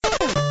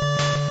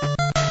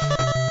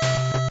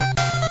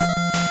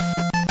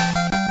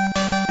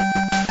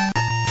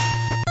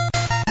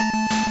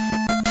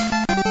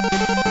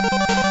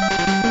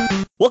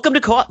Welcome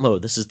to Co-op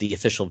Mode. This is the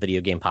official video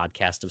game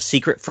podcast of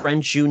Secret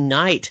Friends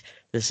Unite.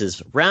 This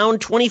is round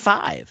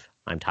 25.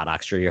 I'm Todd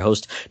Oxter, your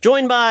host,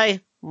 joined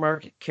by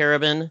Mark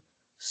Carabin,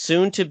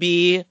 soon to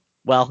be,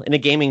 well, in a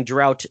gaming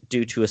drought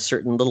due to a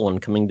certain little one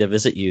coming to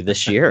visit you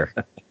this year.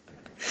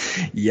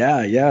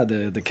 Yeah.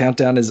 The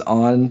countdown is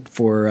on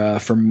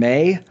for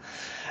May.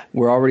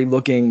 We're already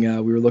looking.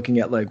 We were looking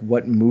at like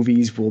what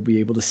movies we'll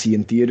be able to see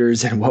in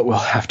theaters and what we'll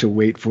have to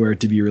wait for it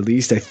to be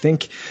released. I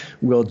think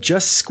we'll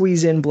just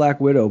squeeze in Black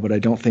Widow, but I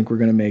don't think we're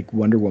going to make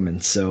Wonder Woman.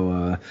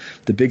 So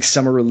the big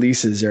summer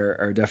releases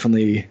are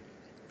definitely.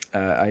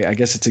 I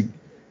guess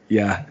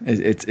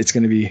it's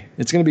going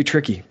to be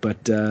tricky.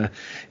 But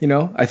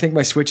I think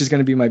my Switch is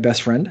going to be my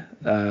best friend.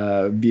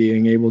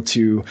 Being able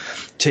to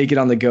take it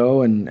on the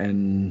go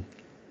and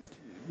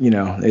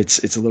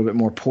it's a little bit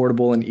more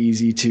portable and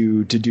easy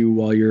to do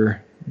while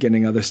you're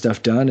getting other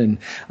stuff done. And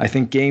I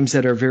think games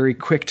that are very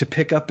quick to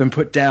pick up and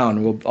put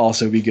down will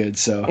also be good.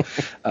 So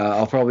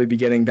I'll probably be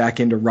getting back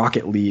into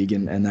Rocket League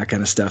and that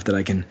kind of stuff that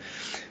I can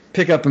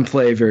pick up and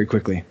play very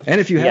quickly. And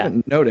if you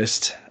haven't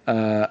noticed,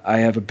 I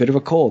have a bit of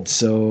a cold,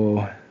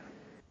 so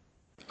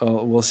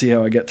we'll see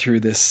how I get through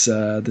this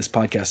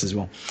podcast as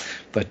well.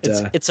 But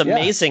it's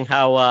amazing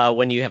how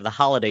when you have the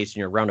holidays and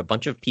you're around a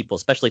bunch of people,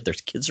 especially if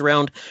there's kids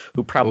around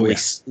who probably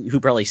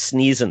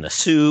sneeze in the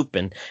soup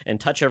and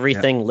touch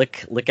everything,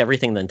 lick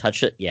everything, then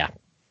touch it. Yeah.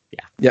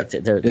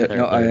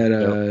 I had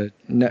a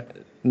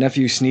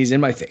nephew sneeze in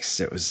my face.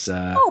 It was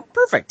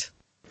perfect,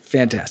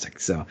 fantastic.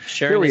 So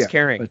sharing is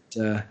caring.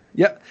 But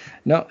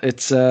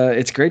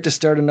it's great to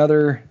start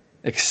another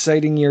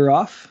exciting year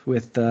off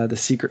with the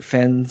Secret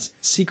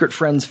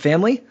Friends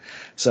family.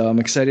 So I'm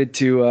excited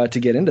to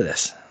get into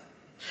this.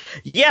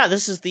 Yeah,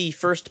 this is the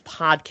first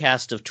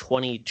podcast of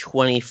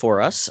 2020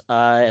 for us.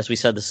 As we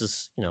said, this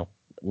is,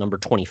 number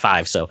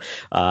 25. So,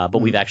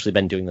 but we've actually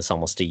been doing this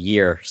almost a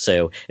year.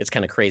 So it's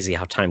kind of crazy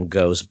how time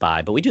goes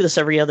by. But we do this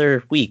every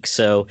other week.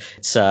 So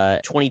it's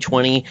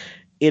 2020.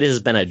 It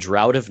has been a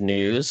drought of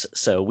news,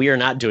 so we are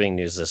not doing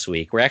news this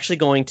week. We're actually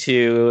going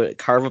to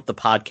carve up the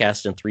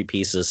podcast in three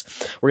pieces.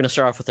 We're going to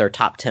start off with our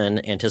top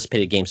 10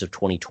 anticipated games of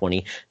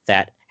 2020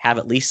 that have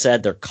at least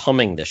said they're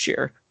coming this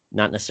year,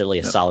 not necessarily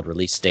a solid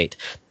release date.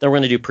 Then we're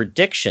going to do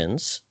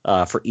predictions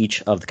for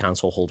each of the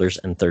console holders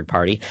and third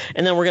party.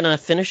 And then we're going to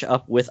finish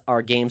up with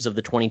our games of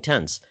the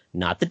 2010s.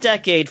 Not the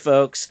decade,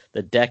 folks.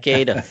 The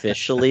decade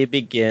officially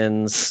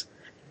begins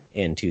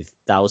in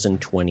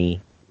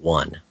 2021.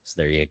 So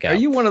there you go. Are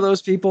you one of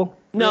those people?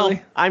 No,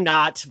 really? I'm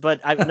not. But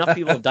enough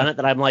people have done it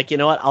that I'm like, you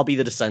know what? I'll be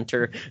the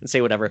dissenter and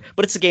say whatever.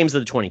 But it's the games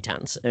of the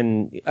 2010s.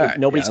 And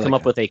nobody's come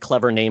up with a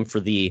clever name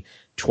for the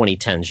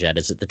 2010s yet.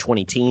 Is it the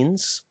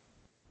 20-teens?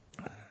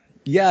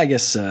 Yeah, I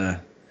guess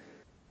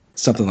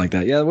something like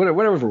that. Yeah,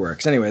 whatever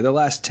works. Anyway, the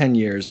last 10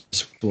 years,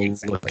 we'll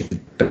look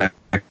back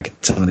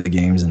at some of the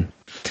games and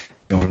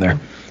go from there.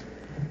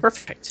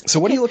 Perfect. So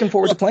what are you looking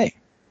forward to playing?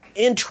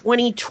 In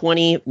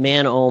 2020,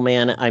 man, oh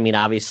man, I mean,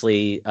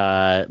 obviously,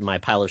 my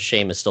pile of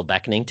shame is still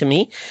beckoning to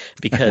me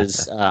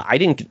because I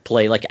didn't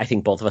play, I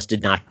think both of us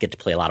did not get to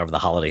play a lot over the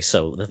holidays.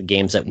 So the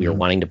games that we were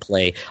wanting to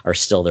play are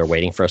still there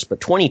waiting for us.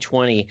 But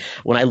 2020,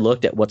 when I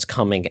looked at what's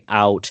coming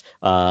out,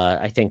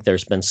 I think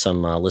there's been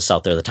some lists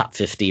out there, the top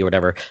 50 or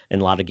whatever,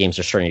 and a lot of games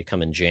are starting to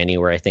come in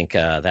January. I think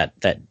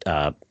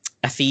that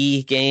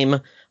FE game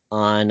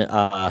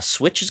on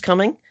Switch is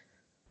coming.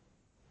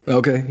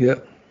 Okay, yeah.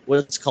 What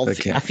it's called,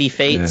 FE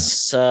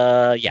Fates.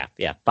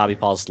 Yeah. Bobby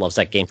Pauls loves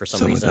that game for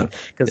some reason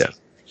because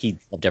he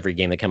loved every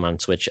game that came on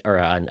Switch or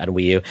on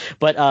Wii U.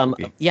 But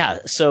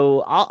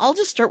so I'll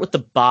just start with the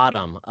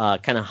bottom,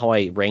 kind of how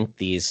I rank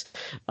these.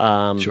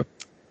 Sure.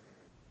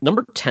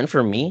 Number 10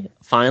 for me,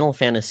 Final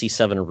Fantasy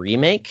VII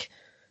Remake.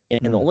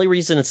 And the only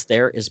reason it's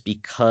there is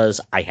because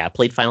I have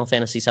played Final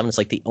Fantasy VII. It's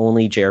like the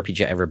only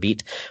JRPG I ever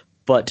beat.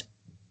 But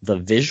the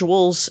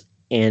visuals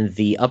and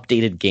the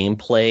updated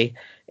gameplay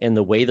and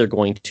the way they're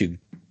going to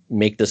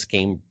make this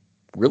game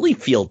really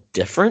feel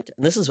different.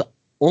 And this is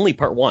only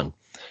part one.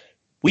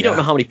 We don't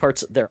know how many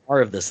parts there are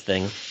of this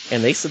thing.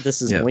 And they said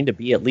this is going to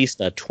be at least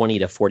a 20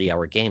 to 40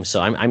 hour game. So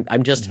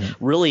I'm just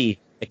really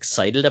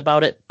excited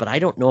about it, but I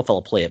don't know if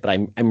I'll play it, but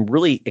I'm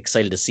really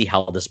excited to see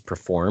how this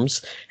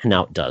performs and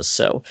how it does.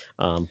 So,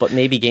 but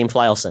maybe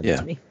Gamefly will send it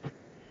to me.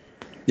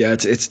 Yeah,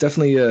 it's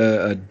definitely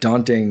a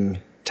daunting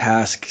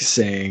task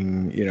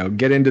saying,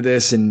 get into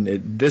this and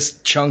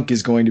this chunk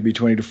is going to be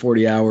 20 to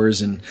 40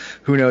 hours and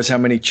who knows how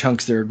many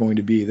chunks there are going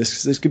to be.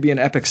 This could be an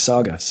epic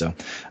saga. So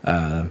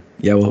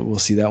we'll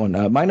see that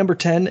one. My number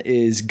 10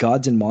 is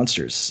Gods and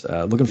Monsters.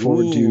 Looking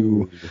forward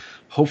to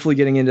hopefully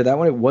getting into that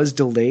one. It was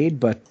delayed,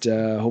 but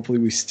hopefully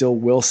we still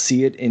will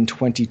see it in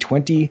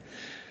 2020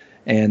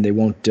 and they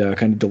won't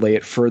kind of delay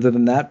it further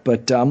than that.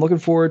 But I'm looking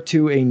forward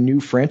to a new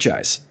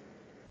franchise.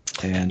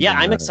 And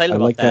I'm excited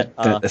about that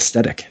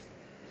aesthetic.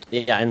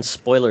 Yeah, and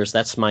spoilers,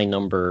 that's my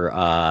number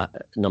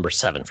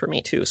 7 for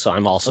me, too. So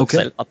I'm also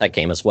excited about that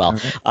game as well.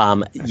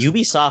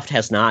 Ubisoft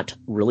has not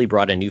really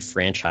brought a new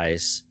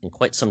franchise in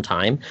quite some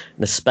time,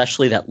 and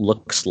especially that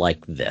looks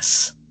like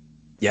this.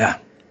 Yeah.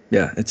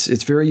 Yeah,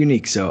 it's very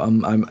unique. So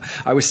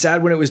I was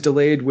sad when it was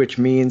delayed, which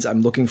means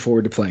I'm looking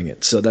forward to playing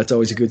it. So that's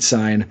always a good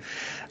sign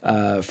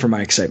for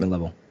my excitement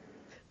level.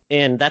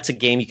 And that's a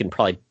game you can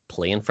probably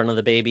play in front of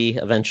the baby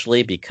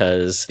eventually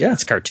because Yeah.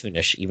 it's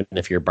cartoonish. Even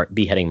if you're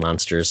beheading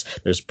monsters,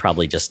 there's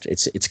probably just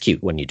it's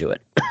cute when you do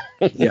it.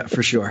 Yeah,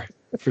 for sure,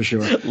 for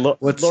sure.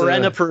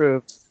 Loren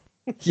approved.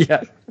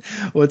 Yeah,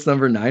 what's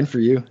number 9 for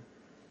you?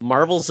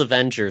 Marvel's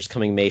Avengers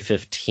coming May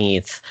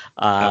 15th.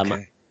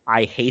 Okay.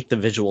 I hate the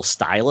visual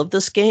style of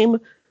this game,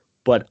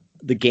 but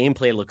the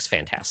gameplay looks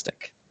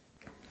fantastic.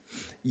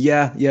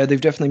 Yeah,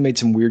 they've definitely made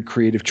some weird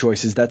creative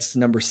choices. That's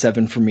number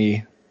 7 for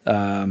me.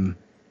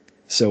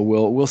 So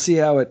we'll see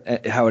how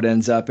it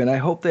ends up, and I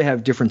hope they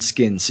have different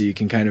skins so you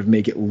can kind of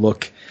make it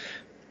look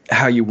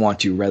how you want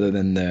to, rather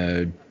than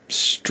the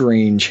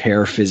strange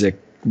hair physic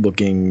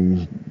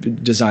looking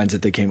designs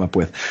that they came up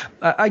with.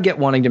 I get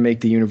wanting to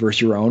make the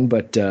universe your own,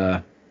 but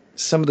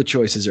some of the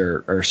choices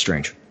are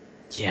strange.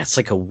 Yeah, it's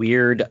like a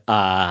weird,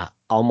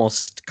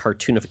 almost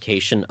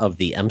cartoonification of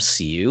the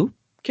MCU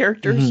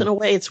characters in a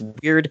way. It's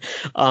weird.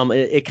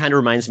 It kind of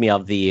reminds me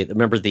of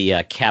remember the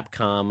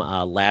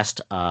Capcom last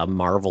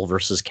Marvel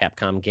versus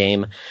Capcom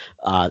game.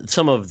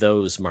 Some of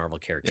those Marvel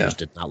characters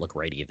did not look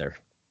right either.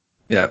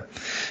 Yeah,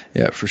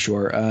 for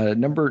sure.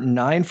 Number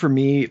 9 for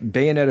me,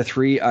 Bayonetta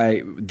 3.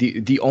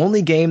 The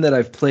only game that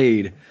I've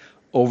played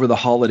over the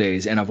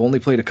holidays, and I've only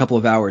played a couple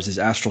of hours, is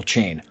Astral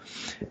Chain.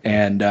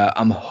 And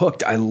I'm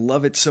hooked. I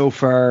love it so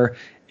far.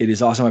 It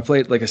is awesome. I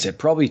played, like I said,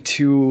 probably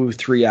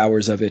 2-3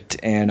 hours of it,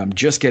 and I'm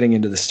just getting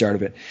into the start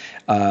of it.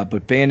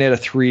 But Bayonetta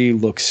 3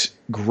 looks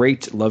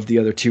great. Love the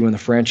other 2 in the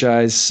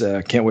franchise.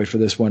 Can't wait for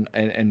this one.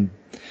 And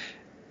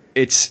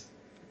it's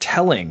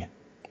telling,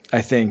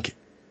 I think,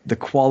 the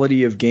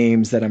quality of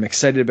games that I'm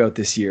excited about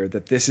this year,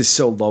 that this is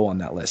so low on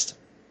that list.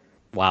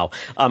 Wow.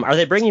 Are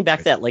they bringing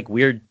back that like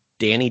weird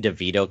Danny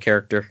DeVito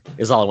character?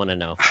 Is all I want to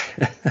know.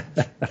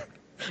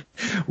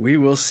 We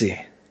will see.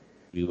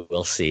 We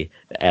will see.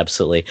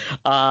 Absolutely.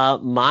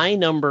 My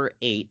number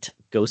 8,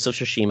 Ghost of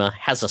Tsushima,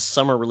 has a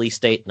summer release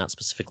date, not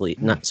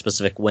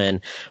specific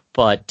when,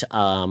 but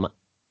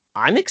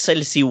I'm excited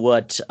to see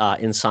what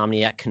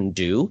Insomniac can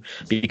do,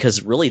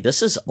 because really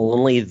this is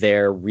only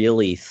their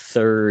really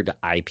third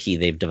IP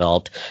they've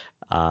developed.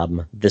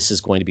 This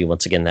is going to be,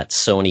 once again, that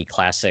Sony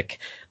classic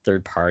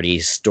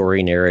third-party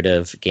story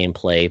narrative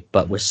gameplay,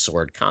 but with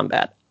sword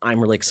combat. I'm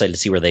really excited to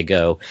see where they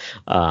go.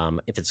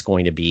 If it's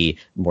going to be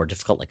more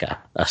difficult, like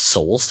a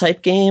Souls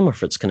type game, or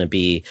if it's going to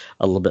be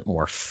a little bit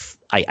more,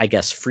 I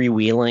guess,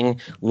 freewheeling,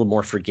 a little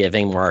more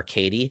forgiving, more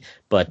arcadey.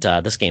 But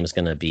this game is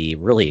going to be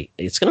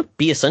it's going to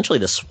be essentially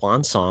the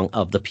swan song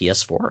of the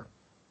PS4.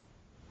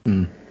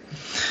 And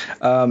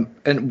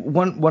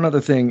one other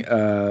thing,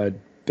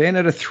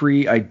 Bayonetta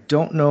 3, I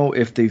don't know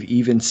if they've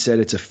even said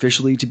it's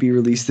officially to be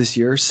released this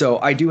year. So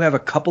I do have a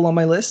couple on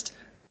my list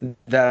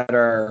that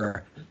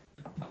are,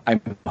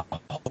 I'm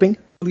hoping,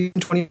 in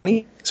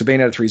 2020. So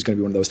Bayonetta 3 is going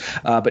to be one of those.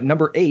 But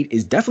number 8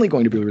 is definitely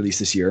going to be released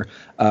this year,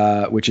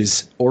 which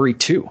is Ori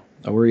 2,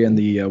 Ori and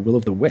the Will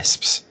of the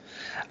Wisps.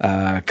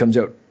 Comes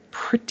out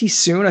pretty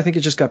soon. I think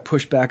it just got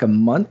pushed back a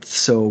month.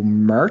 So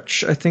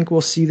March, I think we'll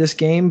see this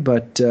game,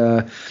 but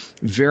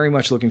very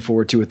much looking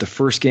forward to it. The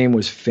first game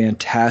was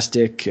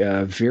fantastic,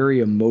 very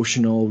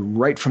emotional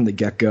right from the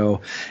get-go,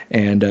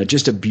 and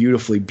just a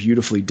beautifully,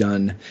 beautifully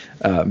done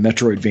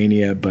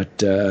Metroidvania,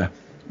 but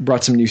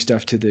brought some new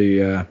stuff to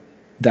the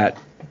that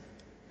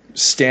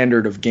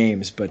standard of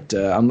games. But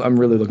I'm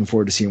really looking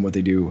forward to seeing what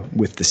they do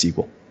with the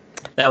sequel.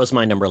 That was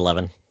my number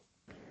 11.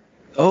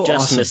 Oh,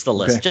 just awesome. Missed the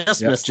list. Okay.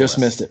 Just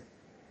missed it.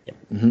 Yep.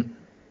 Mm-hmm.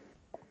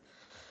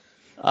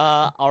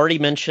 Already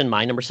mentioned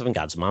my number 7,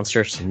 Gods and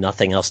Monsters.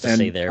 Nothing else to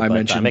say there.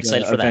 But I'm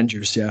excited for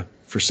Avengers,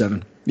 for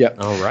 7. Yep.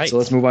 All right. So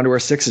let's move on to our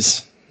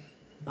 6s.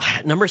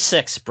 Number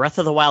 6, Breath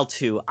of the Wild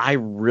 2. I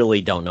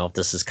really don't know if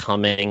this is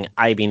coming.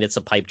 I mean, it's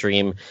a pipe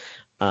dream.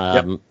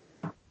 I'm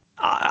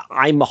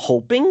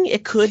hoping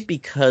it could,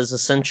 because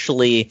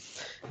essentially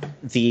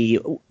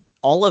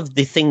all of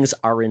the things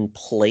are in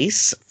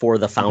place for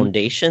the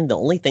foundation. The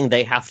only thing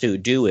they have to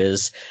do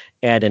is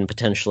add in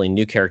potentially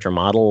new character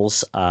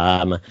models,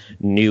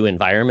 new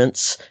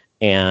environments,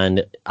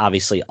 and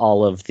obviously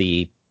all of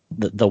the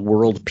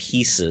world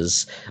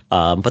pieces.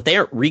 But they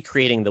aren't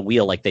recreating the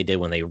wheel like they did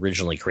when they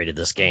originally created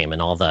this game,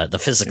 and all the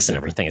physics and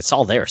everything. It's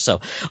all there.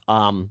 So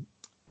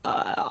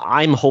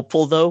I'm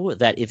hopeful, though,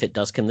 that if it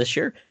does come this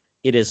year,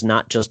 it is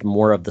not just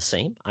more of the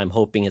same. I'm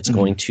hoping it's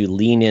going to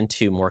lean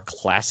into more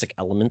classic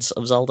elements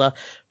of Zelda,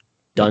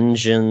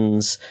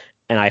 dungeons,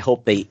 and I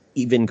hope they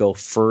even go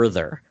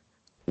further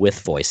with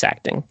voice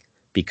acting,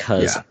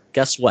 because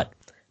guess what?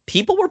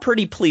 People were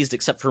pretty pleased,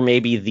 except for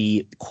maybe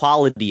the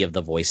quality of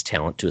the voice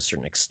talent to a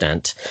certain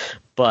extent.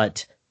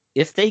 But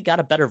if they got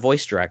a better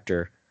voice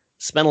director,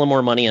 spent a little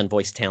more money on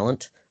voice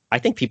talent, I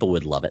think people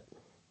would love it.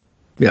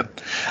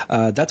 Yep.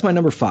 That's my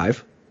number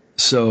 5.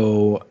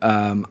 So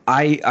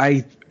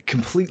I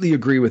completely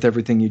agree with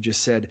everything you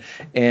just said,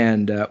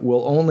 and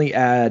will only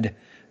add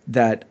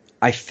that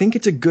I think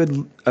it's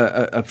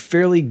a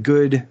fairly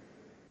good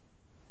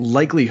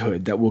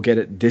likelihood that we'll get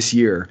it this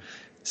year,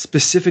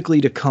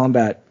 specifically to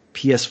combat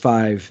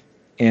PS5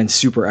 and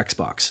Super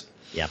Xbox.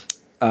 Yeah.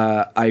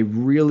 I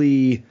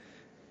really,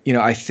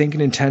 I think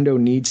Nintendo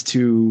needs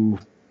to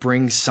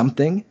bring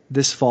something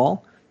this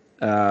fall,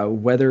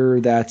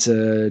 whether that's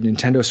a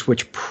Nintendo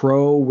Switch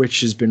Pro,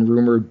 which has been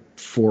rumored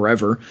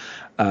forever.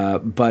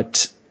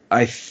 But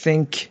I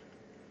think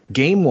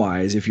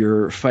game-wise, if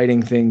you're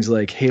fighting things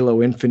like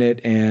Halo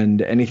Infinite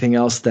and anything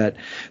else that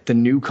the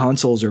new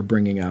consoles are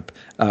bringing up,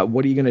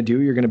 what are you going to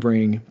do? You're going to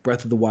bring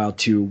Breath of the Wild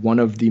 2, one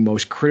of the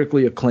most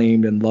critically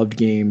acclaimed and loved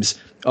games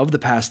of the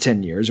past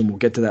 10 years, and we'll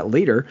get to that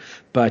later.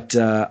 But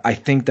I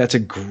think that's a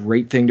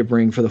great thing to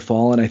bring for the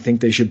fall, and I think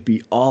they should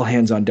be all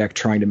hands on deck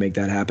trying to make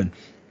that happen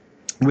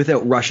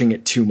without rushing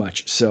it too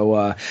much.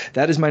 So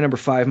that is my number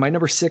 5. My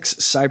number 6,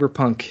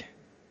 Cyberpunk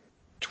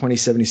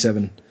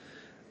 2077.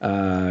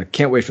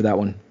 Can't wait for that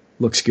one.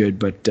 Looks good,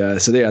 but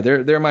so yeah,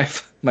 they're my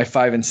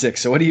 5 and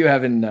 6. So what do you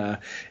have in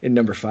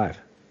number 5?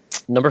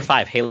 Number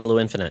 5, Halo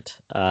Infinite.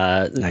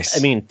 Nice. I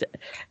mean,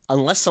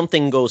 unless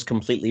something goes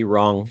completely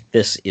wrong,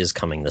 this is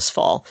coming this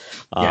fall.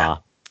 Yeah.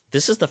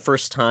 This is the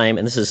first time,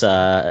 and this is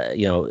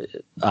Studio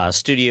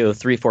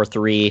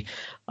 343.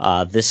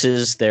 This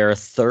is their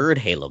third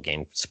Halo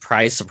game.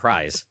 Surprise,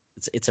 surprise.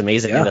 It's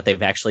amazing that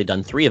they've actually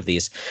done 3 of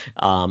these.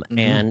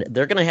 And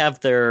they're going to have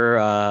their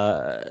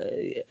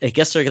I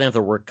guess they're going to have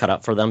their work cut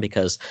out for them,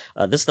 because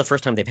this is the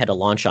first time they've had to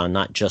launch on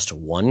not just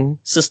one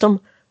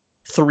system,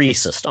 3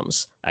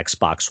 systems: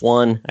 Xbox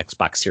One,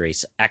 Xbox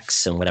Series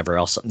X, and whatever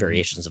else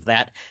variations of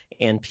that,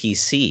 and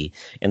PC.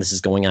 And this is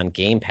going on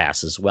Game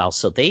Pass as well.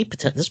 So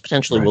this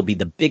potentially will be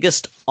the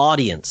biggest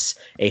audience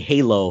a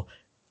Halo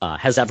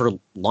has ever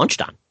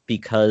launched on,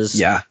 because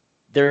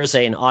there's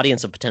an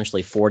audience of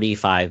potentially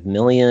 45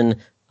 million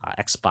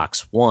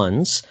Xbox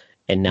Ones.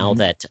 And now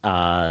that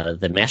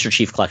the Master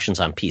Chief Collection's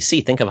on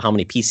PC, think of how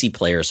many PC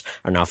players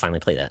are now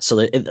finally playing that. So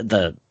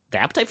the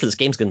appetite for this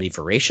game is going to be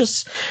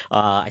voracious.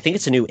 I think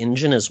it's a new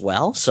engine as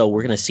well. So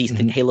we're going to see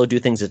Halo do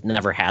things it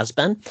never has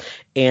been.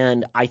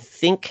 And I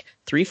think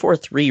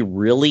 343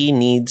 really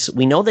needs,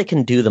 we know they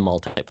can do the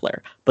multiplayer,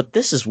 but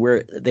this is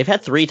where they've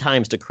had 3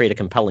 times to create a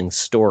compelling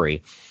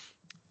story.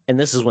 And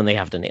this is when they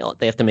have to nail it.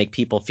 They have to make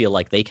people feel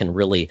like they can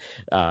really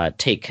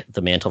take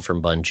the mantle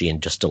from Bungie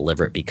and just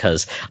deliver it,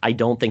 because I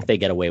don't think they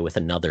get away with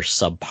another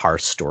subpar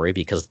story,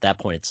 because at that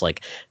point it's like,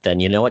 then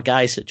you know what,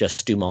 guys,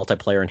 just do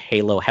multiplayer and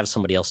Halo, have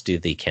somebody else do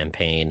the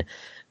campaign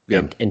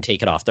and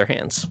take it off their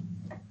hands.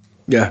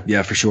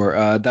 Yeah, for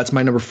sure. That's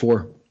my number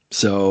 4.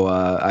 So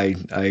I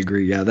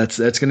agree. Yeah, that's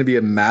going to be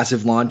a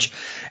massive launch,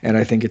 and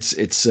I think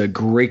it's a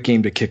great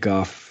game to kick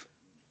off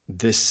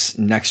this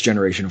next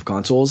generation of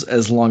consoles,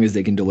 as long as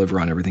they can deliver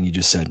on everything you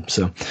just said.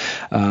 So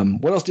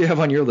what else do you have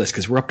on your list?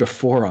 Because we're up to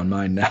 4 on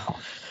mine now.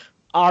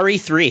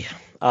 RE3.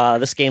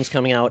 This game's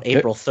coming out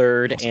April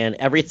 3rd, and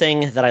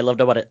everything that I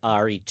loved about it,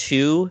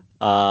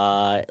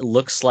 RE2,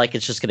 looks like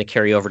it's just going to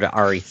carry over to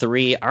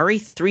RE3.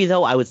 RE3,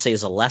 though, I would say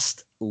is a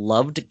less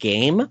loved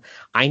game.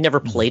 I never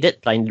played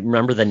it, but I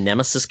remember the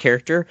Nemesis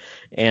character,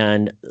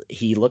 and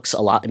he looks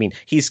a lot. I mean,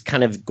 he's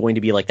kind of going to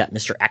be like that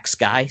Mr. X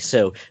guy.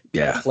 So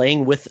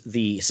playing with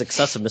the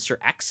success of Mr.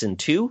 X in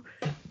 2,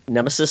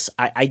 Nemesis,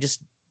 I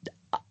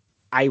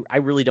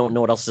really don't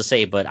know what else to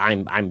say, but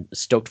I'm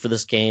stoked for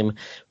this game.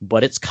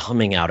 But it's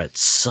coming out at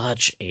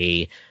such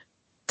a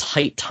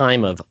tight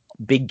time of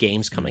big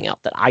games coming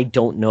out that I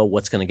don't know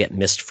what's going to get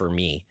missed for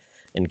me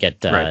and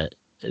get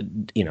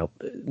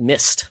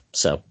missed.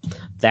 So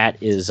that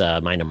is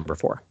my number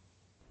 4.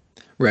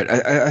 Right.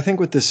 I think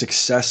with the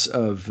success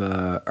of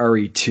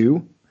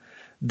RE2,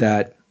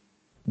 that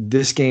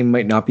this game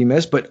might not be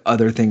missed, but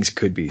other things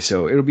could be.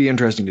 So it'll be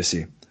interesting to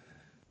see.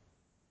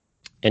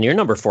 And your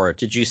number 4,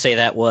 did you say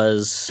that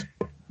was?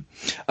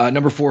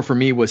 Number 4 for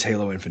me was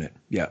Halo Infinite.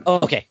 Yeah. Oh,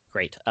 okay,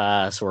 great.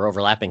 So we're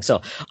overlapping.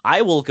 So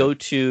I will go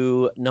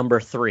to number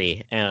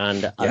 3,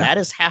 and that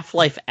is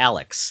Half-Life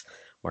Alyx.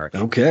 Mark.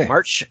 Okay.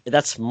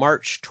 That's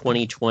March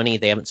 2020.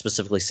 They haven't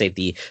specifically said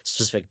the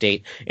specific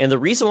date. And the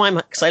reason why I'm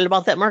excited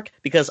about that, Mark,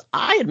 because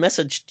I had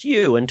messaged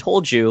you and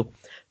told you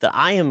that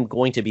I am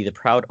going to be the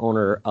proud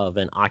owner of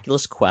an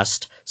Oculus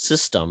Quest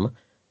system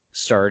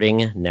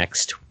starting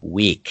next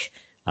week.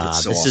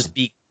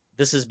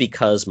 This is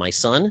because my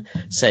son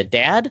said,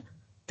 "Dad,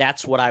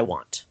 that's what I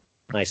want."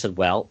 And I said,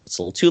 well, it's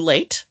a little too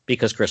late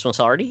because Christmas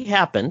already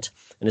happened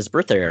and his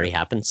birthday already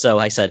happened. So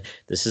I said,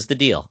 this is the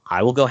deal.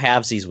 I will go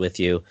halvesies with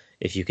you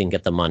if you can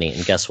get the money.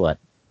 And guess what?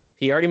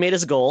 He already made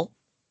his goal.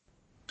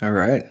 All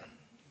right.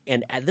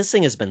 And this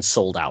thing has been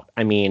sold out.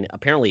 I mean,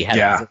 apparently it had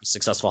a very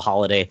successful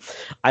holiday.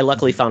 I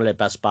luckily found it at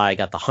Best Buy. I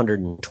got the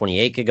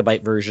 128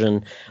 gigabyte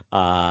version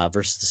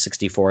versus the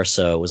 64.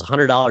 So it was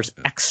 $100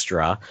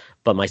 extra,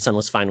 but my son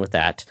was fine with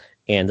that.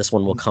 And this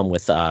one will come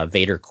with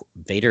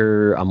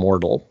Vader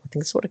Immortal. I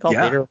think that's what it's called,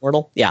 Vader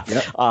Immortal. Yeah.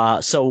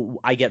 Yep. So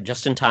I get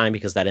just in time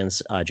because that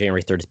ends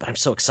January 30th. But I'm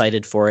so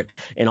excited for it.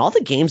 And all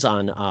the games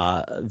on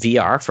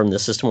VR from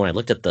this system, when I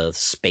looked at the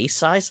space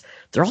size,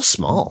 they're all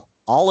small,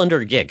 all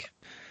under a gig.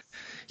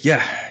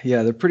 Yeah,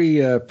 they're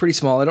pretty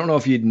small. I don't know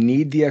if you'd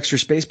need the extra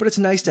space, but it's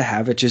nice to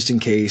have it just in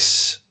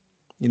case.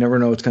 You never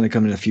know what's going to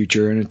come in the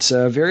future, and it's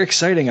very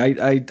exciting.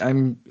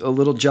 I'm a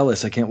little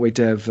jealous. I can't wait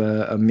to have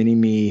a mini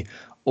me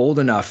old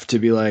enough to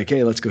be like,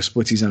 hey, let's go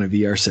splitsies on a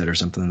VR set or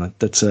something.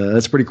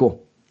 That's pretty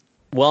cool.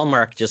 Well,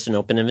 Mark, just an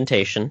open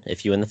invitation.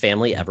 If you and the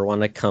family ever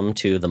want to come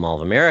to the Mall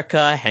of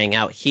America, hang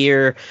out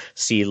here,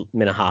 see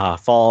Minnehaha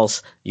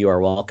Falls, you are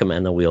welcome,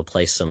 and then we'll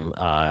play some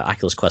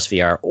Oculus Quest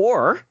VR.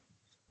 Or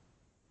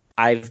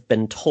I've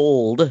been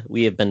told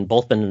we have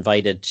both been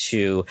invited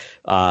to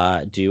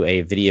do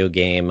a video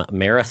game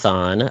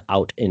marathon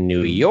out in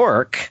New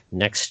York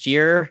next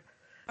year.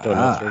 Don't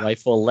know if your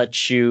wife will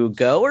let you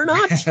go or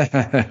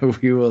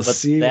not. We will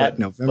see what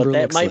November but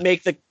that looks might like.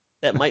 make the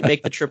that might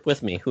make the trip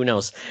with me. Who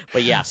knows?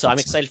 But yeah, so I'm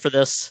excited for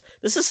this.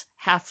 This is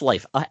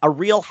Half-Life, a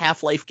real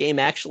Half-Life game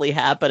actually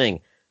happening.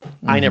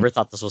 I never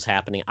thought this was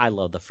happening. I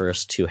love the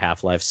first two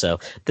Half-Life, so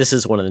this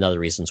is one of the other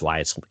reasons why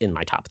it's in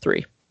my top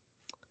 3.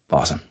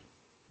 Awesome.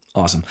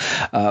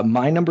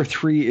 My number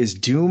 3 is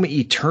Doom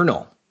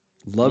Eternal.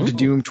 Loved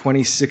Doom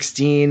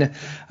 2016.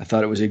 I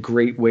thought it was a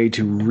great way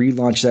to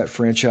relaunch that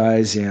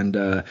franchise and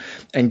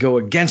go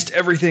against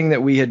everything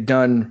that we had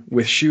done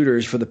with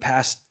shooters for the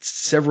past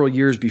several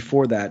years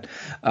before that,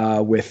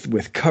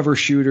 with cover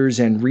shooters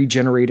and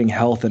regenerating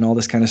health and all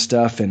this kind of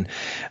stuff. And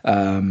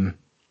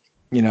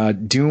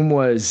Doom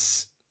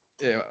was.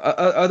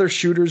 Other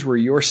shooters where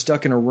you're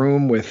stuck in a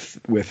room with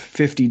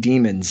 50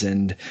 demons,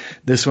 and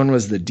this one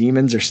was the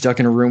demons are stuck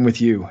in a room with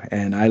you,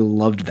 and I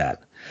loved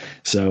that.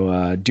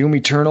 So Doom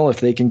Eternal, if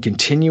they can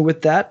continue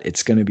with that,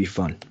 it's going to be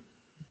fun.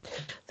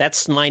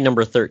 That's my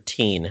number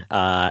 13,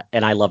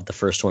 and I loved the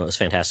first one. It was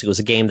fantastic. It was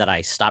a game that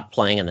I stopped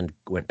playing and then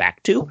went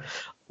back to.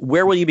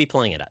 Where will you be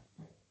playing it at?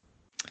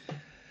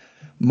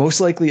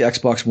 Most likely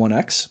Xbox One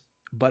X,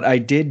 but I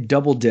did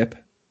double dip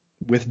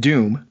with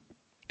Doom,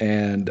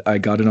 and I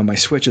got it on my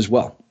Switch as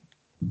well.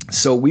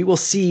 So we will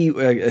see,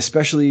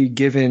 especially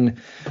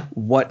given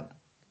what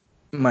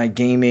my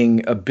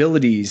gaming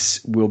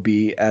abilities will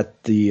be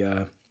at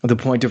the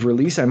point of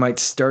release. I might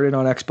start it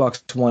on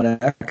Xbox One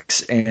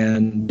X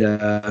and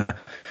I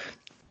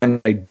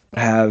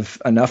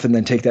have enough, and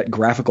then take that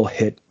graphical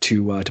hit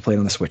to play it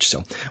on the Switch.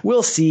 So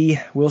we'll see.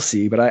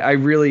 But I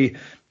really,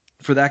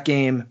 for that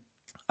game,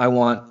 I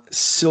want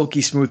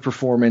silky smooth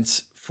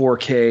performance,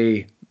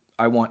 4K.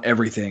 I want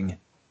everything.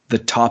 The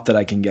top that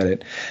I can get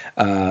it.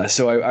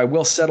 So I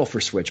will settle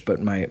for Switch,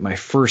 but my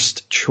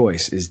first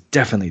choice is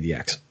definitely the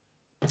X.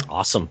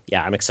 Awesome.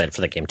 Yeah, I'm excited for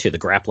that game too. The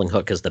grappling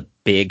hook is the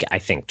big, I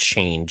think,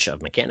 change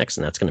of mechanics,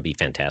 and that's going to be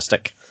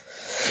fantastic.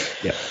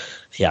 Yeah.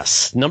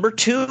 Yes. Number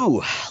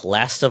 2,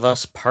 Last of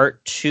Us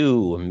Part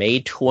 2, May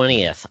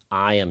 20th.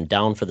 I am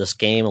down for this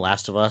game.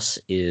 Last of Us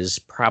is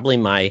probably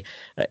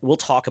we'll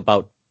talk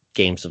about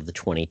games of the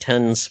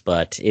 2010s,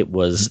 but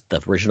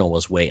the original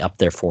was way up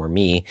there for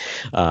me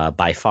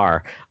by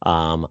far.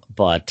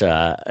 But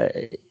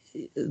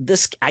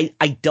this,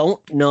 I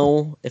don't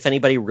know if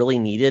anybody really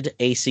needed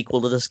a sequel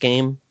to this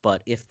game,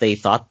 but if they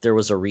thought there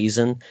was a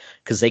reason,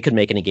 because they could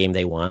make any game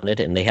they wanted,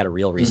 and they had a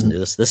real reason to do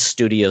this. This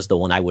studio is the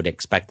one I would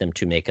expect them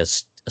to make a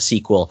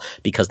sequel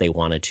because they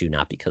wanted to,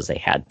 not because they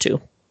had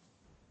to.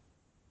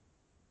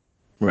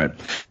 Right.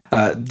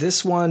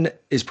 This one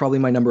is probably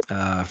my number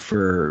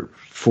for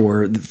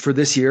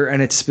this year,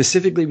 and it's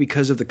specifically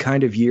because of the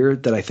kind of year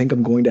that I think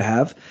I'm going to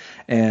have,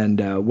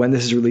 and when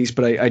this is released.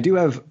 But I do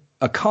have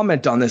a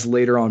comment on this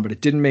later on, but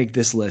it didn't make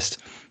this list.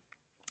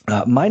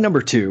 My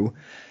number 2,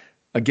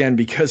 again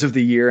because of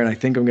the year, and I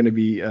think I'm going to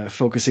be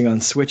focusing on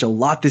Switch a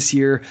lot this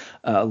year.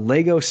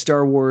 Lego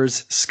Star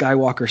Wars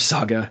Skywalker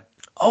Saga.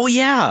 Oh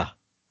yeah.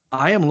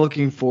 I am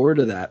looking forward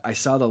to that. I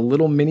saw the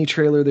little mini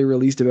trailer they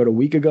released about a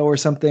week ago or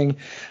something.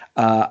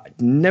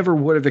 Never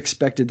would have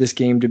expected this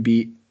game to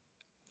be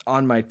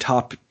on my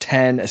top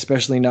 10,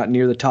 especially not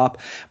near the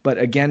top. But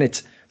again,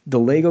 the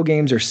Lego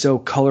games are so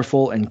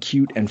colorful and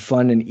cute and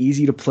fun and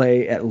easy to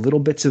play at little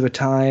bits of a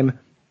time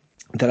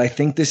that I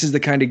think this is the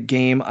kind of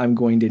game I'm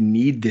going to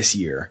need this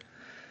year,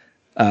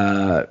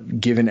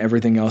 given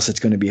everything else that's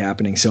going to be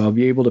happening. So I'll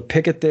be able to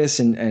pick at this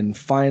and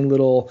find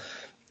little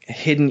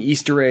hidden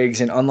Easter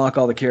eggs and unlock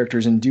all the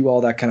characters and do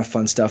all that kind of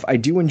fun stuff. I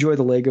do enjoy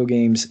the Lego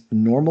games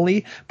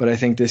normally, but I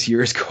think this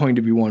year is going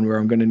to be one where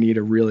I'm going to need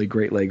a really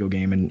great Lego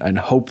game, and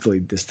hopefully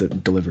this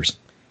delivers.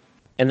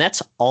 And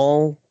that's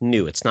all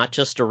new. It's not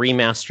just a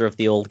remaster of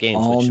the old games,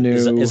 all which new,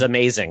 is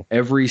amazing.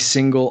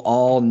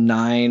 All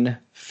 9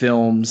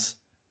 films,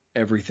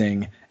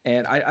 everything.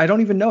 And I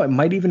don't even know. It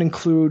might even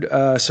include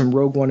some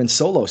Rogue One and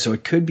Solo, so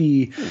it could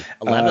be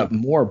 11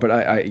 more.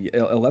 But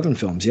 11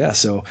 films, yeah.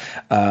 So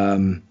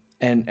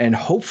and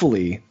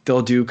hopefully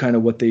they'll do kind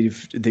of what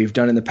they've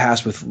done in the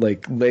past with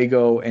like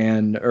Lego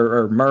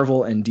or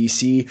Marvel and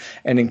DC,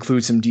 and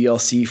include some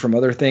DLC from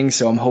other things.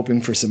 So I'm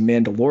hoping for some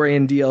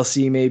Mandalorian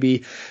DLC,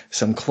 maybe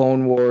some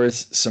Clone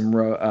Wars, some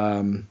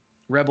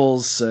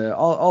Rebels,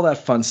 all that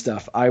fun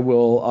stuff. I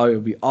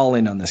will be all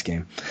in on this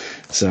game.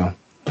 So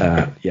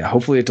yeah,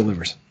 hopefully it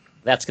delivers.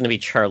 That's going to be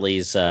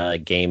Charlie's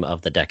game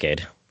of the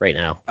decade right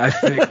now. I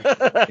think,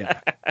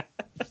 yeah.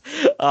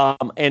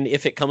 And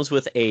if it comes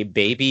with a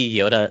Baby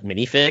Yoda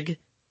minifig,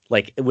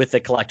 like with the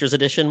collector's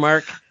edition,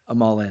 Mark,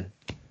 I'm all in.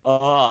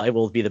 oh, it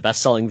will be the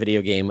best-selling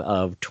video game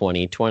of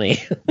 2020.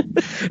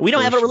 We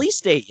don't have a release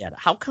date yet.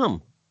 How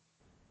come?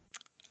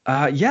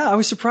 Yeah, I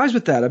was surprised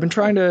with that. I've been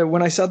trying to.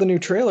 When I saw the new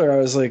trailer, I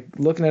was like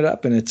looking it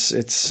up, and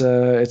it's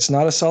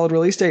not a solid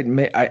release date.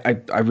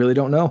 I really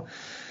don't know.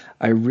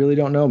 I really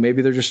don't know.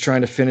 Maybe they're just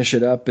trying to finish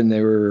it up, and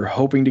they were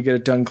hoping to get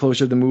it done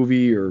closer to the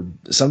movie or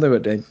something.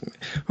 But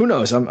who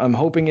knows? I'm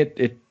hoping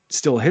it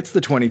still hits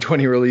the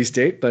 2020 release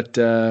date, but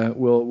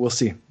we'll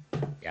see.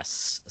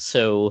 Yes.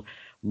 So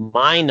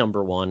my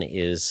number one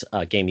is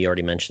a game you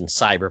already mentioned,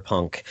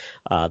 Cyberpunk.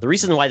 The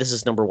reason why this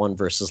is number one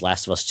versus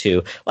Last of Us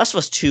 2. Last of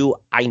Us 2,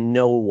 I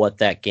know what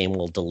that game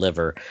will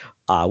deliver.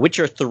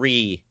 Witcher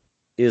 3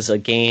 is a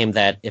game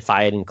that if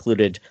I had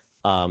included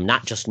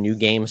not just new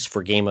games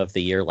for Game of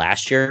the Year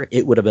last year,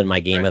 it would have been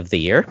my Game of the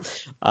Year.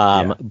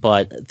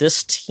 But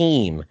this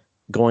team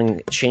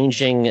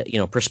changing,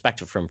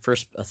 perspective from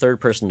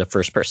third person to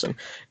first person,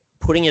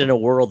 putting it in a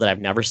world that I've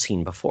never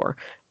seen before.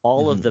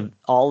 All of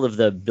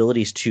the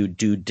abilities to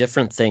do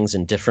different things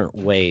in different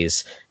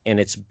ways, and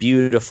it's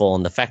beautiful.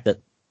 And the fact that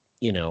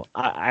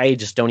I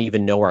just don't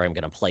even know where I'm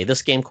going to play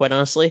this game. Quite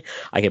honestly,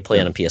 I could play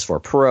it on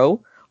PS4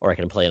 Pro, or I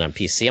can play it on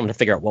PC. I'm going to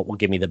figure out what will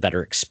give me the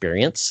better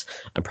experience.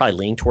 I'm probably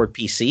leaning toward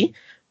PC,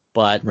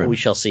 but we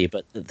shall see.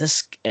 But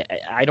this,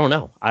 I don't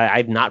know.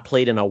 I've not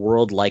played in a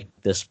world like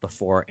this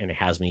before, and it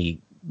has me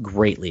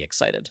greatly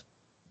excited.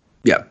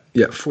 Yeah,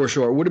 for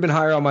sure. It would have been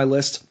higher on my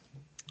list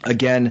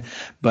again,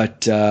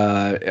 but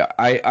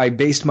I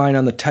based mine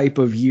on the type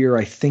of year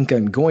I think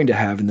I'm going to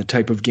have and the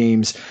type of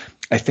games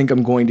I think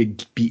I'm going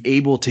to be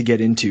able to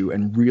get into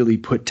and really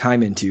put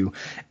time into.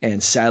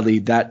 And sadly,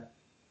 that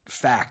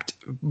fact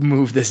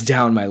moved this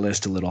down my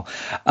list a little.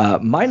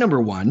 My number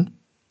one,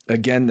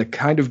 again, the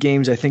kind of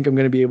games I think I'm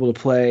going to be able to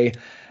play,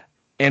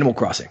 Animal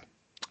Crossing.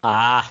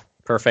 Ah,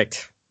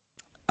 perfect.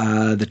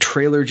 The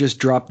trailer just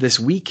dropped this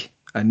week.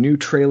 A new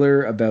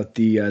trailer about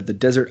the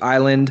desert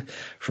island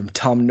from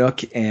Tom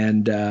Nook,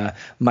 and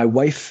my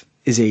wife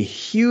is a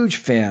huge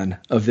fan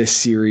of this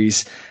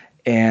series,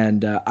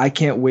 and I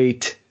can't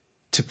wait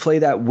to play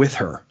that with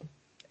her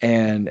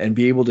and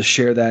be able to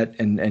share that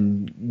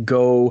and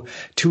go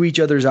to each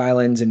other's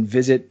islands and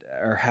visit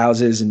our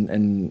houses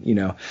and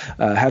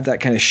have that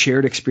kind of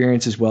shared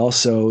experience as well.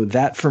 So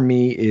that for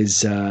me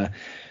is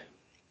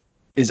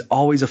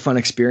always a fun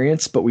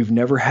experience, but we've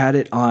never had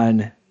it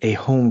on a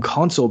home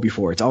console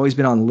before. It's always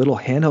been on little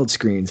handheld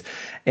screens,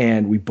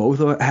 and we both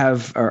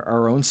have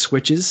our own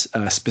Switches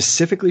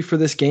specifically for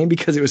this game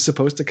because it was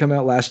supposed to come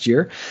out last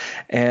year,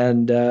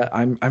 and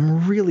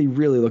I'm really,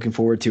 really looking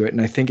forward to it.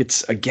 And I think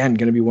it's, again,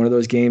 going to be one of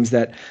those games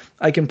that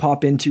I can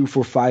pop into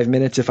for 5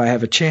 minutes if I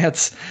have a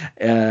chance,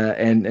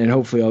 and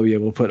hopefully I'll be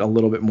able to put a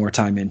little bit more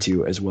time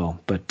into as well.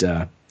 But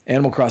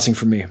Animal Crossing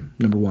for me,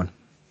 number one.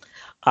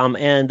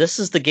 And this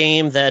is the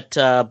game that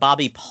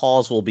Bobby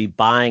Pauls will be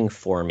buying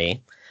for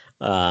me.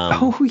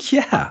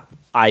 Yeah.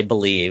 I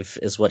believe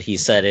is what he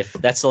said. If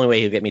that's the only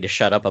way he'll get me to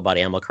shut up about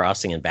Animal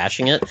Crossing and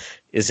bashing it,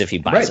 is if he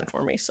buys it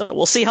for me. So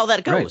we'll see how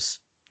that goes.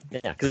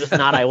 Right. Yeah, because if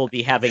not, I will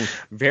be having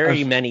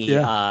very many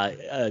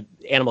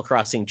Animal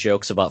Crossing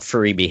jokes about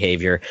furry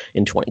behavior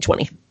in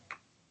 2020.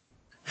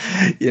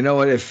 You know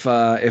what? If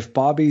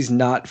Bobby's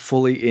not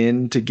fully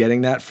into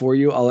getting that for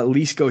you, I'll at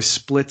least go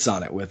splits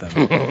on it with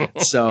him.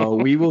 So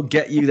we will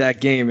get you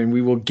that game, and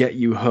we will get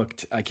you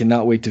hooked. I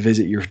cannot wait to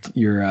visit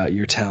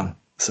your town.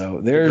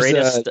 So there's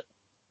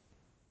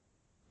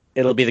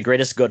it'll be the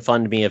greatest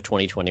GoFundMe of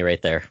 2020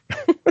 right there.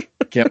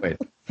 Can't wait.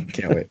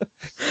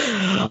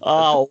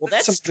 Oh, well,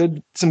 that's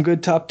some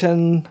good top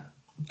 10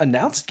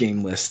 announced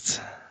game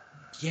lists.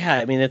 Yeah,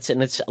 I mean,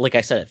 it's like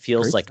I said, it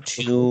feels like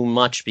too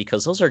much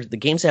because those are the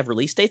games that have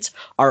release dates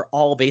are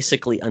all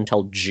basically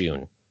until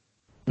June.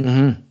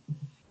 Mm-hmm.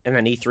 And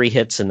then E3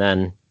 hits, and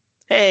then,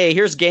 hey,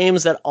 here's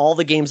all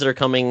the games that are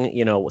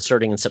coming,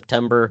 starting in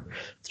September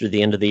through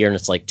the end of the year, and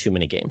it's like too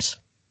many games.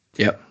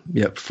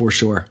 Yep, for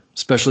sure,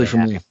 especially for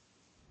me.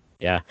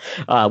 Yeah,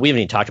 we haven't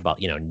even talked about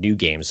new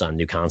games on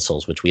new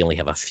consoles, which we only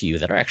have a few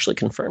that are actually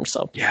confirmed.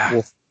 So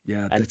yeah.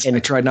 I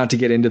tried not to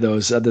get into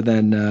those, other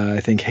than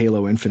I think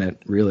Halo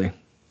Infinite, really.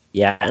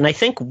 Yeah, and I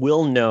think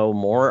we'll know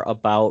more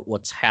about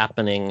what's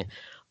happening.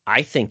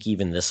 I think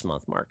even this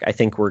month, Mark. I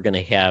think we're going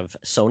to have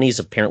Sony's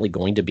apparently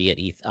going to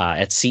be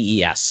at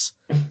CES.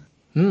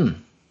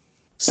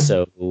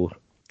 So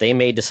they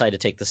may decide to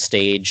take the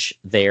stage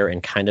there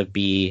and kind of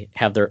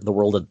have the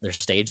world at their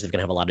stage. They're going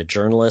to have a lot of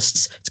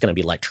journalists. It's going to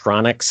be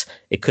electronics.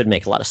 It could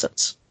make a lot of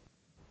sense.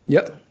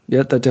 Yep,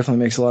 that definitely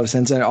makes a lot of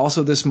sense. And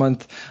also this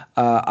month,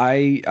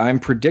 I'm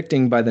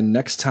predicting by the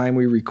next time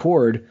we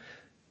record,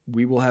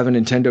 we will have a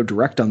Nintendo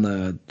Direct on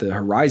the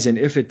horizon,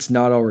 if it's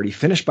not already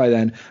finished by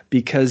then,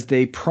 because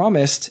they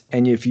promised,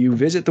 and if you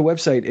visit the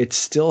website, it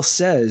still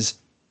says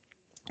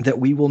that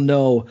we will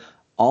know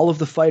all of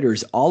the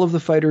fighters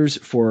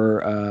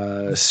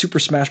for Super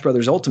Smash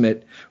Bros.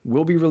 Ultimate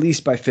will be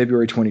released by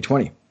February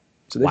 2020.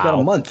 So they've got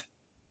a month.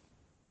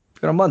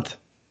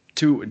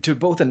 to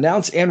both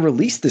announce and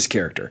release this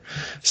character.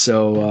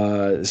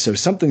 So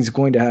something's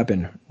going to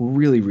happen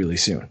really, really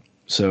soon.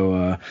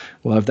 So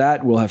we'll have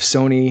that. We'll have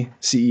Sony,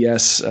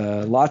 CES,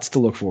 lots to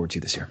look forward to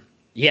this year.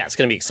 Yeah, it's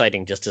going to be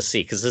exciting just to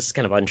see, because this is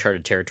kind of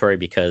uncharted territory,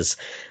 because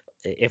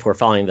if we're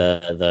following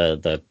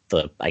the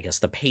I guess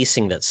the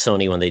pacing that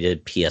Sony when they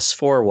did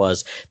PS4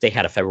 was, they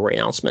had a February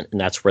announcement,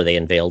 and that's where they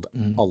unveiled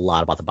a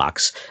lot about the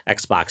box.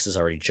 Xbox has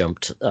already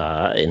jumped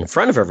in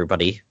front of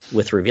everybody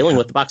with revealing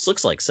what the box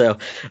looks like. So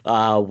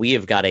we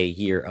have got a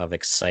year of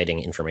exciting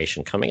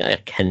information coming. I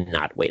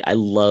cannot wait. I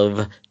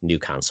love new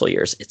console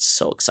years. It's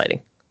so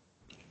exciting.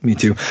 Me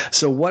too.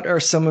 So what are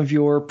some of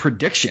your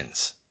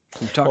predictions?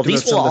 We've talked about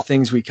some of the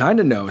things we kind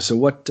of know. So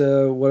what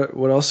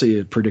else are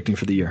you predicting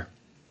for the year?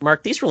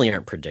 Mark, these really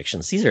aren't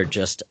predictions. These are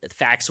just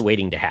facts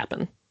waiting to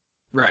happen.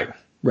 Right.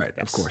 Yes,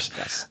 of course.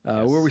 Yes.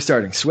 Where are we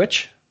starting?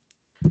 Switch?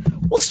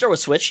 We'll start with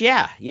Switch.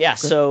 Yeah. Okay.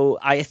 So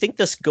I think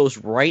this goes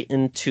right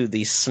into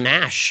the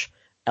Smash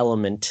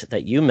element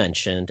that you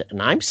mentioned,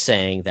 and I'm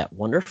saying that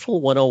Wonderful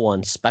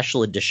 101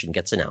 Special Edition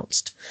gets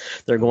announced.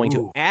 They're going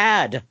to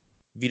add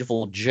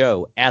Beautiful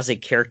Joe as a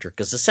character,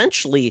 because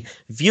essentially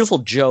Beautiful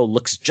Joe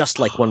looks just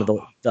like one of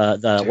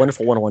the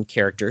Wonderful 101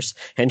 characters,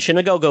 Henshin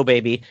a Go-Go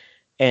baby,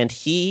 and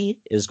he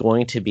is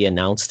going to be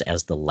announced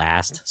as the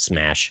last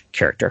Smash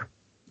character.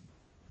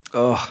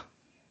 Oh,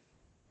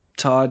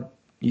 Todd,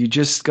 you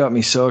just got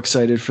me so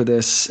excited for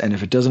this, and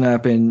if it doesn't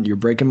happen, you're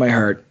breaking my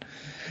heart,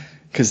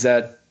 because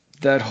that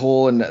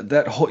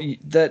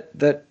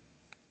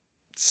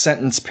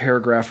sentence,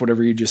 paragraph,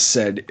 whatever you just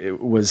said,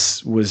 it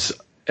was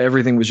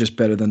everything was just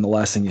better than the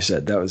last thing you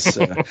said. That was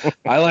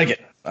I like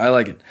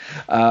it.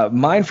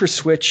 Mine for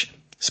Switch,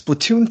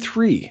 Splatoon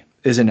 3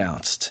 is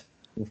announced,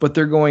 but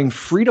they're going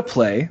free to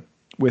play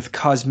with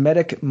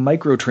cosmetic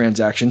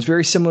microtransactions,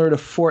 very similar to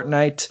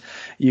Fortnite.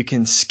 You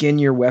can skin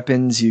your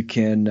weapons. You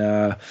can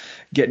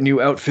get new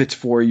outfits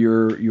for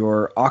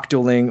your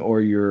Octoling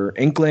or your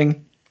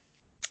Inkling.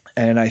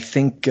 And I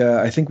think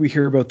we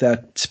hear about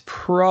that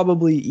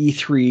probably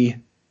E3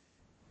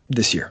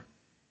 this year.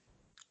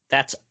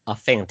 That's a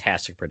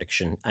fantastic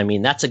prediction. I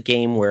mean, that's a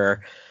game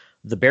where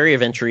the barrier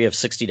of entry of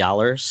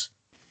 $60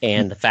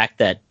 and the fact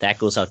that that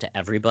goes out to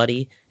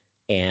everybody,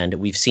 and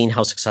we've seen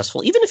how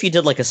successful, even if you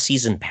did like a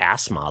season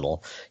pass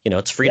model,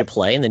 it's free to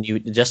play, and then you,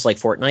 just like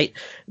Fortnite,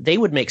 they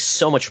would make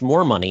so much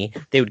more money.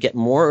 They would get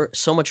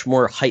so much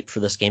more hype for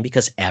this game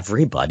because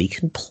everybody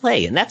can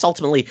play. And that's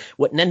ultimately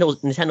what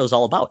Nintendo's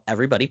all about,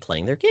 everybody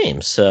playing their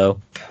games. So,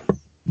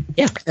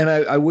 yeah. And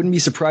I wouldn't be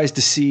surprised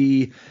to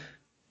see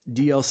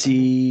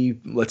DLC,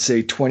 let's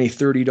say $20,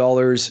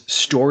 $30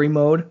 story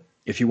mode,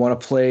 if you want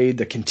to play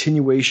the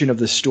continuation of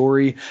the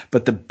story,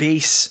 but the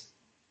base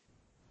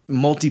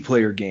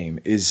multiplayer game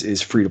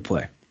is free to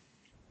play.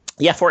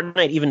 Yeah,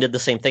 Fortnite even did the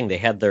same thing. They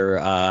had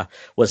their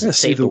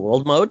Save the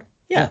World mode?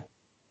 Yeah,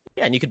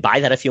 and you could buy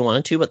that if you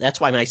wanted to, but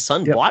that's why my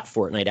son bought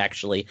Fortnite,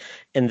 actually,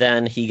 and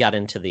then he got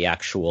into the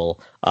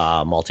actual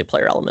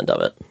multiplayer element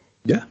of it.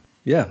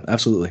 Yeah,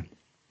 absolutely.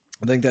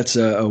 I think that's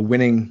a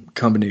winning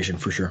combination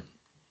for sure.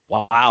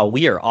 Wow,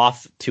 we are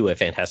off to a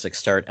fantastic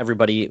start.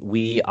 Everybody,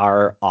 we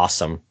are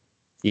awesome.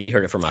 You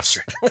heard it from us.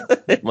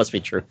 It must be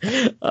true.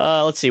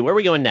 Let's see. Where are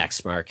we going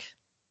next, Mark?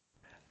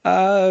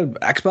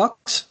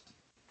 Xbox?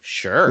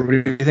 Sure. What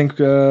do you think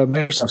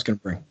Microsoft's going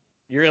to bring?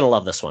 You're going to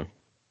love this one.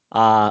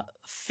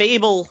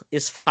 Fable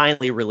is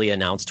finally really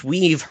announced.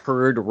 We've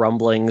heard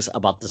rumblings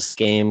about this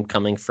game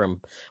coming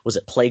from, was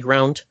it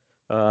Playground?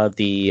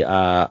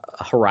 The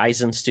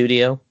Horizon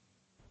studio?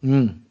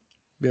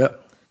 Yeah.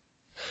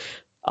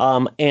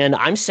 And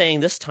I'm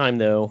saying this time,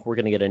 though, we're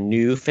going to get a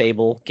new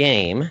Fable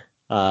game.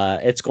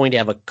 It's going to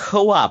have a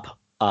co-op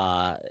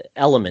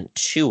element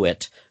to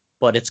it,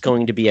 but it's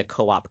going to be a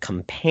co-op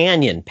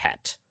companion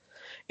pet.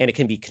 And it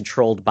can be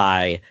controlled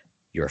by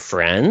your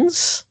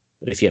friends.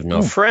 But if you have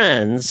no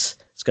friends,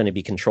 it's going to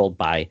be controlled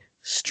by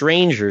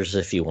strangers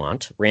if you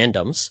want,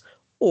 randoms.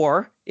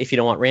 Or, if you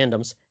don't want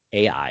randoms,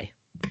 AI.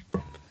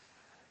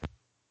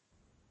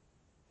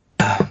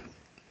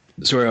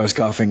 Sorry, I was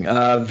coughing.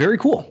 Very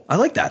cool. I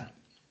like that.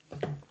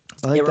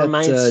 I like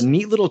that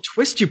neat little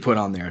twist you put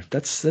on there.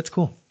 That's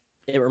cool.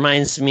 It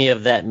reminds me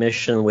of that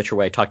mission in Witcher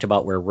where I talked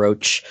about where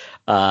Roach,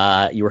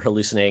 you were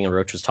hallucinating and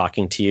Roach was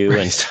talking to you,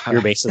 and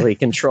you're basically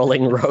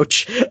controlling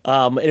Roach. It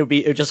would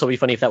be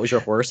funny if that was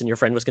your horse and your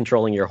friend was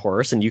controlling your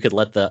horse, and you could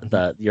let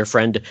your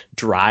friend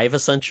drive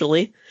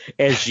essentially,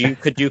 as you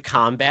could do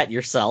combat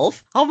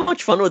yourself. How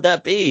much fun would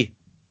that be?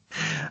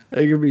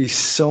 It could be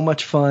so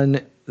much fun.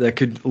 That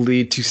could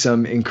lead to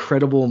some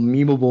incredible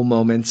memeable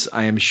moments,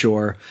 I am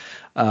sure.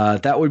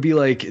 That would be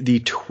like the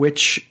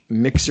Twitch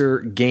Mixer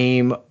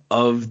game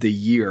of the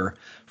year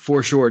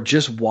for sure.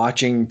 Just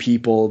watching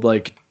people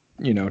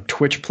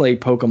Twitch play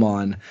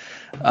Pokemon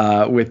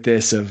with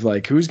this of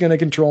like, who's going to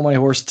control my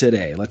horse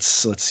today? Let's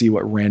see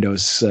what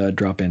randos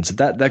drop in. So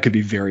that could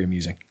be very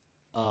amusing.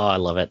 Oh, I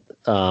love it.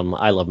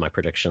 I love my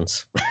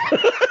predictions.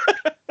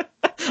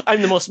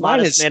 I'm the most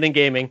modest man in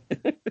gaming.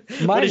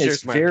 Mine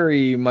is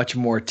very much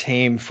more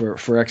tame for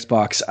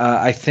Xbox.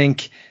 I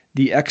think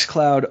the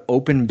xCloud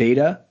open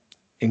beta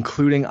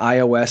including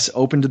iOS,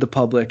 open to the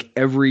public.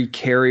 Every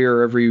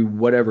carrier, every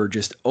whatever,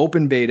 just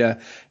open beta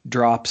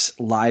drops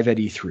live at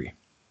E3.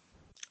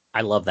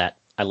 I love that.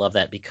 I love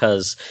that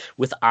because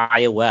with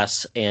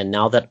iOS and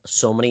now that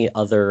so many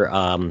other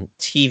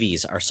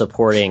TVs are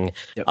supporting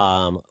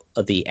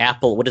the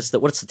Apple, what's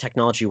the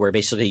technology where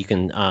basically you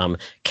can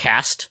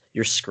cast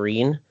your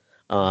screen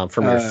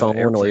from your phone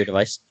AirPlay. or your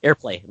device?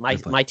 AirPlay. My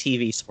AirPlay.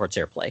 TV supports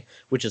AirPlay,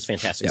 which is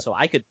fantastic. Yep. So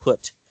I could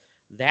put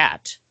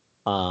that.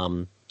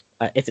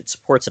 If it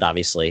supports it,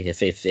 obviously, if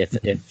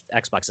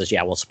Xbox says,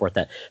 yeah, we'll support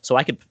that. So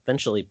I could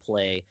eventually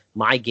play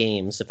my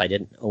games if I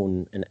didn't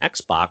own an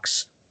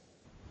Xbox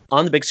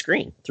on the big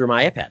screen through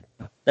my iPad.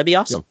 That'd be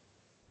awesome.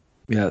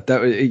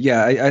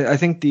 I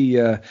think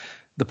the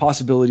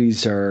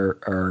possibilities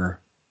are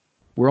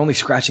we're only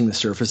scratching the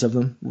surface of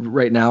them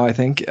right now, I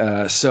think.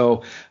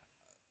 So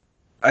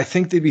I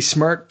think they'd be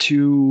smart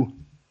to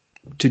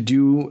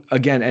do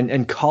again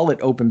and call it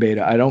open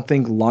beta. I don't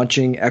think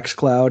launching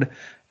xCloud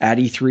at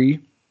E3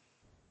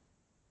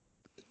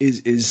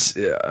 is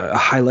a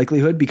high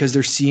likelihood because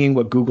they're seeing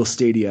what Google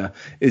Stadia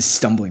is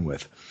stumbling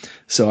with.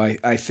 So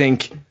I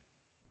think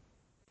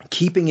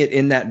keeping it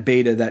in that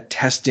beta, that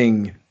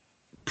testing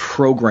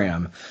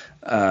program,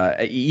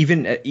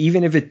 even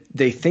if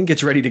they think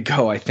it's ready to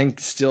go, I think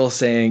still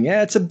saying,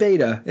 yeah, it's a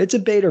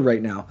beta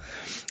right now,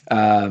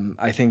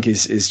 I think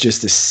is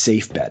just a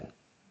safe bet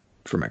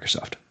for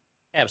Microsoft.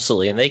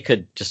 Absolutely. And they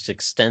could just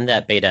extend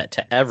that beta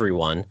to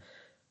everyone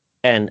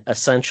and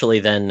essentially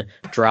then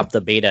drop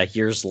the beta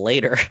years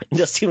later and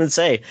just even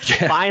say,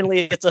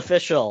 finally, it's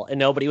official. And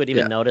nobody would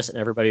even notice and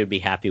everybody would be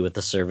happy with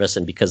the service.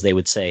 And because they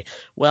would say,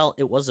 well,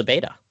 it was a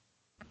beta.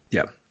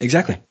 Yeah,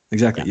 exactly.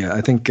 Yeah,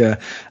 I think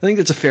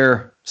that's a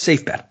fair,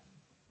 safe bet.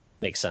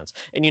 Makes sense.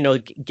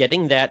 And,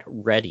 getting that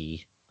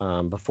ready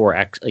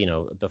before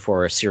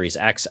before Series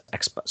X,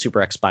 Super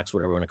Xbox,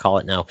 whatever we want to call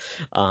it now,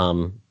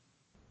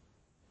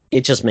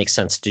 it just makes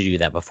sense to do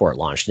that before it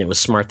launched. And it was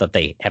smart that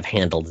they have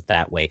handled it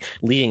that way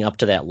leading up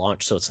to that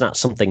launch. So it's not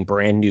something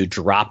brand new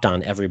dropped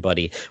on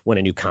everybody when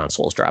a new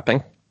console is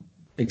dropping.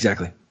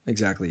 Exactly.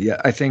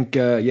 Yeah, I think,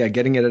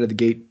 getting it out of the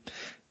gate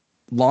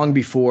long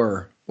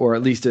before, or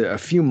at least a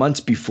few months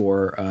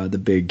before the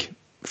big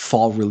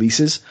fall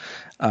releases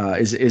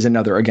is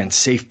another, again,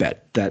 safe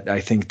bet that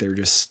I think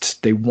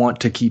they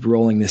want to keep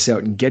rolling this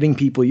out and getting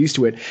people used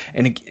to it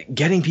and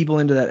getting people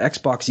into that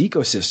Xbox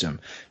ecosystem.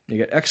 You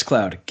get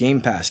xCloud,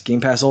 Game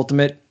Pass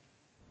Ultimate.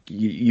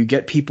 You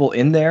get people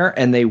in there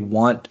and they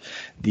want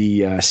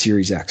the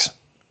Series X.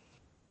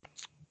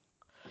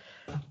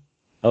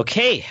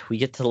 Okay, we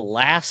get to the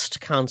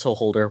last console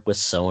holder with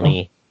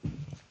Sony.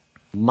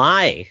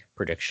 My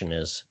prediction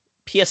is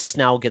PS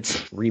Now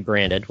gets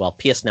rebranded. Well,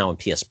 PS Now and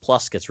PS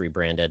Plus gets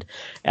rebranded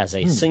as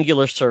a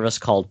singular service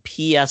called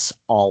PS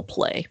All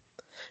Play.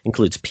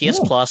 Includes PS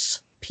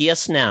Plus,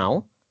 PS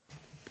Now,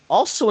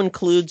 also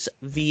includes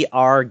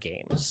VR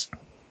games.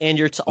 And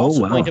you're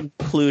also going to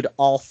include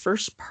all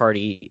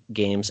first-party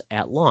games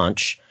at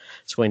launch.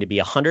 It's going to be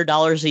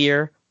 $100 a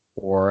year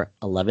or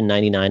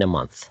 $11.99 a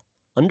month,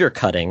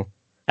 undercutting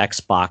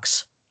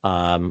Xbox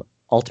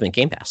Ultimate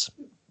Game Pass.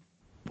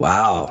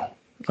 Wow.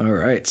 All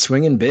right.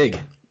 Swinging big.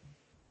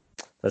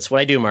 That's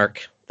what I do,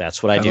 Mark.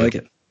 That's what I do.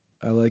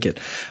 I like it.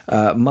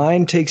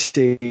 Mine takes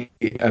a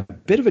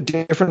bit of a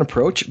different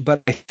approach,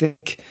 but I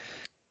think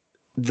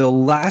The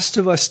Last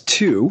of Us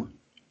 2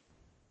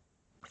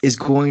 is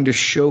going to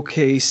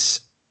showcase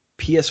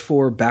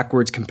PS4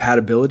 backwards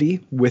compatibility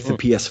with the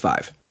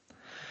PS5.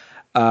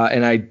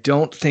 And I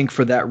don't think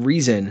for that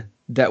reason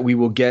that we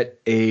will get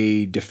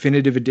a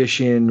definitive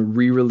edition,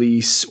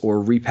 re-release,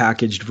 or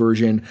repackaged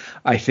version.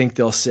 I think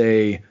they'll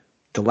say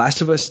The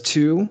Last of Us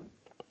 2,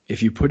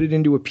 if you put it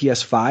into a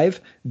PS5,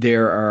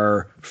 there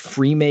are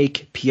free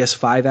make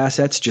PS5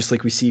 assets, just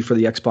like we see for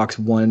the Xbox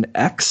One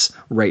X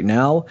right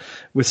now.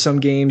 With some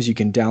games, you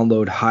can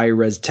download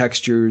high-res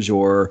textures,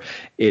 or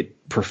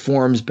it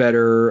performs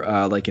better,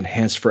 like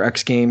Enhanced for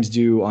X games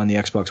do on the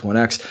Xbox One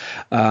X.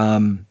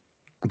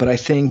 But I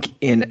think,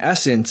 in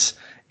essence,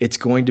 it's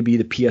going to be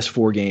the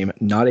PS4 game,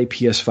 not a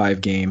PS5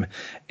 game,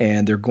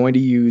 and they're going to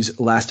use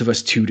Last of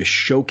Us 2 to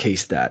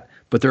showcase that.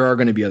 But there are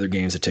going to be other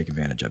games that take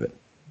advantage of it.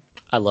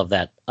 I love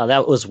that.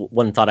 That was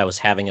one thought I was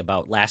having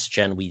about last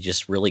gen. We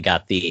just really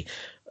got the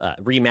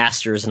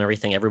remasters and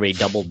everything. Everybody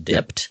double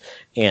dipped.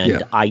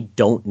 And I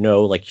don't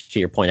know, like to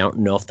your point, I don't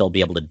know if they'll be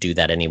able to do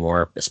that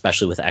anymore,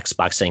 especially with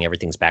Xbox saying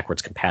everything's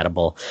backwards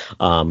compatible.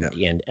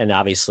 And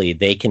obviously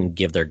they can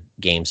give their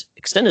games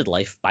extended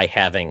life by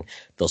having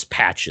those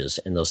patches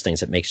and those things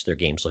that makes their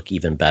games look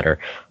even better.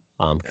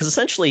 Because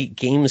essentially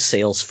game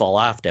sales fall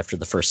off after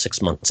the first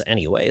 6 months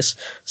anyways.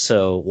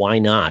 So why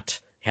not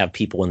have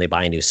people, when they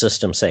buy a new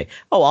system, say,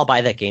 oh, I'll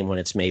buy that game when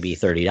it's maybe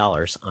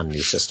 $30 on a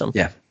new system.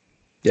 Yeah,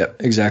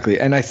 exactly.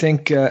 And I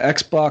think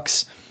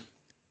Xbox,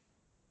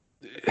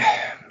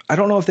 I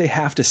don't know if they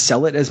have to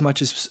sell it as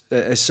much as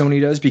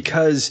Sony does,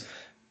 because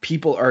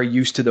people are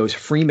used to those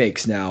free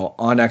makes now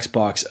on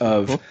Xbox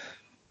of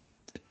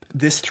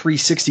this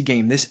 360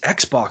 game, this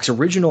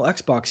original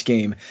Xbox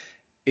game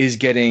is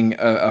getting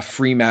a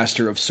free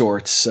master of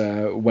sorts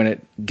when it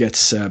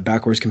gets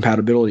backwards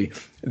compatibility.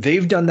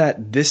 They've done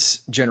that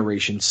this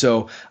generation.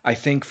 So I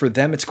think for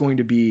them, it's going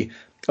to be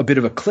a bit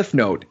of a cliff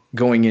note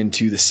going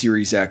into the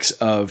Series X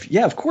of,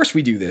 yeah, of course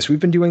we do this. We've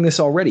been doing this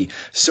already.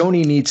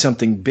 Sony needs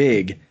something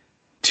big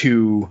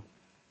to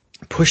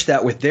push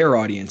that with their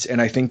audience.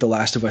 And I think The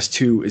Last of Us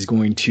 2 is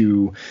going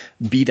to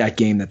be that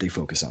game that they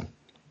focus on.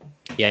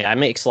 Yeah, that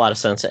makes a lot of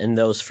sense. And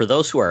for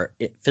those who are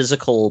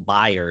physical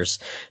buyers,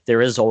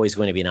 there is always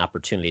going to be an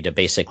opportunity to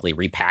basically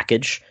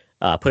repackage,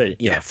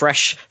 put a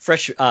fresh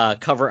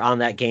cover on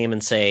that game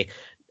and say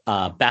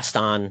best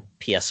on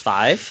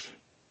PS5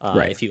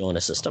 if you own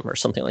a system or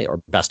something like, or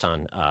best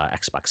on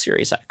Xbox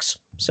Series X.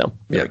 So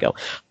there we go.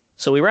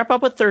 So we wrap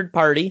up with third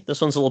party.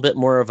 This one's a little bit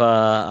more of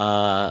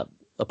a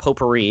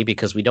potpourri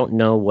because we don't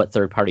know what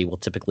third party will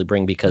typically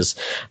bring because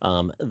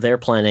they're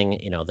planning,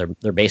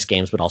 their base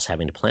games, but also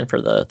having to plan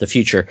for the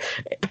future.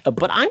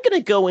 But I'm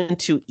going to go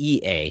into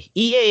EA.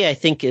 EA, I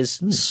think, is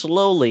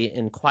slowly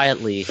and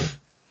quietly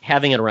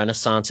having a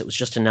renaissance. It was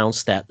just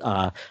announced that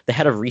the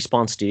head of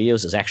Respawn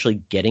Studios is actually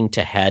getting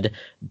to head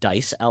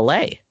DICE LA.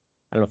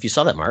 I don't know if you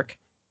saw that, Mark.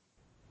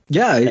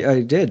 Yeah,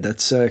 I did.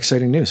 That's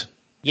exciting news.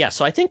 Yeah,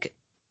 so I think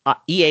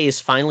EA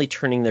is finally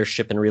turning their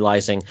ship and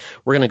realizing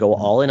we're going to go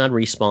all in on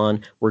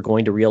Respawn. We're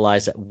going to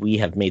realize that we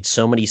have made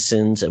so many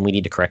sins and we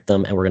need to correct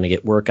them, and we're going to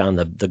get work on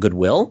the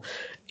goodwill.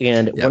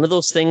 And one of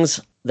those things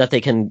that they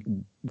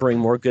can bring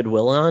more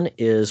goodwill on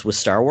is with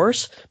Star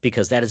Wars,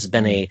 because that has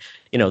been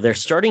they're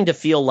starting to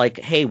feel like,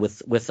 hey,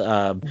 with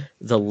the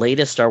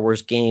latest Star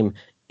Wars game,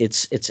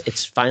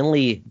 it's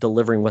finally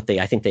delivering what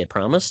I think they had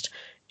promised.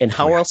 And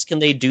how else can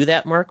they do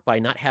that, Mark? By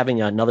not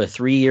having another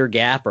 3-year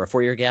gap or a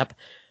 4-year gap?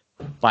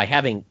 By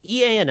having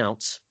EA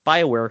announce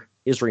BioWare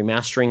is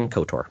remastering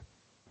KOTOR.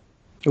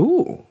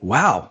 Ooh,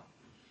 wow.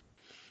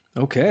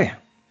 Okay.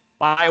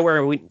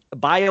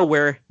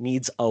 BioWare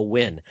needs a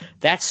win.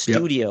 That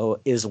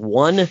studio is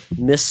one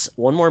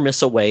more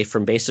miss away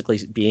from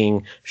basically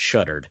being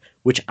shuttered,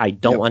 which I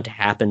don't want to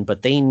happen,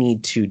 but they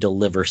need to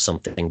deliver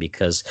something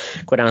because,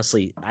 quite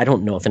honestly, I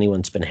don't know if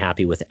anyone's been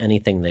happy with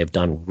anything they've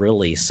done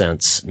really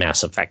since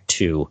Mass Effect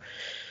 2.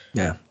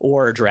 Yeah.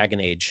 Or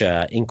Dragon Age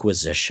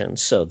Inquisition.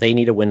 So they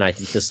need a win. I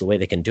think this is the way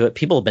they can do it.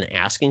 People have been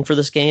asking for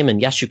this game,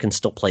 and yes, you can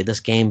still play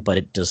this game, but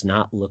it does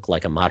not look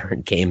like a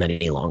modern game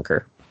any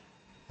longer.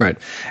 Right.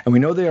 And we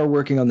know they are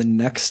working on the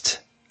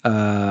next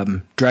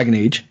Dragon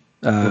Age.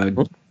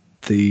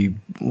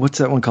 What's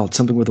that one called?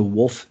 Something with a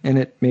wolf in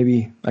it,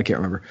 maybe? I can't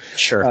remember.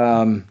 Sure.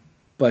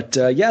 That's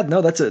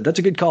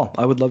a good call.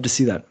 I would love to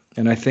see that.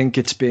 And I think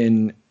it's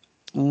been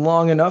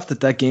long enough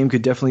that game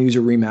could definitely use a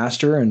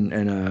remaster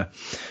and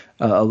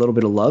a little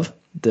bit of love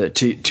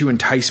to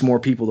entice more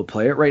people to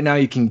play it. Right now,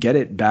 you can get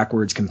it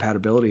backwards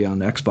compatibility on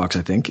Xbox,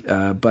 I think.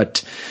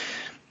 But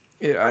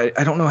I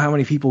don't know how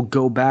many people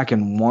go back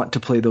and want to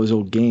play those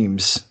old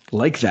games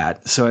like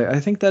that. So I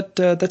think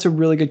that's a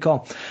really good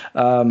call.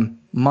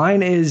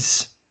 Mine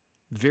is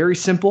very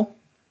simple.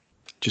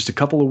 Just a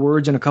couple of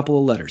words and a couple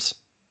of letters.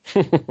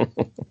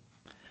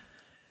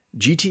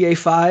 GTA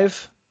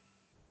 5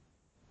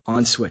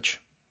 on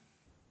Switch.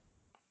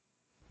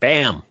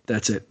 Bam.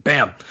 That's it.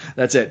 Bam.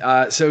 That's it.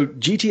 So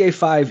GTA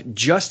 5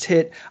 just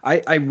hit.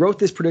 I wrote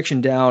this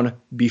prediction down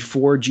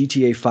before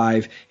GTA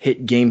 5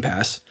 hit Game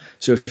Pass.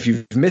 So if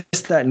you've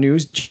missed that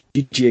news,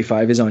 GTA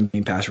 5 is on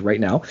Game Pass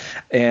right now.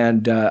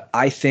 And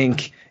I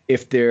think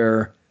if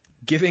they're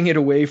giving it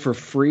away for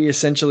free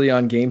essentially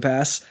on Game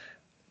Pass,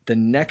 the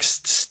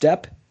next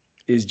step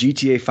is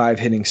GTA 5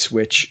 hitting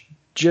Switch,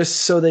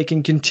 just so they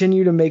can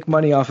continue to make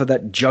money off of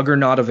that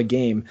juggernaut of a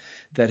game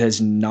that has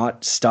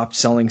not stopped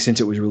selling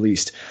since it was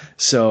released.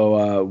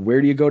 So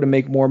where do you go to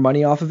make more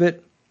money off of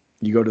it?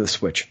 You go to the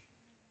Switch.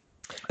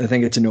 I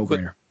think it's a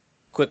no-brainer.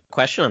 Quick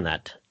question on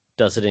that.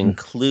 Does it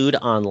include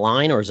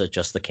online, or is it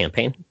just the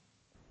campaign?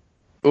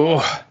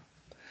 Oh,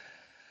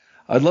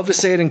 I'd love to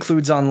say it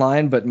includes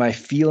online, but my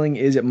feeling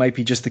is it might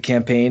be just the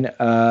campaign.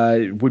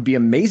 It would be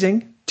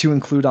amazing to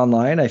include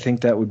online. I think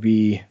that would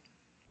be...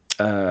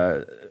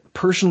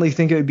 personally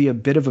think it would be a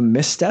bit of a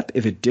misstep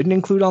if it didn't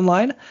include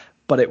online,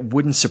 but it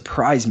wouldn't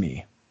surprise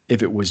me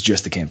if it was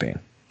just the campaign.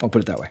 I'll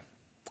put it that way.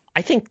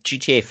 I think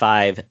GTA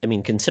 5,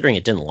 considering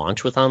it didn't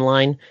launch with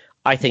online,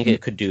 I think it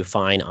could do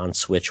fine on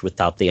Switch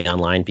without the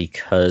online,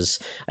 because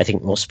I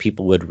think most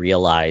people would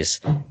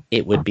realize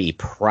it would be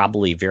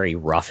probably very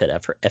rough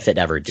if it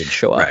ever did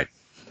show up. Right.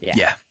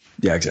 Yeah,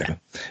 exactly.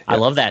 Yeah. I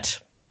love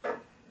that.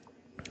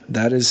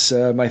 That is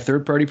my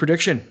third-party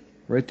prediction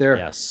right there.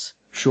 Yes.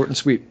 Short and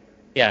sweet.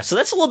 Yeah, so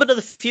that's a little bit of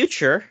the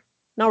future.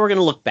 Now we're going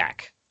to look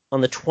back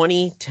on the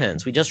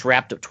 2010s. We just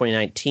wrapped up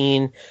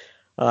 2019.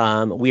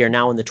 We are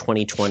now in the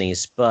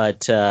 2020s.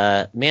 But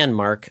man,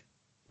 Mark,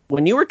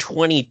 when you were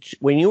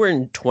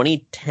in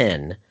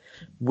 2010,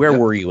 where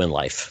were you in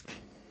life?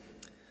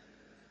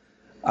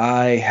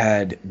 I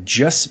had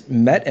just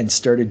met and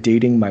started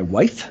dating my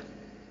wife.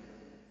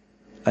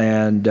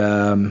 And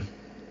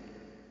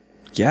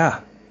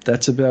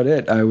that's about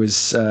it. I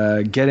was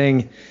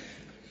getting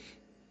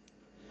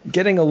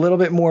getting a little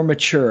bit more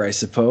mature, I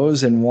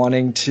suppose, and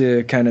wanting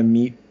to kind of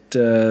meet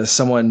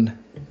someone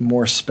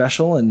more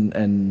special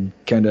and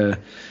kind of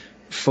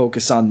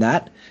focus on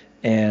that.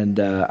 And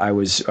I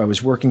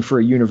was working for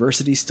a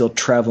university, still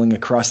traveling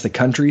across the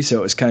country, so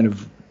it was kind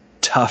of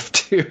tough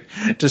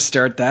to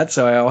start that.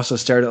 So I also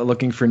started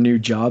looking for new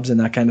jobs and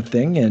that kind of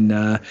thing. And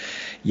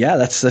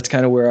that's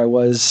kind of where I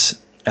was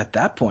at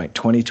that point.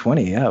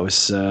 2020, it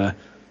was a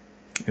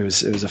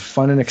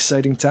fun and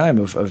exciting time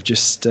of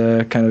just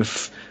kind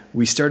of.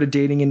 We started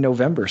dating in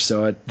November,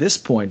 so at this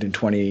point in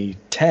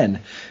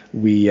 2010,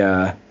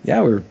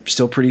 we're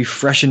still pretty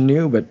fresh and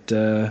new, but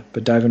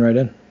diving right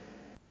in.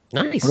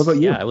 Nice. What about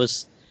you? Yeah, I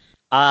was.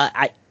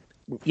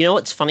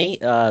 It's funny.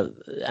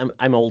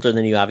 I'm older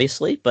than you,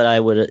 obviously, but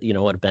I would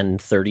have been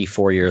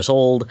 34 years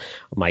old.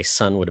 My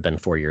son would have been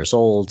 4 years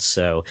old.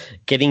 So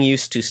getting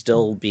used to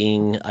still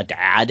being a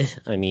dad.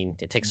 I mean,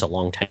 it takes a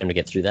long time to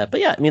get through that.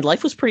 But yeah, I mean,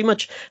 life was pretty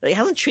much. It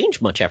hasn't changed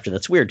much after.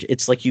 That's weird.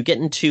 It's like you get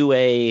into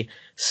a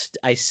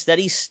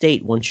steady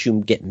state once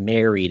you get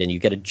married and you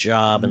get a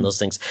job and those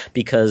things,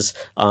 because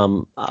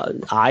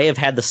I have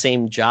had the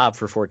same job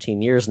for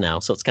 14 years now,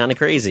 so it's kind of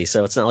crazy.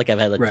 So it's not like I've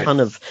had a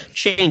ton of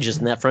changes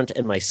in that front,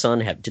 and my son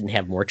didn't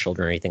have more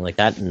children or anything like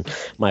that, and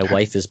my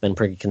wife has been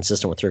pretty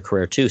consistent with her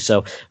career too.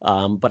 So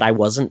but I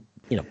wasn't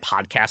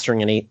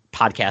podcasting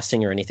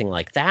or anything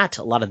like that.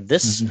 A lot of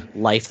this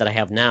life that I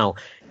have now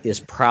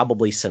is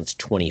probably since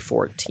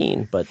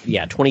 2014, but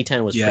yeah,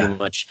 2010 was pretty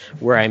much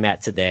where I'm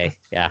at today.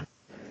 Yeah.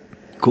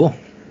 Cool.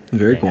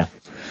 Very cool.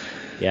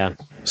 Yeah.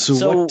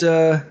 So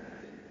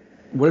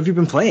what have you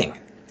been playing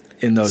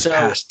in those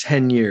past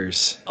 10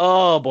 years?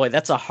 Oh, boy,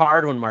 that's a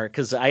hard one, Mark,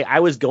 because I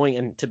was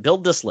going to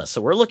build this list. So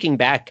we're looking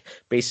back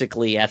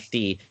basically at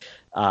the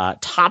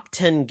top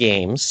 10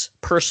 games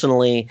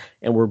personally,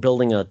 and we're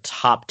building a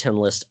top 10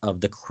 list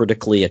of the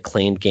critically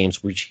acclaimed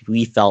games which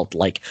we felt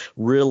like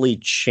really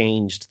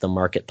changed the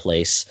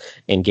marketplace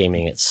in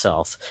gaming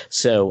itself.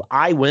 So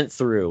I went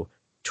through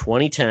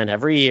 2010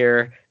 every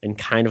year and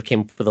kind of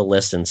came up with a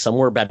list, and some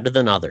were better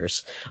than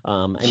others.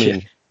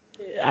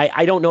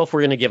 I don't know if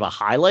we're going to give a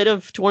highlight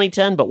of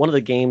 2010, but one of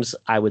the games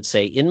I would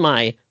say in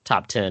my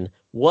top 10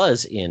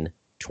 was in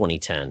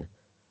 2010.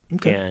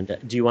 Okay. And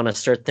do you want to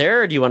start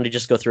there, or do you want to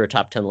just go through a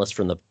top 10 list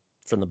from the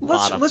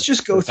bottom? Let's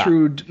just go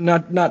through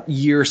not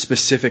year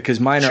specific, because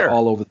mine are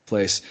all over the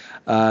place.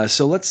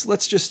 So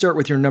let's just start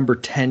with your number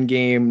 10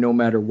 game, no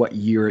matter what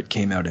year it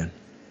came out in.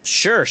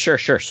 Sure.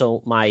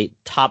 So my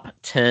top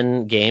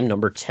 10 game,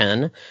 number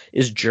 10,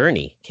 is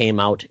Journey. Came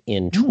out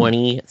in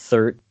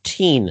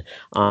 2013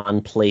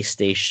 on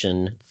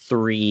PlayStation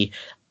 3.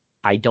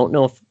 I don't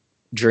know if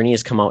Journey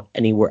has come out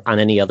anywhere on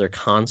any other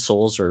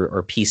consoles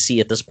or PC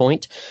at this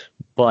point,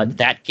 but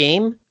that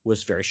game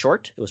was very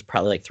short. It was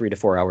probably like 3 to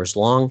 4 hours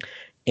long,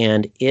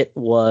 and it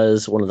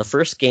was one of the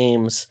first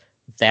games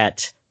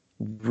that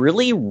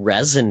really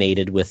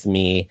resonated with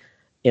me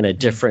in a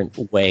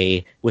different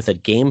way, with a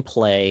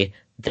gameplay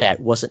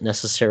that wasn't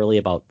necessarily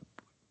about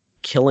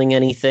killing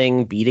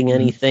anything, beating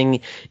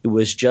anything. It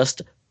was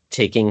just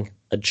taking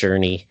a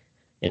journey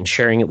and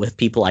sharing it with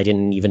people I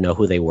didn't even know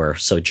who they were.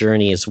 So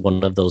Journey is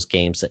one of those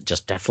games that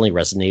just definitely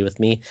resonated with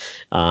me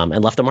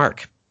and left a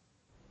mark.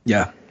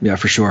 Yeah,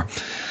 for sure.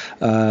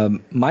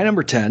 My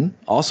number 10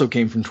 also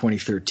came from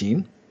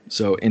 2013.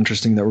 So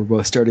interesting that we're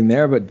both starting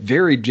there, but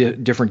very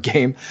different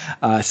game.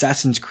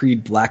 Assassin's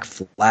Creed Black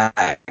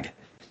Flag.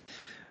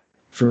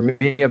 For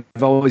me,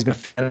 I've always been a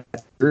fan of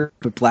that group,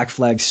 but Black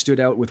Flag stood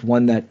out with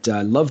one that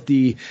I loved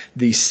the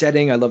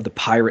setting. I love the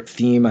pirate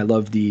theme. I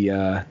love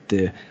the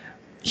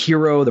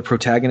hero, the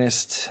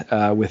protagonist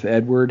with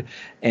Edward,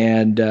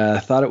 and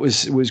thought it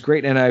was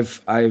great. And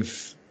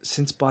I've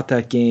since bought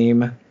that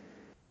game.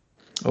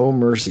 Oh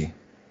mercy!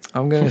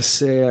 I'm gonna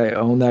say I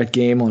own that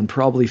game on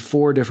probably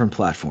 4 different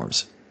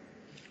platforms.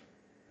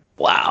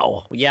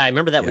 Wow! Yeah, I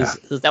remember that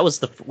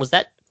was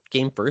that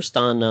game first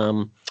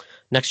on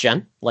next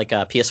gen, like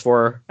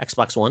PS4,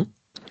 Xbox One?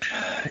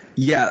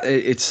 Yeah,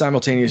 it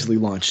simultaneously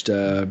launched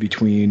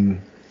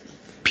between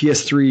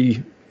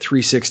PS3,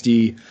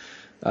 360,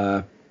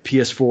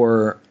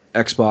 PS4,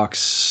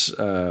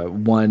 Xbox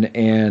One,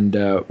 and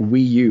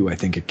Wii U. I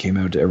think it came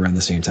out around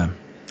the same time.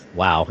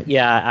 Wow.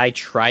 Yeah, I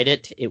tried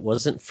it. It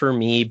wasn't for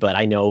me, but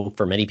I know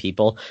for many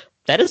people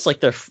that is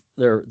like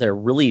their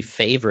really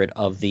favorite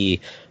of the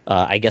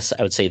I guess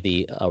I would say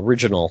the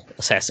original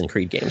Assassin's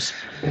Creed games.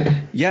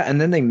 Yeah, and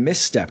then they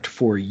misstepped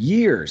for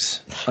years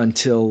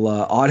until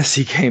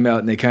Odyssey came out,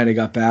 and they kind of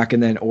got back,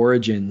 and then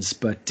Origins,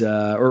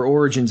 or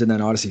Origins and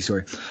then Odyssey,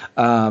 sorry.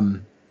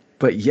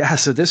 But yeah,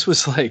 so this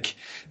was like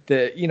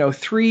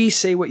 3,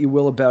 say what you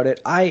will about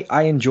it.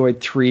 I enjoyed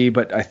 3,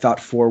 but I thought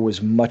 4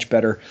 was much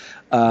better.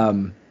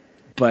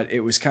 But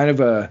it was kind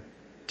of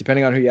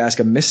depending on who you ask,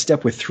 a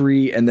misstep with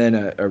 3, and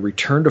then a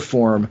return to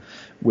form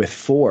with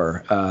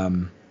 4.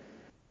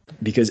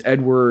 Because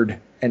Edward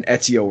and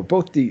Ezio were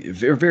both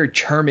very, very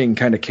charming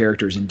kind of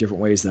characters in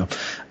different ways, though.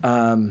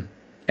 And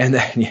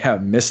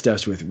then,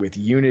 missteps with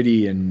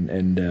Unity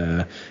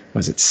and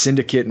was it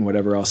Syndicate and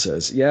whatever else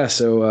is. Yeah,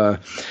 so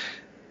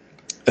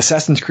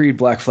Assassin's Creed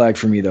Black Flag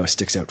for me though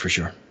sticks out for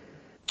sure.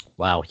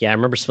 Wow. Yeah, I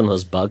remember some of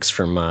those bugs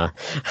from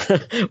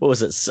what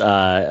was it?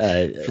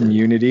 From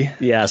Unity.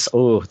 Yes.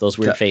 Oh, those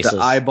weird faces. The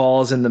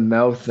eyeballs in the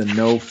mouth and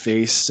no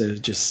face.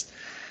 Just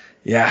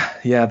yeah.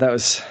 That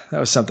was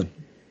something.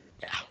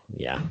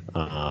 Yeah.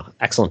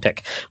 Excellent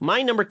pick.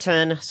 My number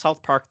 10,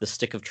 South Park: The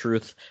Stick of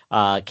Truth,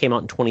 came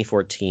out in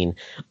 2014.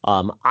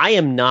 I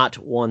am not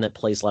one that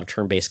plays a lot of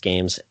turn-based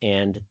games,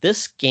 and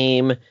this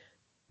game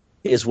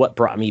is what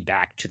brought me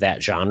back to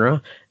that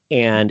genre.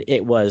 And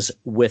it was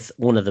with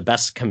one of the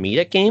best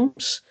comedic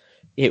games.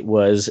 It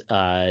was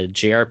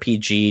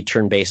JRPG,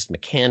 turn-based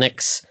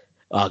mechanics,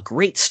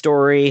 great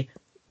story,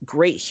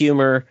 great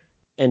humor,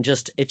 and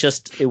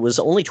it was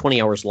only 20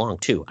 hours long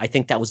too. I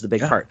think that was the big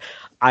part.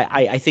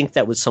 I think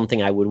that was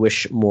something I would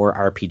wish more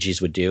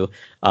RPGs would do.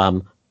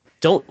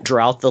 Don't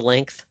draw out the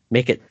length,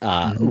 make it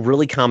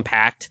really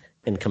compact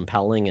and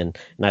compelling, and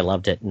I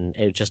loved it. And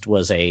it just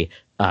was a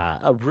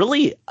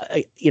really,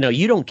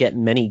 you don't get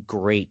many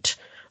great.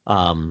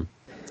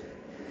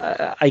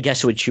 I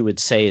guess what you would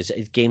say is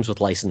games with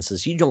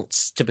licenses. You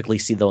don't typically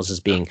see those as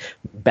being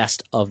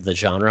best of the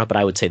genre, but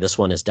I would say this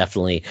one is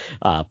definitely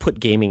put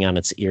gaming on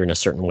its ear in a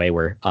certain way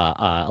where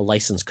a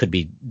license could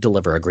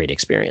deliver a great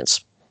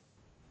experience.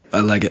 I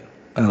like it.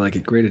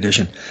 Great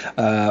addition.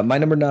 My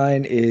number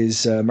 9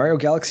 is Mario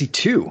Galaxy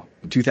 2,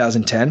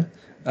 2010.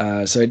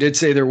 So I did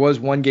say there was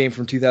one game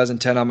from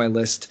 2010 on my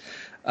list.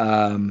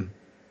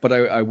 But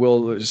I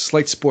will,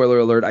 slight spoiler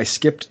alert, I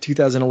skipped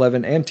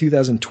 2011 and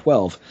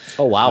 2012.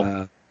 Oh,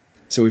 wow.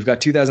 So we've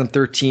got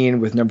 2013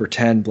 with number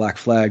 10, Black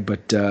Flag.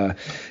 But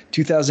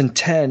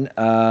 2010,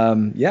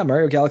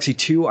 Mario Galaxy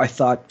 2, I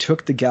thought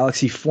took the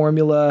Galaxy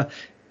formula,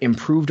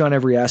 improved on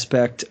every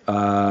aspect,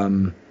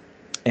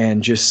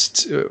 and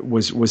just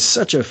was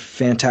such a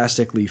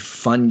fantastically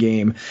fun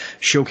game.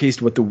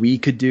 Showcased what the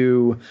Wii could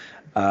do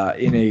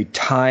in a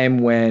time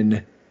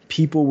when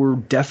people were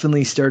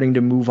definitely starting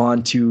to move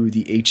on to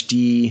the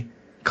HD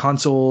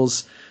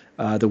consoles.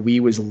 The Wii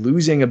was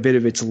losing a bit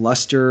of its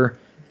luster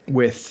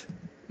with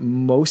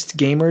most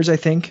gamers, I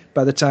think,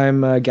 by the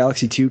time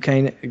Galaxy 2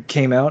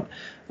 came out.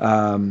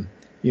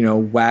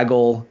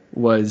 Waggle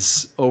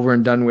was over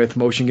and done with.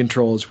 Motion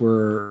controls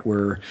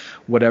were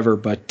whatever,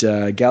 but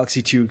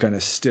Galaxy 2 kind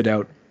of stood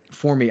out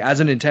for me as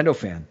a Nintendo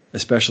fan,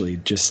 especially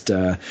just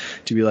to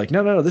be like,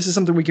 no, this is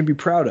something we can be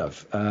proud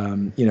of.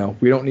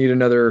 We don't need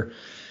another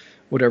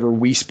whatever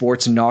Wii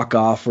Sports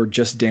knockoff or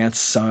Just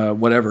Dance,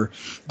 whatever.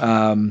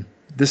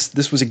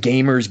 This was a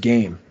gamer's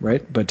game,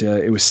 right? But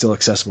it was still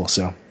accessible.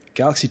 So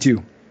Galaxy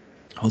 2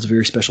 holds a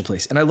very special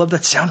place. And I love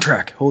that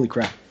soundtrack. Holy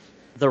crap.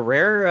 The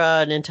rare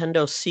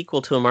Nintendo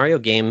sequel to a Mario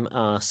game,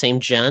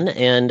 same gen,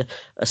 and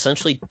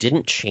essentially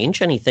didn't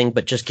change anything,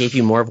 but just gave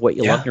you more of what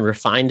you loved and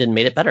refined and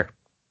made it better.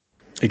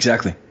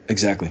 Exactly.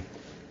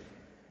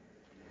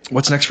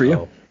 What's next for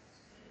you?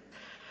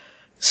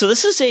 So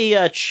this is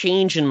a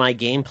change in my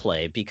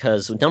gameplay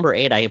because with number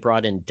 8, I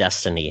brought in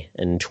Destiny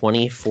in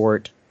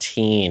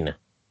 2014.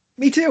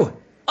 Me too.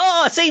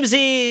 Oh,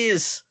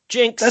 samesies!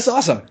 Jinx. That's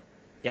awesome.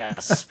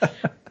 Yes.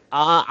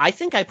 I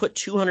think I put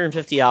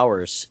 250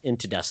 hours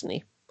into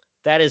Destiny.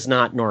 That is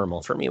not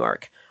normal for me,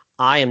 Mark.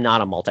 I am not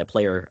a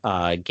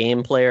multiplayer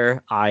game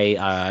player.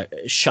 I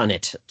shun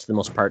it to the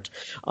most part.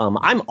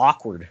 I'm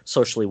awkward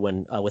socially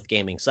when with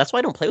gaming, so that's why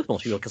I don't play with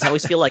most people, because I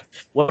always feel like,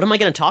 what am I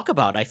going to talk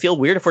about? I feel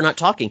weird if we're not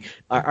talking.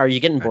 Are you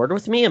getting bored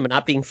with me? Am I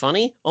not being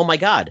funny? Oh my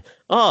god!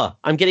 Oh,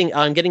 I'm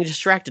getting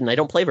distracted and I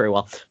don't play very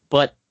well.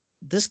 But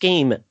this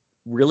game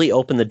really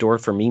opened the door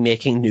for me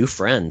making new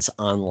friends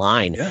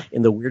online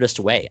in the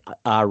weirdest way.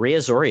 Ray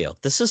Azorio.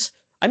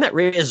 I met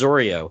Ray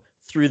Azorio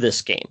through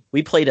this game.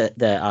 We played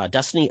the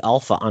Destiny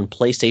Alpha on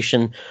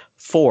PlayStation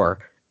 4,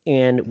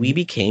 and we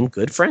became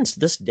good friends to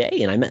this day,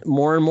 and I met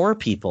more and more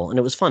people, and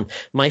it was fun.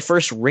 My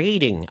first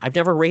raiding, I've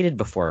never raided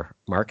before,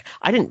 Mark.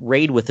 I didn't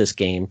raid with this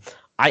game.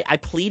 I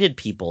pleaded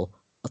people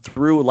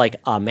through like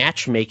a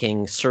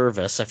matchmaking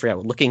service. I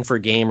forgot, looking for a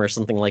game or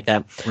something like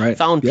that. Right.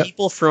 Found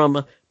people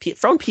from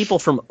people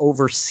from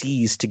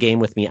overseas to game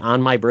with me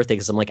on my birthday,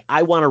 because I'm like,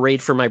 I want to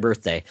raid for my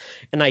birthday,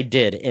 and I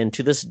did. And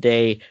to this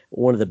day,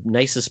 one of the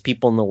nicest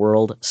people in the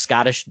world,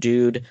 Scottish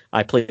dude.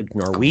 I played with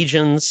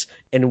Norwegians,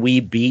 and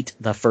we beat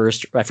the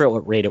first. I forget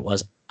what raid it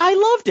was. I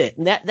loved it,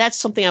 and that's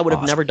something I would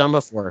have never done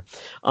before.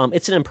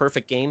 It's an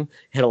imperfect game.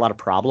 It had a lot of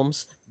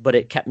problems, but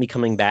it kept me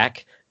coming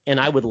back. And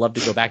I would love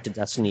to go back to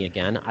Destiny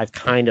again. I've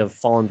kind of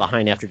fallen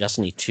behind after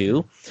Destiny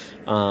 2.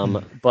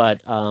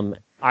 But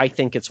I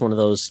think it's one of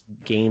those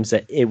games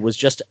that it was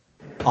just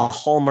a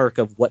hallmark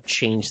of what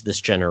changed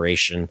this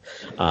generation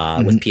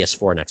with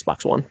PS4 and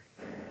Xbox One.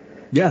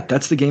 Yeah,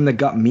 that's the game that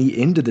got me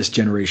into this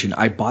generation.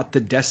 I bought the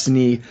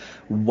Destiny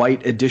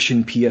White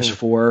Edition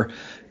PS4.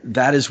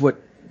 That is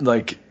what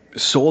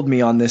sold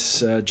me on this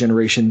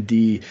generation.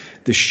 The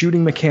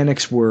shooting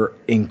mechanics were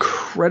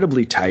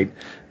incredibly tight.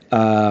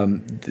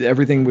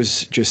 Everything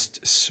was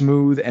just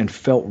smooth and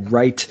felt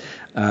right.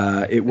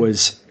 It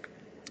was,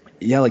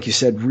 like you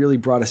said, really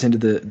brought us into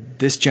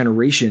this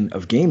generation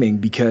of gaming,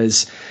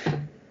 because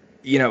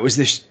it was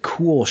this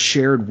cool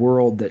shared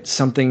world, that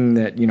something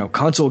that,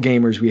 console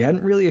gamers, we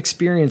hadn't really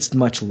experienced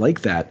much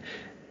like that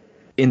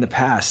in the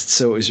past.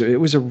 So it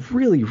was a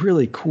really,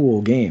 really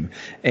cool game.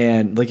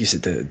 And like you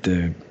said,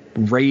 the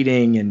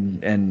raiding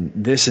and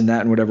this and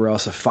that and whatever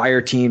else, the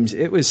fire teams,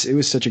 it was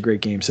such a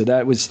great game. So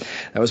that was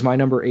my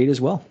number 8 as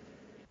well.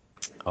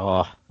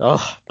 Oh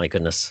my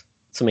goodness.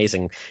 It's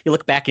amazing. You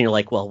look back and you're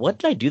like, well, what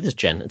did I do this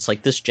gen? It's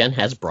like this gen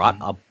has brought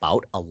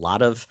about a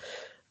lot of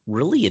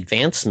really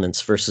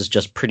advancements versus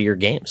just prettier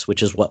games,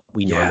 which is what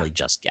we normally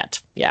just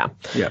get. Yeah.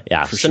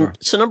 For sure.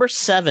 So number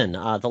 7,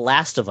 The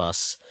Last of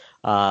Us,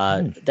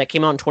 that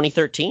came out in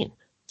 2013.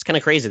 It's kind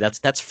of crazy.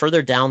 That's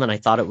further down than I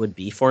thought it would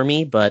be for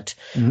me, but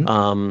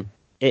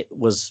it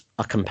was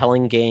a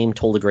compelling game,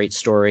 told a great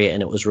story,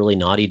 and it was really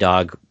Naughty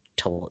Dog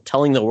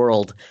telling the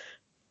world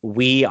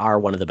we are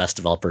one of the best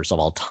developers of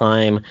all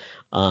time.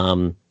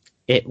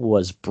 It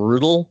was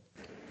brutal,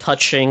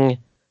 touching,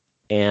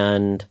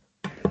 and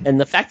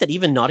the fact that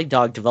even Naughty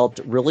Dog delivered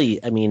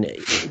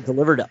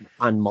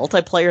on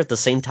multiplayer at the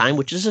same time,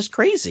 which is just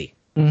crazy.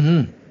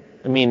 Mm-hmm.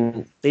 I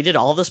mean, they did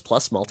all of this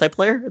plus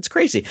multiplayer. It's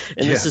crazy.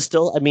 And this is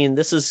still,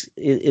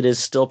 it is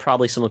still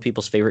probably some of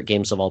people's favorite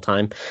games of all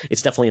time.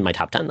 It's definitely in my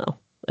top 10 though.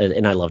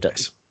 And I loved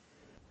it.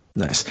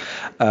 Nice.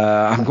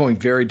 I'm going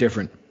very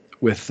different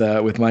with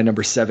my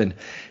number 7,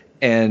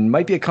 and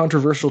might be a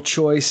controversial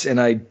choice. And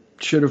I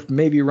should have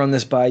maybe run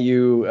this by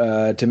you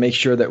to make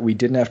sure that we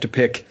didn't have to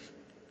pick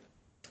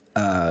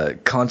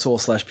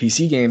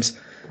console/PC games,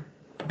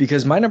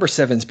 because my number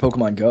 7 is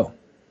Pokemon Go.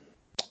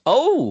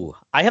 Oh,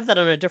 I have that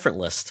on a different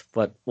list,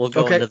 but we'll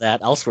go into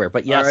that elsewhere.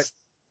 But yes,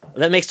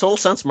 that makes total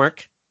sense,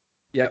 Mark.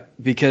 Yeah,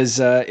 because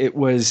it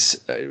was,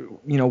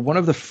 one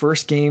of the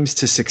first games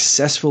to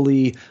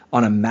successfully,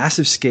 on a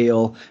massive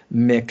scale,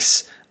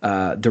 mix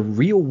the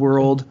real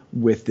world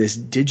with this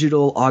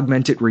digital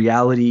augmented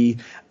reality,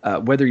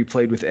 whether you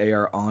played with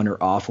AR on or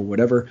off or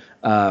whatever,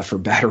 for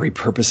battery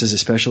purposes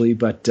especially.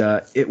 But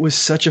it was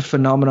such a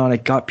phenomenon.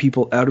 It got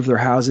people out of their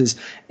houses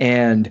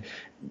and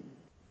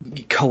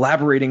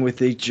collaborating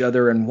with each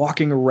other and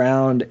walking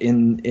around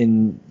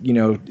in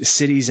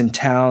cities and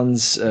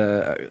towns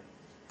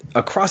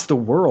across the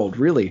world,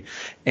 really.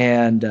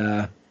 And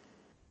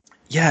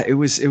it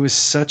was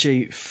such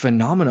a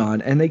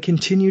phenomenon, and they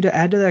continue to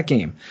add to that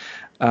game.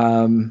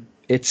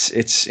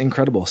 It's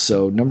incredible.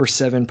 So number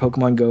 7,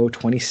 Pokemon Go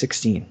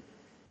 2016.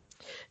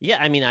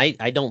 Yeah, I mean,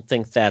 I don't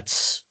think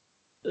that's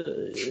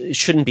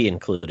shouldn't be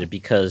included,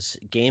 because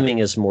gaming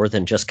is more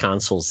than just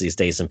consoles these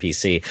days and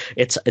PC.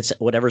 It's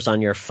whatever's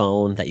on your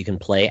phone that you can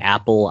play.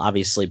 Apple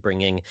obviously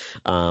bringing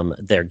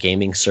their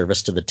gaming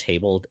service to the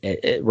table.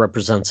 It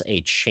represents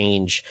a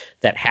change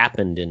that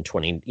happened in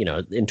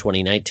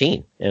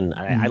 2019, and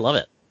I love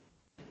it.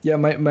 Yeah,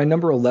 my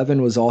number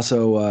 11 was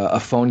also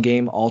a phone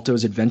game,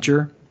 Alto's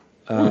Adventure.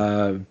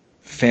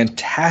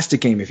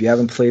 Fantastic game. If you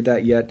haven't played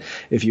that yet,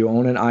 if you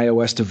own an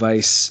iOS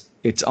device,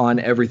 it's on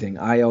everything: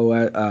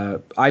 iOS,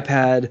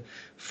 iPad,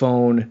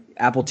 phone,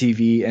 Apple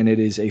TV, and it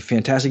is a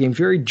fantastic game.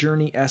 Very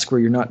Journey-esque, where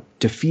you're not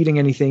defeating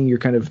anything. You're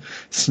kind of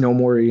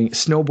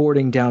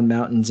snowboarding down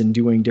mountains and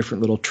doing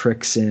different little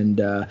tricks and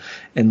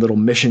little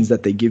missions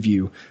that they give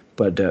you.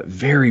 But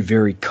very,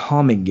 very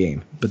calming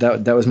game. But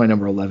that was my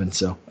number 11,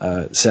 so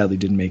sadly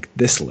didn't make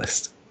this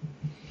list.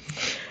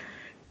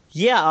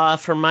 Yeah,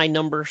 for my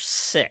number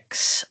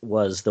 6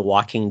 was The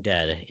Walking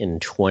Dead in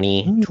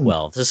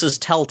 2012. This is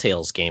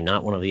Telltale's game,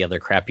 not one of the other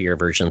crappier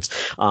versions.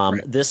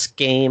 This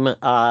game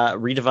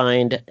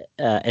redefined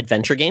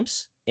adventure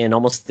games and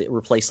almost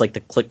replaced like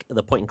the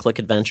point and click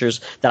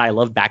adventures that I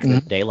loved back in the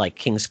day, like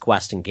King's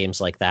Quest and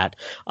games like that.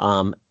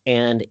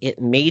 And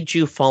it made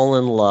you fall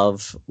in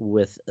love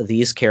with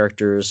these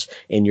characters,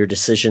 and your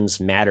decisions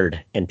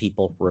mattered, and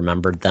people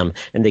remembered them,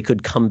 and they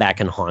could come back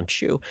and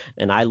haunt you.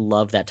 And I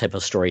love that type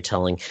of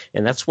storytelling.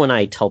 And that's when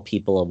I tell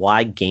people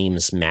why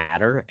games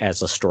matter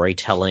as a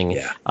storytelling,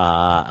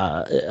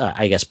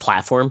 I guess,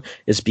 platform,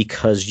 is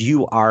because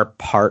you are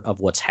part of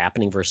what's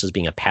happening versus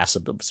being a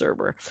passive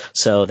observer.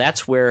 So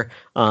that's where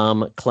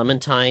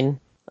Clementine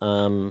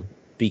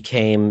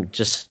became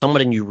just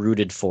someone you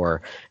rooted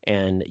for,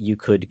 and you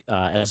could,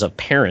 as a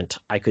parent,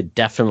 I could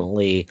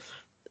definitely,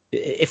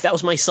 if that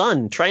was my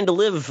son trying to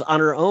live on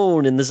her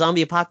own in the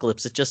zombie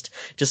apocalypse, it just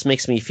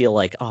makes me feel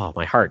like, oh,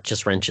 my heart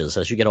just wrenches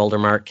as you get older,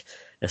 Mark,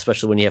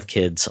 especially when you have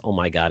kids. Oh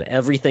my God,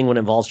 everything when it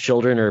involves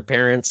children or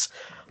parents,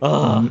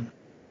 I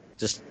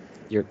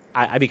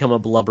become a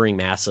blubbering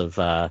mass of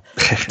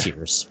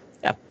tears.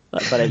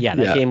 But that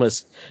game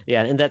was,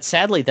 and that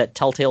sadly that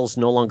Telltale's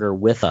no longer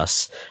with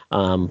us,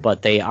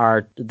 but they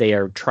are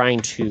trying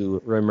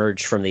to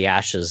reemerge from the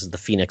ashes, the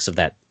phoenix of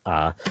that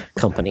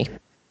company.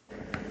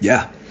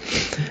 Yeah.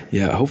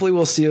 Hopefully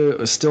we'll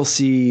still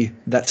see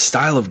that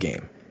style of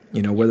game.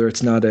 Whether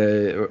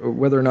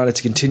or not it's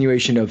a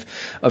continuation of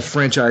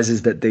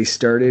franchises that they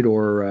started,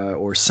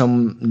 or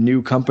some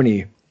new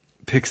company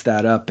picks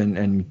that up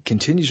and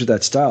continues with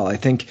that style. I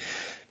think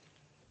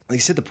like I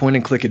said, the point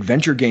and click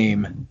adventure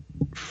game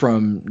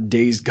from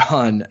Days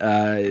Gone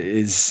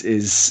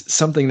is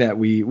something that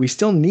we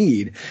still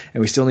need,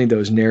 and we still need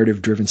those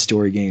narrative driven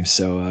story games.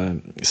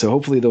 So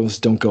hopefully those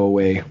don't go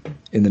away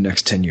in the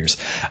next 10 years.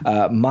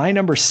 My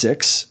number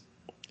 6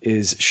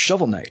 is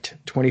Shovel Knight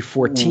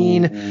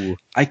 2014. Ooh.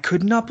 I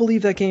could not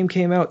believe that game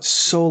came out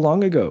so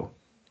long ago.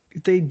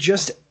 They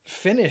just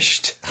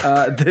finished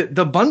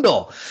the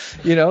bundle.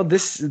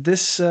 This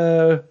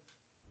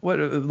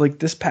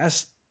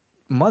past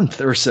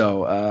month or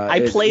so.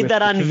 I played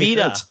that on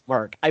Vita,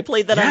 Mark. I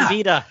played that on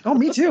Vita. Oh,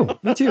 me too.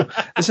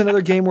 It's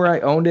another game where I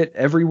owned it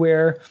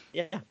everywhere.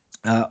 Yeah.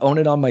 Own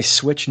it on my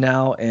Switch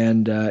now,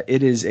 and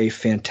it is a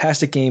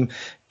fantastic game.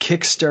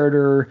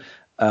 Kickstarter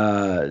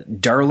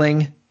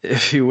darling,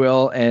 if you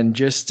will, and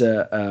just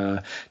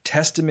a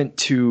testament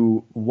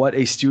to what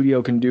a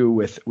studio can do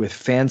with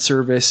fan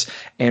service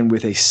and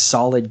with a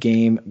solid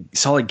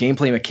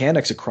gameplay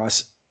mechanics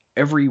across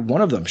every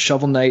one of them.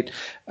 Shovel Knight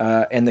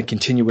and the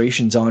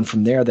continuations on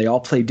from there, they all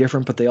play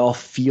different, but they all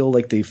feel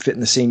like they fit in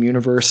the same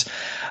universe.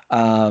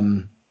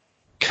 Kind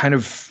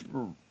of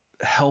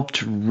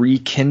helped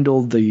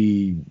rekindle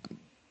the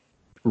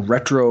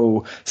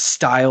retro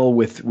style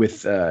with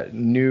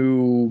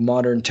new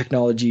modern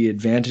technology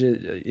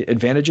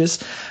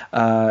advantages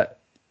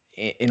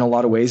in a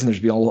lot of ways, and there's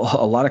been a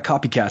lot of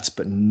copycats,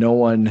 but no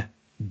one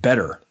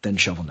better than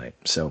Shovel Knight.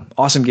 So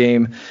awesome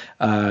game.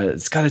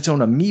 It's got its own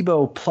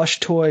amiibo, plush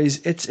toys.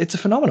 It's a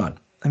phenomenon.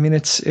 I mean,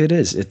 it's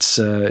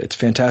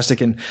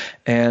fantastic,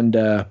 and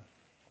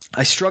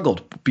I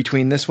struggled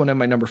between this one and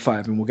my number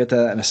 5, and we'll get to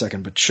that in a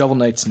second. But Shovel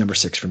Knight's number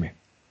 6 for me.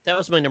 That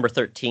was my number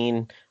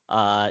 13.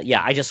 I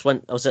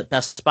was at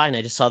Best Buy and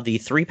I just saw the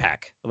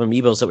 3-pack of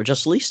amiibos that were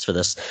just released for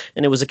this,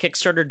 and it was a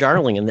Kickstarter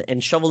darling.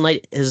 And Shovel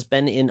Knight has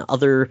been in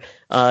other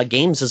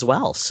games as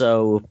well.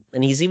 So,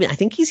 and I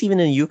think he's even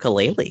in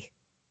Yooka-Laylee.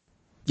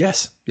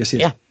 Yes, he is.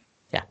 Yeah.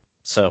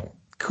 So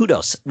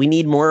kudos. We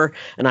need more,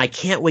 and I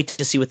can't wait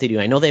to see what they do.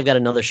 I know they've got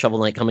another Shovel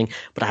Knight coming,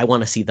 but I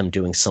want to see them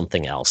doing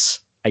something else.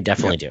 I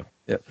definitely do.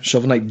 Yep.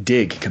 Shovel Knight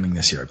Dig coming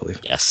this year, I believe.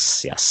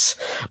 Yes.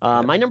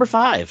 My number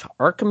 5,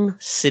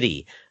 Arkham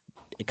City.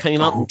 It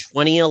came out in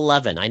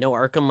 2011. I know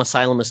Arkham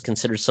Asylum is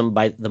considered some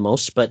by the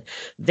most, but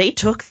they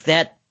took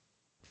that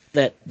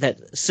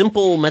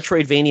simple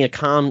Metroidvania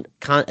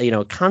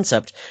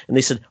concept, and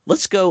they said,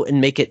 let's go and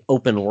make it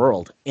open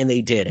world, and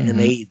they did, and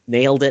they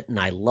nailed it. And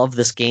I love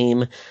this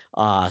game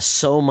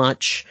so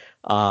much.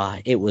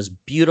 It was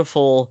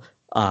beautiful.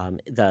 I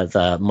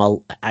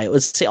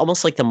would say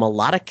almost like the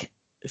melodic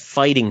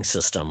fighting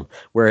system,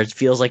 where it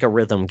feels like a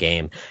rhythm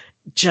game.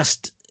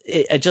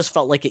 It just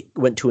felt like it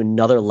went to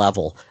another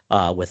level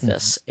with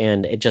this,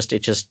 and it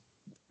just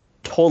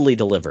totally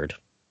delivered.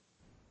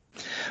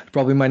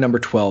 Probably my number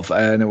 12,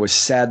 and it was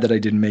sad that I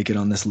didn't make it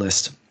on this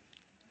list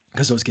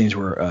because those games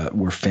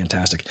were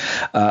fantastic.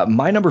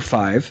 My number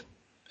 5,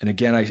 and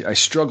again, I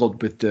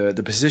struggled with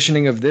the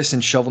positioning of this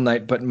and Shovel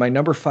Knight, but my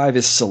number 5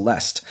 is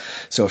Celeste.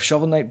 So if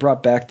Shovel Knight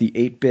brought back the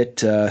 8-bit,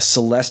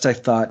 Celeste, I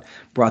thought,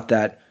 brought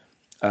that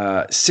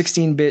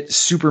 16-bit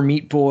Super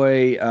Meat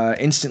Boy,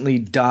 instantly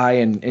die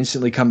and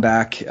instantly come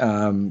back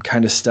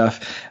kind of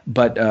stuff,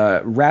 but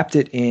wrapped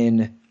it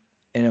in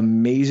an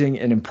amazing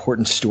and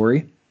important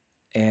story.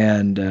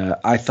 And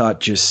I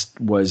thought just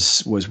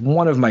was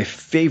one of my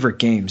favorite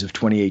games of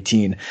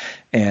 2018.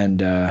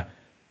 And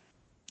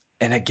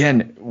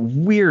again,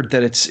 weird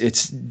that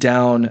it's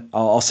down,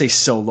 I'll say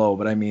so low,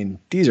 but I mean,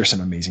 these are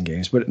some amazing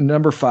games. But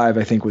number 5,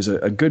 I think, was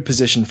a good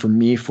position for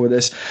me for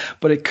this,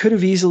 but it could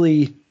have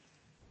easily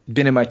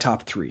been in my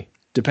top 3,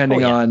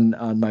 depending on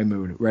my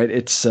mood, right?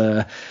 It's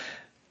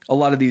a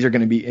lot of these are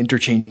going to be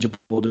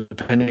interchangeable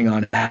depending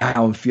on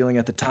how I'm feeling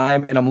at the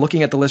time. And I'm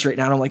looking at the list right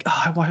now and I'm like,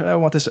 I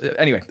want this.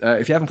 Anyway,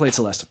 if you haven't played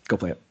Celeste, go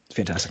play it. It's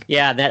fantastic.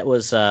 Yeah, that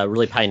was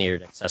really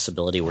pioneered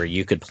accessibility, where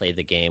you could play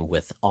the game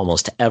with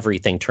almost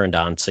everything turned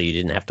on, so you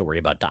didn't have to worry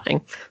about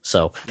dying.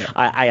 So yeah.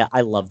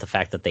 I love the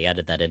fact that they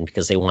added that in,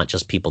 because they want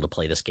just people to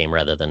play this game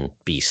rather than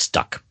be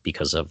stuck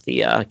because of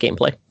the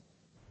gameplay.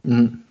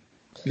 Mm-hmm.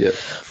 Yeah,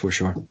 for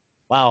sure.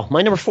 Wow.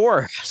 My number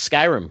 4,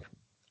 Skyrim.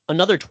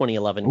 Another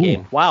 2011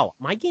 game. Wow.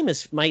 My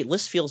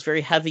list feels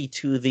very heavy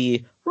to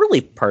the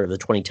early part of the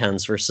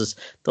 2010s versus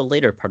the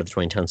later part of the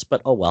 2010s,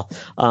 but oh well.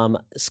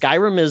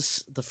 Skyrim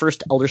is the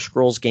first Elder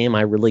Scrolls game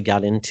I really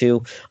got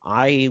into.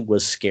 I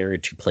was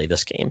scared to play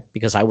this game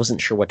because I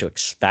wasn't sure what to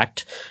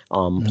expect.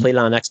 Played it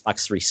on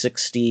Xbox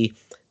 360,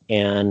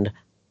 and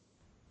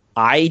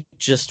I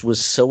just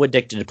was so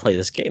addicted to play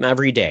this game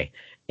every day.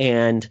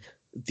 And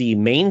the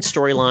main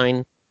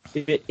storyline,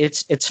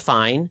 it's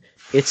fine.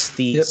 It's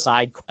the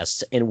side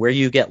quests and where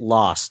you get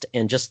lost,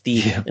 and just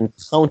the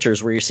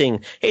encounters where you're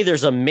seeing, hey,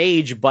 there's a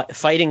mage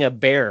fighting a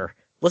bear.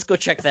 Let's go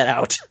check that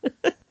out.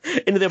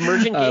 And the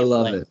emergent gameplay. I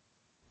love it.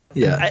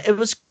 Yeah. It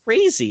was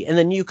crazy. And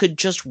then you could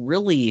just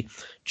really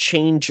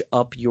change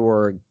up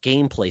your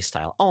gameplay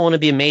style. Oh, I want to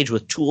be a mage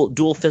with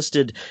dual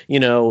fisted,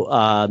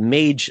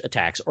 mage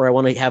attacks, or I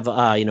want to have,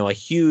 a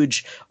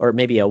huge or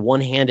maybe a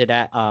one-handed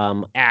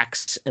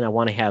axe, and I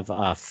want to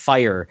have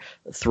fire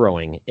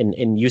throwing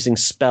and using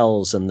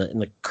spells and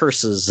the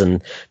curses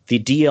and the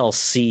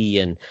DLC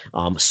and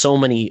so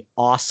many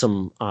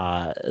awesome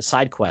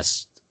side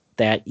quests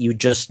that you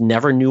just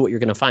never knew what you're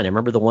going to find. I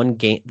remember the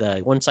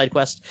one side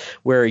quest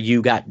where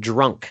you got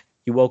drunk.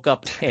 You woke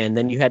up and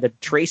then you had to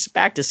trace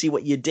back to see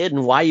what you did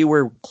and why you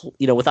were,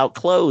 without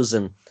clothes.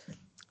 And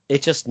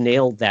it just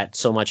nailed that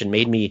so much and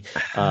made me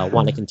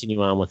want to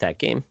continue on with that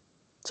game.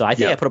 So I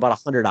think I put about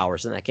 100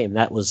 hours in that game.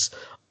 That was,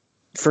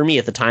 for me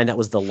at the time, that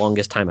was the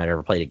longest time I'd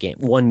ever played a game.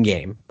 One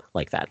game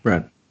like that.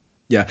 Right.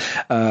 Yeah.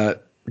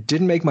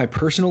 Didn't make my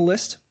personal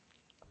list,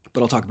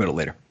 but I'll talk about it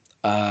later.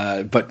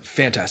 But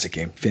fantastic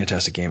game.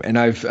 And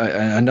I've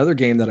another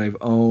game that I've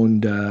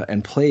owned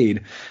and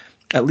played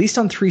at least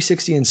on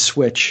 360 and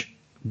Switch,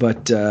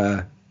 but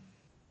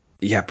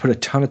put a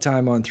ton of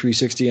time on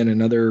 360 and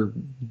another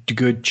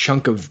good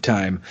chunk of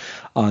time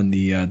on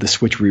the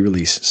Switch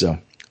re-release. So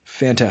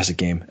fantastic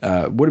game.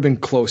 Would have been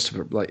close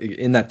to like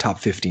in that top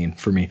 15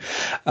 for me.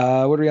 What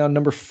are we on?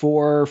 Number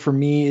 4 for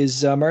me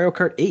is Mario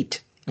Kart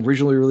 8,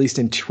 originally released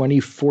in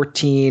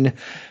 2014.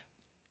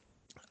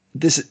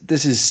 This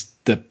is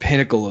the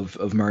pinnacle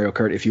of Mario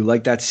Kart. If you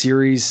like that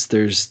series,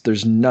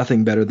 there's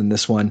nothing better than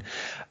this one.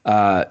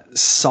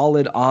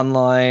 Solid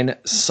online,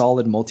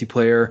 solid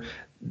multiplayer.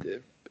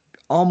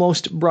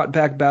 Almost brought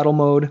back battle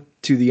mode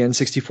to the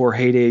N64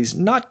 heydays.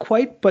 Not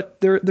quite,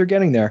 but they're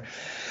getting there.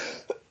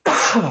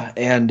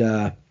 And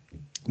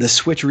the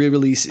Switch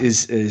re-release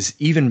is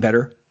even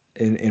better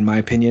in my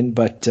opinion.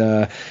 But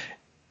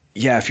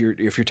if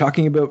you're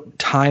talking about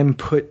time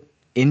put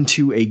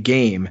into a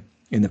game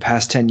in the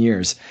past 10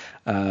 years,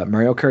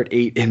 Mario Kart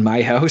 8 in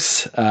my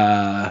house,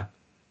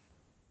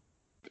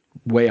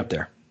 way up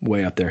there.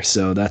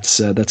 So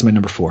that's my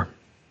number 4.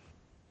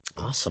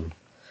 Awesome.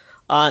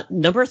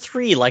 Number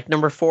 3, like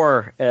number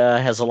 4,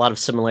 has a lot of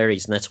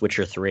similarities, and that's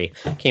Witcher 3.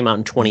 Came out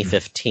in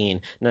 2015.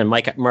 And then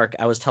Mark,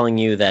 I was telling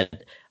you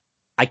that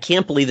I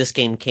can't believe this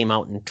game came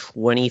out in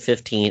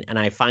 2015, and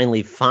I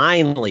finally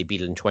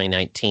beat it in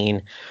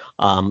 2019.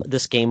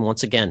 This game,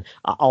 once again,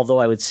 although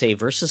I would say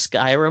versus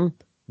Skyrim,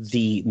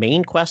 the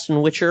main quest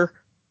in Witcher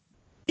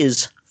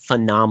is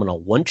phenomenal.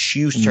 Once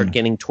you start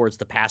getting towards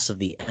the pass of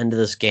the end of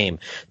this game,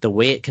 the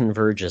way it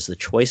converges, the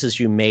choices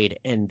you made,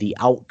 and the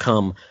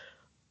outcome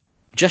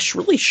just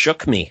really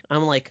shook me.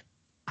 I'm like,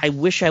 I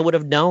wish I would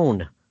have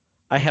known.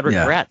 I had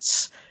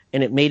regrets.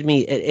 And it made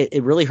me,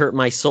 it really hurt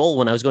my soul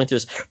when I was going through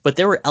this. But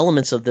there were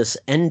elements of this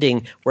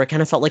ending where it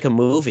kind of felt like a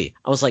movie.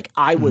 I was like,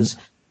 I was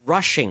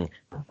rushing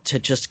to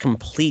just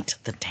complete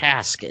the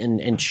task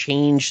and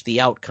change the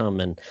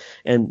outcome,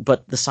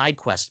 but the side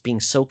quest being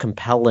so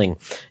compelling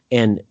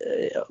and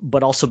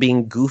but also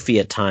being goofy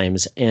at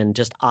times and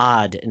just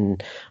odd,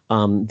 and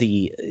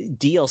the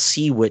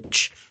DLC,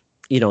 which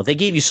they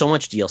gave you so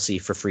much DLC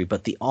for free,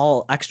 but the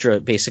all extra,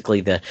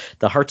 basically the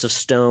Hearts of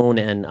Stone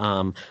and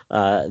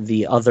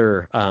the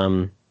other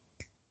trying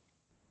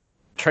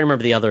to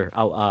remember the other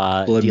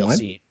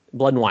DLC.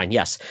 Blood and Wine,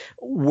 yes,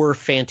 were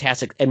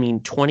fantastic. I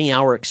mean,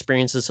 20-hour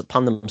experiences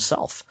upon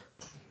themselves.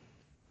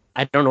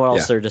 I don't know what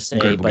else there to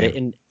say, but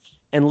and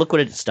look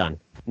what it's done.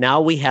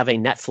 Now we have a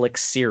Netflix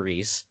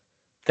series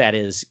that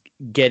is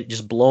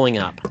just blowing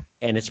up,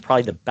 and it's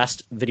probably the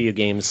best video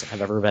games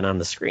have ever been on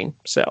the screen.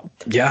 So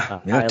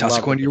toss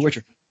a coin to your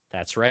Witcher.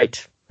 That's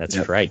right.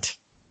 Right.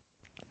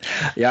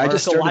 Yeah, I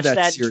just started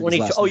that series last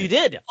night. Oh, you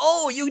did?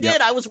 Oh, you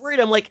did. I was worried.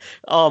 I'm like,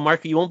 oh,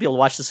 Mark, you won't be able to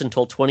watch this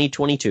until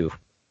 2022.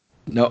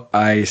 No,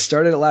 I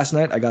started it last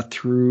night. I got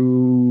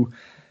through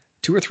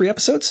 2 or 3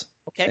 episodes.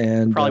 Okay,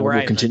 and probably where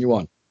we'll continue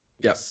on.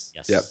 Yes.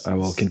 Yep. I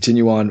will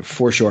continue on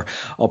for sure.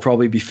 I'll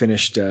probably be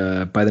finished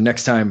by the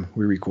next time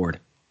we record.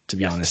 To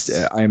be honest,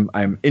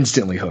 I'm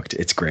instantly hooked.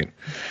 It's great.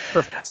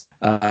 Perfect.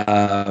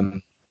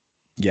 My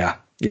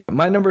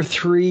number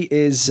 3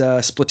 is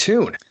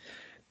Splatoon.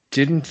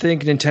 Didn't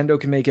think Nintendo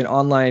could make an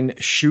online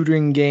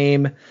shooting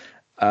game.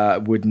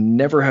 Would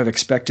never have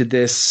expected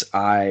this.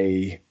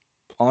 I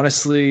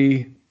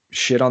honestly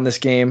shit on this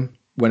game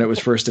when it was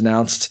first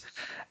announced.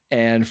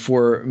 And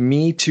for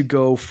me to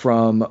go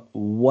from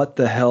what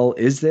the hell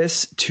is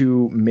this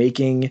to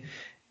making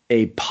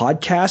a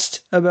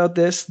podcast about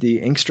this,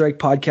 the Ink Strike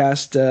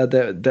podcast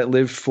that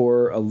lived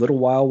for a little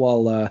while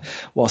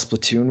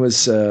Splatoon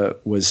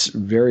was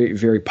very,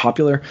 very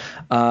popular.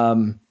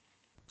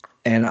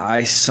 And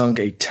I sunk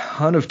a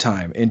ton of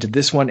time into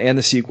this one and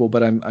the sequel,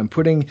 but I'm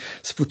putting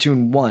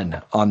Splatoon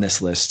 1 on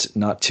this list,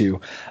 not 2,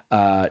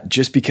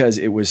 just because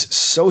it was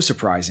so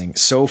surprising,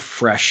 so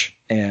fresh,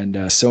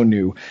 and so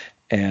new.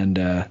 And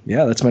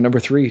that's my number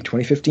 3,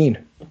 2015.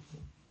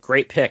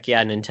 Great pick.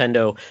 Yeah,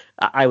 Nintendo,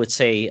 I would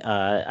say,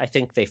 I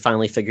think they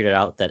finally figured it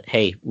out that,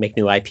 hey, make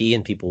new IP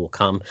and people will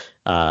come.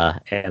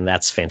 And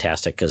that's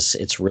fantastic because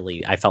it's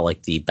really, I felt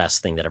like the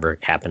best thing that ever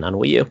happened on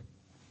Wii U.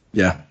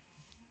 Yeah.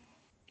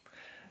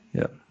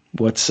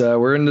 What's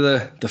we're into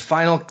the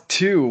final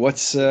two.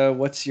 What's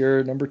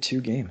your number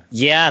 2 game?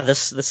 Yeah,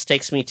 this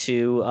takes me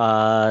to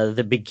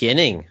the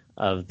beginning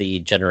of the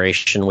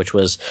generation, which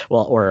was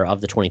or of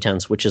the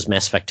 2010s, which is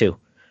Mass Effect 2.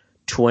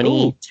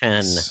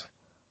 2010. Ooh.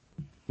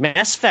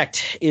 Mass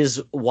Effect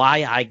is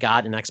why I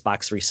got an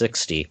Xbox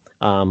 360.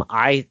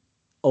 I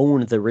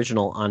owned the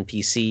original on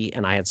PC,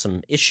 and I had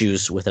some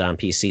issues with it on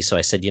PC. So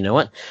I said, you know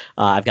what?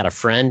 I've got a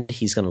friend.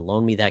 He's going to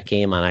loan me that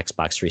game on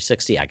Xbox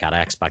 360. I got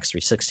an Xbox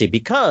 360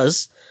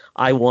 because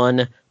I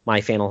won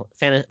my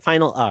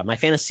my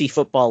fantasy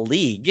football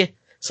league.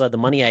 So the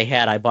money I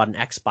had, I bought an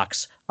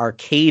Xbox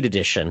Arcade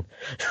Edition,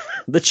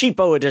 the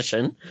cheapo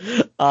edition.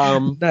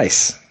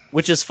 Nice.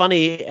 Which is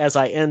funny. As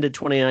I ended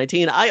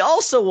 2019, I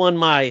also won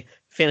my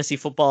fantasy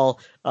football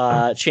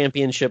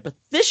championship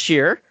this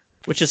year,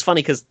 which is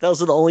funny because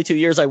those are the only 2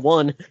 years I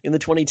won in the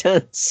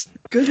 2010s.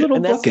 Good little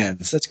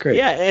bookends. That's great.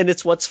 Yeah, and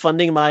it's what's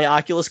funding my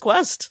Oculus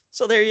Quest.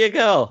 So there you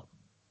go.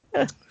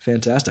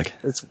 Fantastic.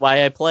 That's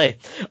why I play.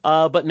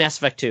 But Mass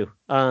Effect 2.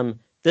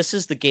 This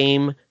is the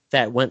game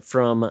that went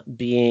from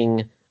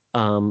being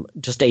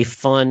just a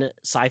fun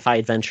sci-fi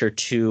adventure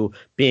to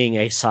being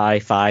a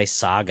sci-fi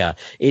saga.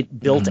 It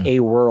built a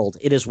world.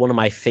 It is one of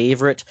my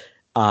favorite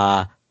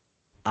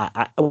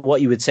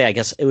what you would say, I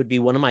guess it would be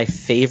one of my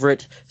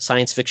favorite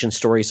science fiction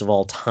stories of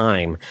all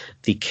time.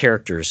 The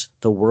characters,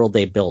 the world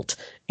they built,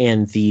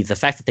 and the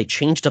fact that they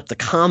changed up the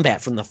combat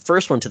from the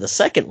first one to the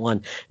second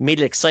one made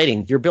it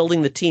exciting. You're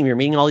building the team, you're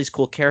meeting all these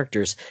cool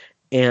characters,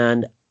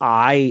 and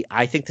I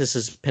think this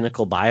is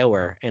pinnacle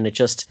BioWare, and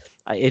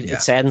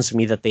it saddens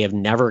me that they have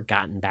never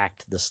gotten back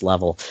to this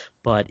level.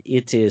 But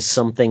it is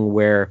something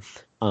where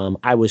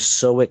I was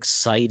so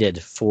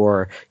excited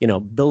for,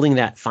 building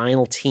that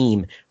final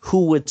team,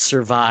 who would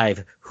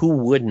survive, who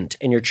wouldn't,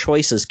 and your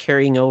choices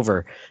carrying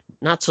over,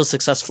 not so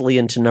successfully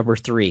into number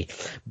 3,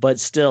 but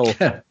still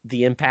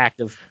the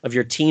impact of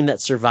your team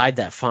that survived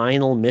that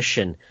final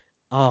mission.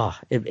 Oh,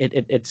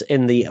 it's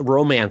in the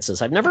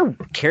romances. I've never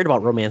cared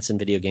about romance in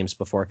video games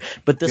before,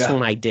 but this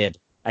one I did.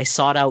 I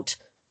sought out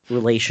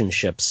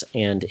relationships,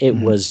 and it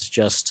was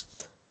just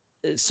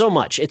so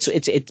much.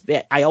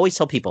 I always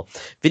tell people,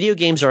 video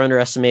games are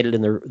underestimated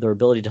in their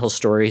ability to tell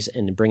stories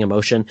and bring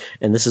emotion.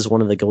 And this is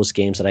one of those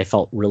games that I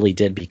felt really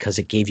did, because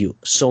it gave you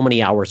so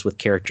many hours with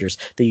characters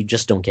that you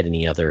just don't get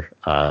any other,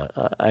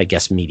 I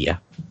guess,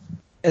 media.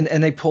 And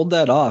they pulled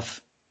that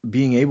off,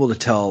 being able to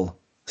tell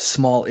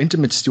small,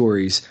 intimate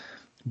stories,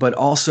 but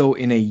also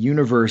in a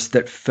universe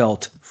that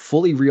felt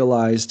fully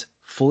realized,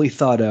 fully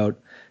thought out,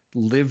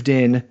 lived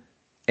in,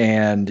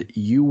 and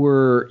you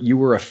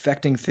were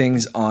affecting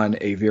things on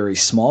a very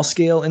small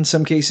scale in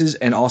some cases,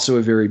 and also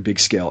a very big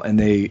scale. And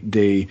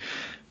they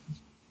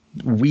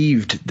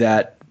weaved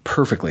that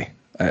perfectly,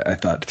 I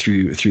thought,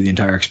 through the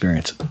entire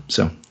experience.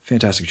 So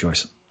fantastic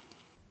choice.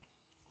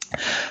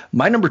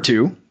 My number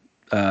 2,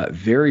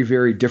 very,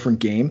 very different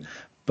game,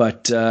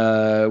 but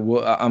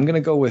I'm going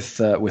to go with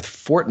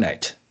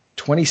Fortnite.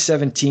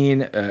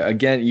 2017.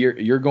 Again,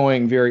 you're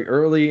going very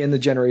early in the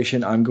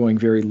generation. I'm going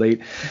very late,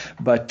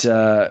 but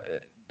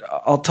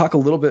I'll talk a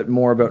little bit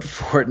more about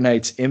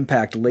Fortnite's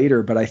impact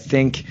later. But I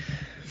think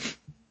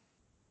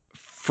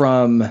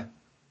from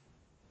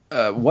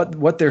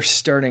what they're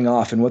starting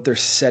off and what they're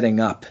setting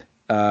up,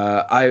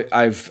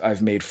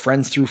 I've made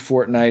friends through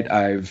Fortnite.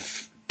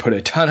 I've put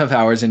a ton of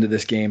hours into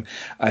this game.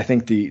 I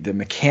think the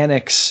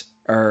mechanics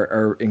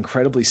are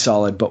incredibly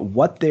solid, but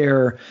what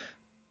they're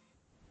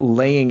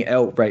laying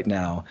out right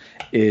now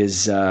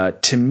is,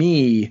 to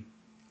me,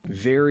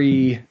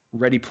 very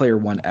Ready Player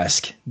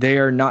One-esque. They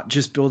are not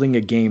just building a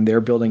game;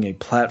 they're building a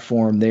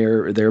platform.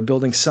 They're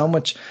building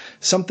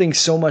something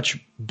so much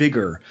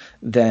bigger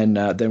than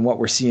what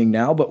we're seeing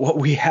now. But what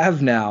we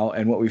have now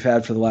and what we've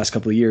had for the last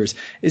couple of years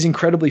is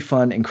incredibly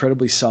fun,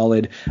 incredibly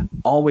solid,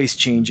 always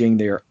changing.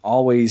 They are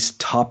always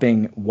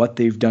topping what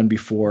they've done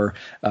before,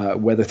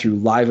 whether through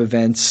live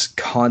events,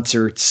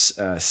 concerts,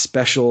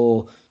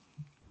 special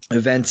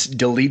events,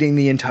 deleting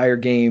the entire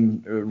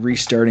game,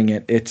 restarting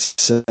it.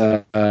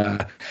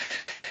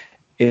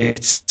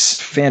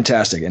 It's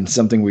fantastic, and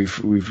something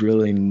we've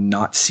really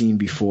not seen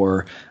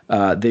before.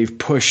 They've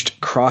pushed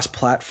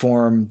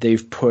cross-platform.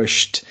 They've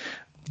pushed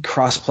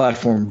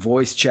cross-platform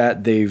voice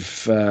chat. They've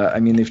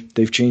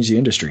changed the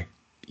industry.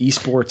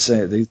 Esports,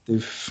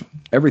 they've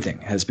everything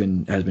has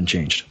been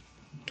changed.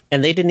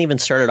 And they didn't even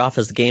start it off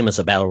as the game as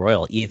a battle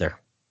royale either.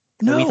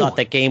 No, we thought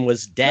that game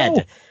was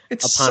dead.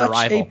 It's upon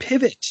arrival. Such a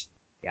pivot.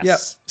 Yes. Yeah,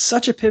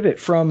 such a pivot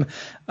from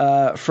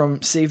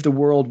Save the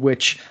World,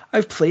 which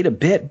I've played a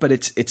bit, but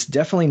it's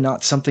definitely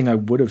not something I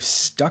would have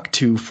stuck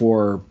to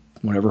for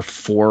whatever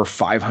 400 or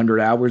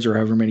 500 hours or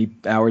however many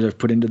hours I've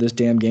put into this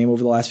damn game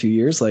over the last few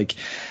years. Like,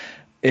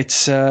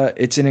 it's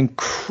an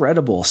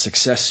incredible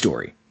success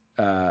story.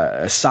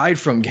 Aside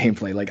from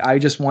gameplay, like, I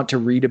just want to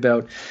read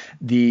about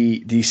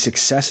the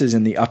successes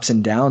and the ups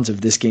and downs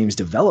of this game's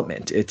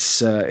development.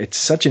 It's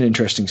such an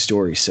interesting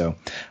story. So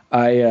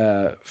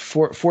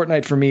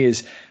Fortnite for me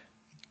is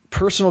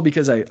personal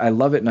because I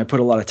love it and I put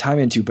a lot of time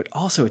into, but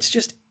also it's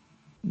just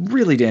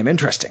really damn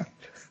interesting.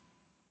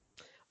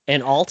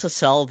 And all to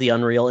sell the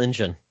Unreal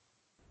Engine.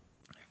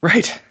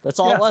 Right. That's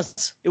all it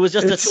was. It was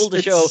just a tool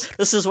to show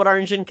this is what our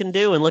engine can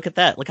do, and look at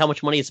that. Look how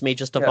much money it's made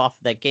just off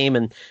that game,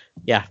 and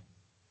yeah.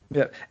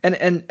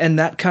 And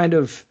that kind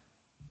of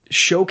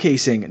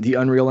showcasing the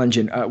Unreal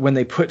Engine when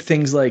they put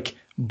things like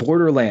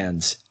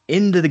Borderlands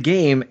into the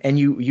game, and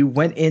you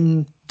went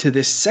into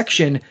this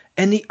section,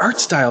 and the art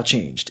style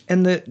changed,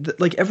 and the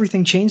like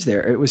everything changed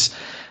there. It was,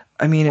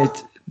 I mean,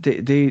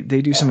 they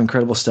do some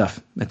incredible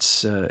stuff.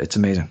 It's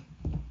amazing.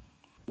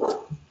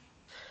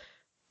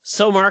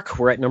 So, Mark,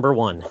 we're at number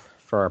 1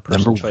 for our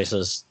personal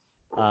choices.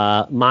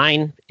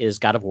 Mine is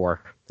God of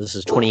War. This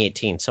is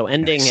 2018, so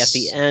ending at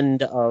the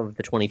end of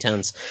the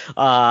 2010s.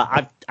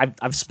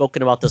 I've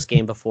spoken about this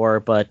game before,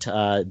 but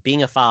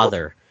being a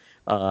father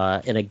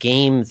in a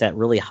game that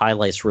really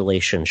highlights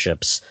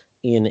relationships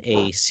in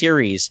a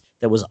series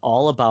that was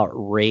all about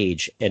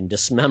rage and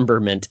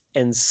dismemberment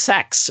and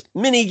sex,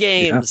 mini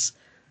games,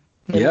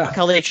 and look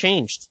how they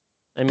changed.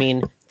 I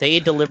mean, they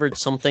delivered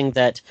something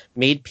that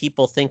made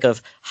people think of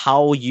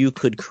how you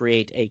could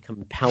create a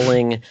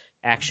compelling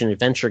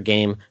action-adventure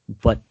game,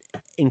 but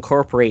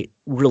incorporate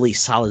really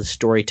solid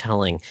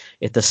storytelling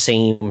at the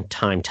same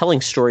time. Telling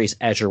stories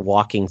as you're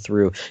walking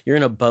through. You're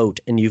in a boat,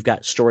 and you've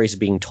got stories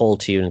being told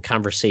to you and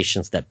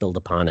conversations that build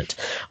upon it.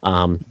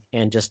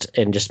 And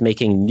just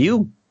making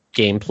new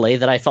gameplay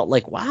that I felt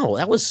like, wow,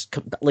 that was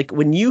like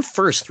when you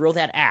first throw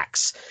that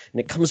axe and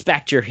it comes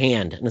back to your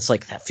hand, and it's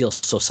like, that feels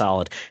so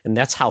solid. And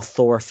that's how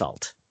Thor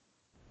felt.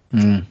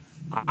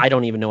 I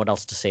don't even know what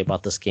else to say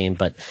about this game,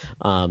 but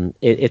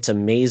it's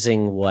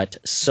amazing what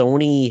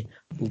Sony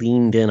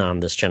leaned in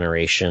on this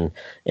generation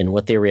and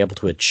what they were able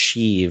to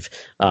achieve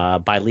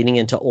by leaning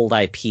into old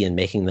IP and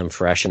making them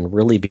fresh and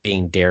really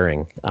being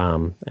daring.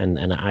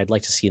 And I'd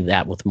like to see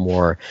that with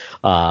more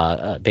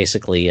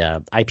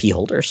IP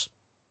holders.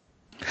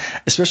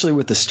 Especially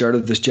with the start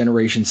of this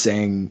generation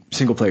saying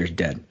single player's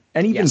dead.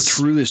 And even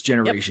through this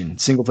generation,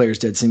 single player's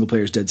dead, single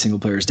player's dead, single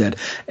player's dead.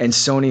 And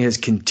Sony has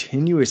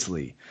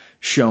continuously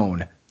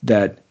shown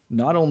that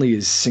not only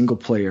is single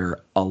player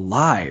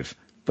alive,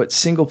 but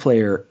single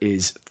player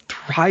is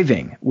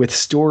thriving with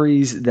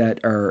stories that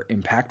are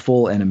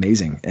impactful and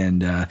amazing.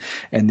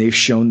 And they've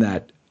shown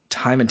that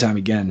time and time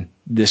again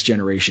this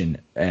generation.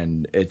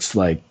 And it's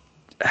like,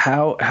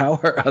 how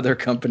are other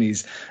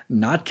companies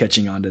not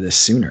catching on to this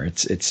sooner?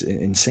 It's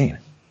insane.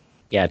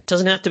 Yeah, it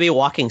doesn't have to be a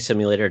walking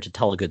simulator to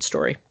tell a good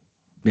story.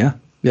 Yeah.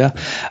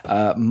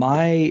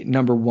 My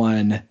number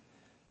 1,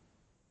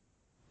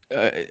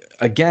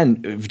 again,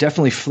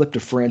 definitely flipped a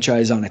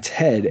franchise on its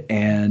head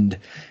and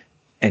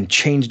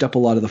changed up a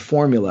lot of the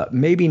formula.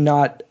 Maybe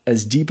not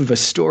as deep of a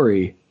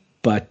story,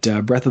 but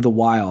Breath of the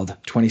Wild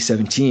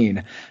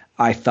 2017,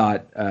 I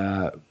thought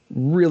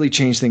really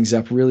changed things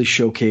up, really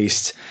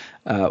showcased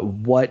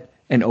what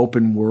an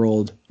open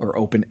world or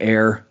open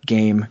air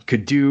game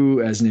could do,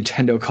 as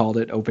Nintendo called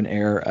it, open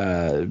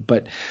air.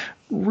 But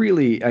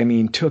really, I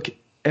mean, took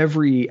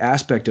every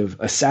aspect of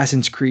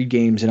Assassin's Creed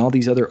games and all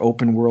these other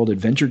open world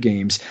adventure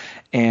games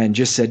and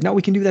just said, no,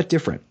 we can do that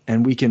different.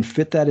 And we can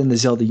fit that in the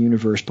Zelda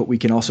universe, but we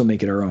can also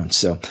make it our own.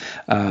 So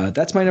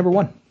that's my number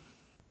 1.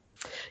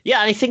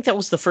 Yeah, I think that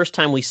was the first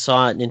time we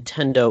saw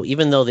Nintendo,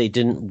 even though they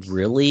didn't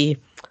really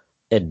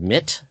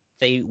admit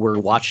they were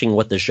watching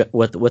what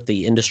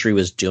the industry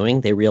was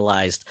doing. They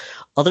realized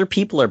other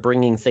people are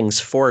bringing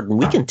things forward, and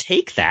we can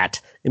take that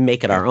and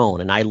make it our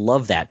own. And I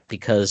love that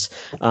because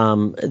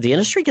the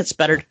industry gets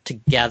better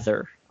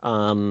together.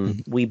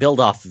 We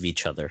build off of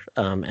each other,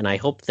 and I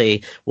hope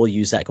they will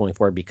use that going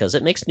forward because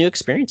it makes new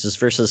experiences.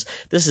 Versus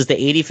this is the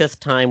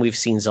 85th time we've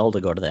seen Zelda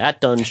go to that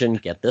dungeon,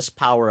 get this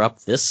power up,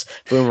 this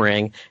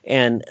boomerang,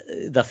 and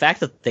the fact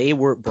that they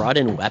were brought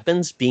in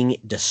weapons being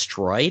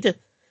destroyed.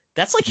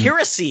 That's like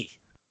heresy.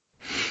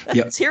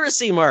 That's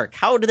heresy, Mark.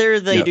 How dare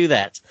they do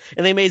that?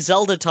 And they made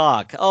Zelda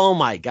talk. Oh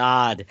my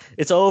God.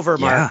 It's over,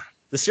 Mark. Yeah.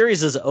 The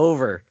series is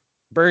over.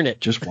 Burn it.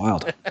 Just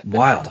wild.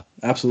 Wild.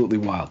 Absolutely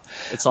wild.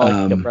 It's all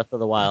like Breath of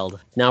the Wild.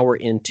 Now we're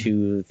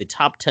into the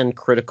top 10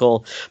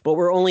 critical, but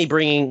we're only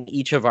bringing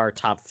each of our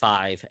top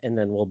 5, and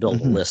then we'll build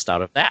a list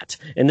out of that.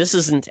 And this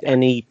isn't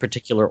any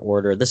particular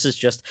order. This is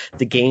just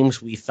the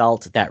games we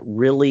felt that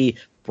really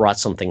brought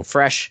something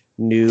fresh,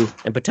 new,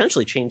 and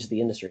potentially changed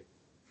the industry.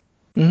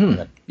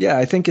 Mm-hmm. Yeah,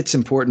 I think it's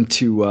important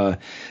to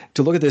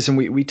look at this, and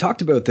we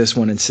talked about this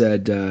one and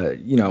said,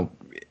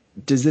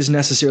 does this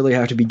necessarily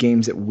have to be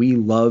games that we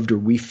loved or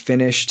we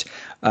finished?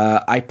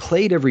 I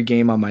played every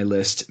game on my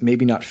list,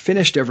 maybe not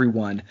finished every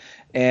one,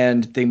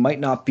 and they might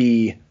not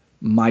be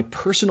my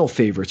personal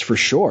favorites for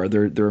sure.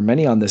 There are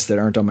many on this that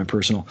aren't on my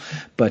personal,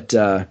 but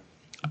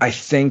I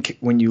think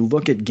when you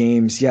look at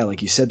games,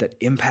 like you said, that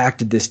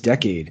impacted this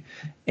decade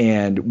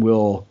and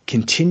will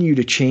continue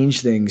to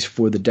change things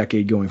for the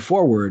decade going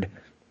forward.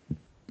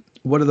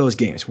 What are those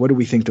games? What do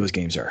we think those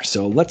games are?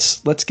 So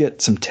let's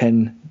get some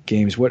 10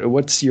 games.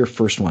 What's your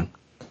first one?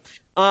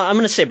 I'm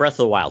going to say Breath of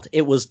the Wild.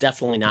 It was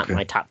definitely not Okay.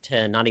 my top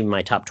 10, not even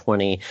my top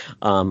 20.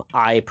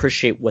 I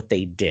appreciate what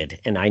they did,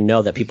 and I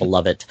know that people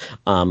love it,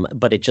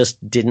 but it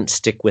just didn't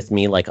stick with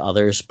me like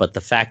others. But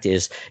the fact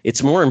is,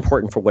 it's more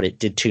important for what it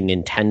did to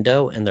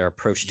Nintendo and their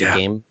approach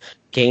to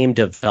game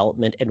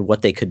development and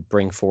what they could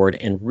bring forward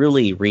and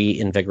really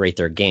reinvigorate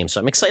their game.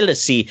 So I'm excited to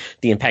see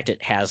the impact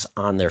it has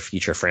on their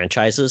future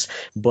franchises.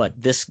 But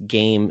this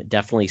game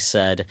definitely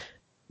said,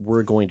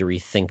 we're going to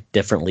rethink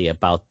differently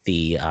about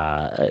the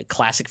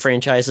classic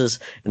franchises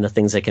and the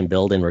things they can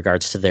build in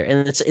regards to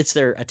and it's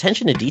their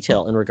attention to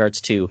detail in regards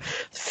to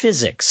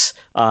physics,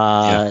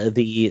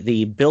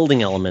 the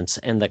building elements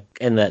and the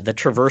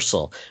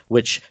traversal,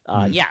 which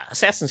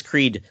Assassin's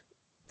Creed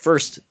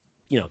first,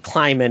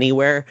 climb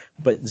anywhere,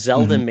 but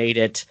Zelda made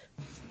it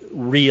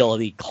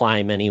really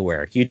climb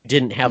anywhere. You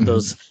didn't have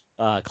those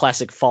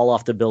classic fall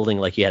off the building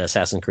like you had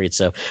Assassin's Creed.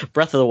 So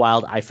Breath of the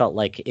Wild, I felt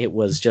like it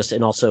was just,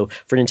 and also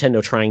for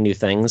Nintendo trying new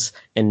things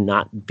and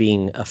not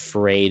being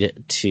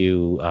afraid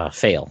to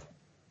fail.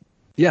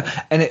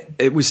 Yeah, and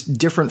it was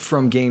different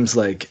from games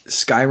like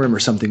Skyrim or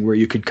something where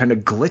you could kind of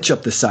glitch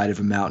up the side of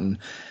a mountain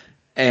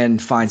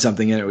and find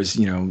something, and it was,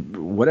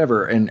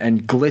 whatever,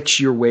 and glitch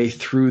your way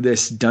through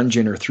this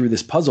dungeon or through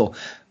this puzzle.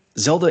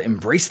 Zelda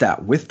embraced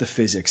that with the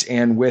physics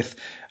and with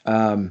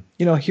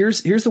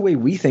here's the way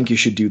we think you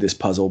should do this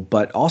puzzle,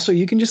 but also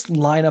you can just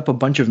line up a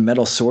bunch of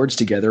metal swords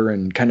together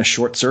and kind of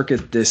short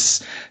circuit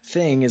this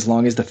thing as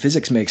long as the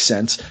physics makes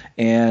sense.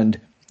 And,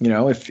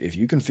 if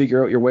you can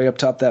figure out your way up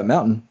top that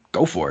mountain,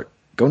 go for it.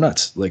 Go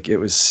nuts. Like it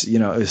was, it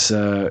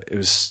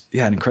was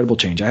an incredible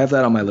change. I have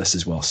that on my list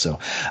as well. So,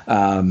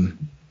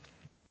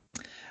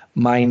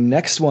 my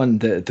next one,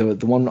 the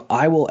one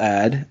I will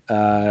add,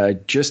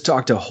 just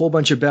talked a whole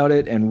bunch about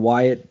it and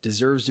why it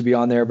deserves to be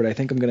on there, but I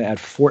think I'm going to add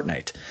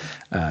Fortnite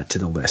to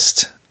the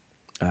list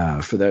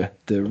for the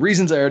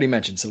reasons I already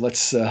mentioned. So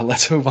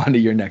let's move on to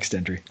your next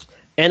entry.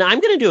 And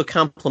I'm going to do a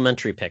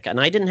complimentary pick. And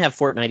I didn't have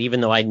Fortnite,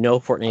 even though I know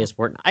Fortnite is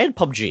important. I had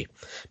PUBG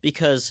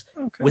because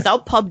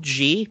without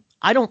PUBG,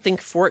 I don't think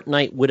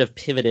Fortnite would have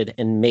pivoted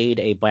and made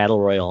a battle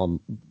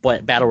royale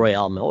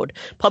mode.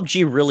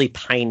 PUBG really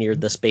pioneered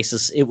the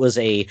spaces. It was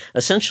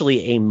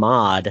essentially a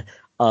mod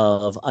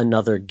of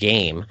another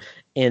game,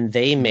 and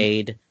they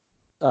made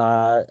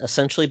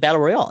essentially battle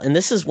royale. And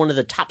this is one of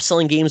the top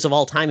selling games of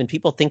all time, and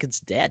people think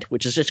it's dead,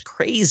 which is just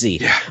crazy.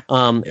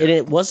 And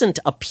it wasn't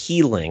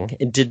appealing.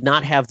 It did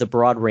not have the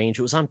broad range.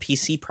 It was on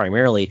PC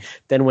primarily,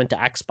 then went to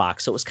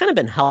Xbox. So it was kind of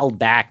been held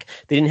back.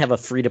 They didn't have a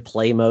free to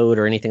play mode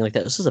or anything like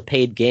that. This was a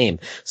paid game.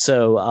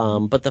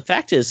 So, but the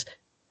fact is,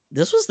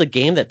 this was the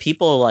game that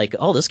people were like,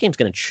 oh, this game's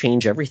going to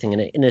change everything.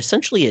 And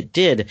essentially it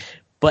did,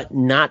 but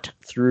not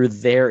through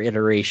their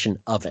iteration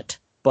of it.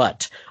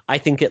 But I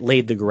think it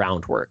laid the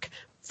groundwork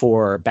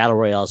for battle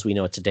royale as we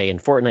know it today,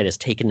 and Fortnite has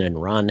taken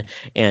and run.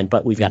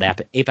 But we've got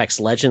Apex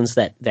Legends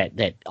that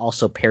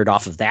also paired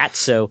off of that.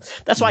 So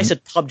that's why I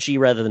said PUBG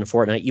rather than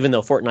Fortnite, even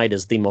though Fortnite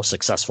is the most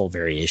successful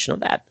variation of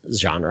that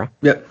genre.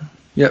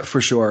 Yeah, for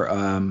sure.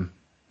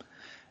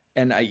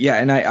 And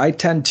I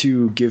tend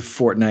to give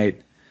Fortnite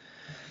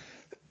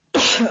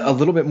a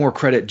little bit more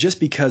credit just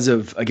because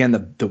of,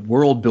 again, the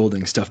world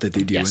building stuff that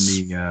they do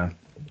and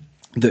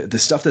the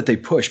stuff that they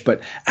push.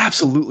 But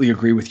absolutely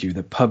agree with you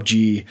that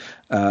PUBG,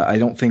 I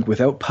don't think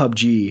without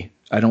PUBG,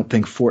 I don't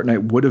think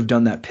Fortnite would have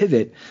done that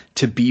pivot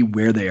to be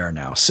where they are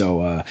now.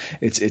 So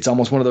it's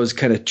almost one of those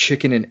kind of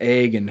chicken and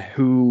egg and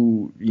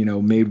who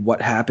made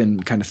what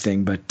happen kind of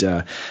thing. But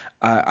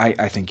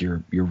I think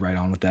you're right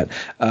on with that.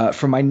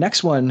 For my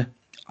next one,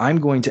 I'm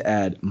going to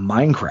add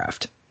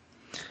Minecraft.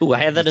 Ooh, I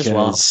have that as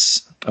well.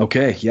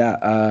 Okay,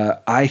 yeah.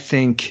 I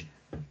think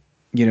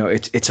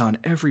it's on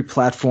every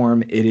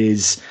platform. It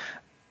is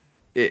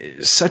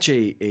such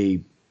a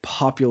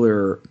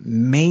popular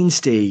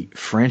mainstay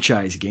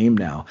franchise game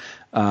now.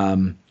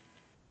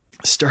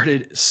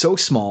 Started so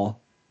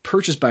small,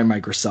 purchased by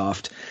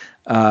Microsoft,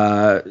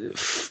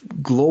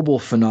 global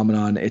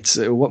phenomenon. It's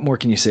what more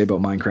can you say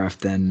about Minecraft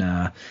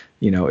than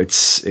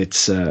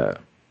it's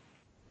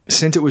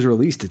since it was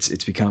released,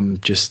 it's become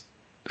just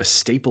a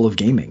staple of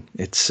gaming.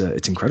 It's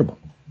incredible.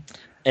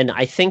 And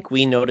I think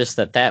we noticed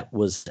that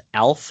was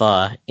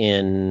alpha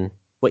in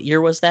what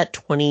year was that?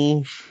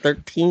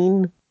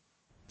 2013?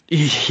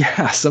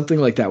 Yeah, something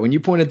like that. When you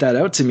pointed that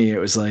out to me, it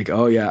was like,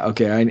 oh yeah,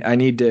 okay, I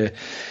need to,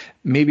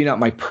 maybe not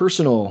my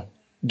personal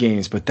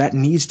games, but that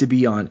needs to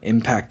be on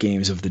impact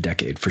games of the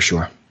decade for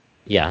sure.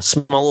 Yeah,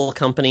 small little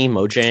company,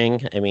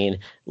 Mojang. I mean,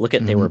 look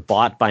at, they were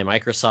bought by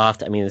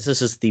Microsoft. I mean,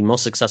 this is the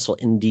most successful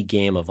indie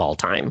game of all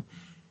time,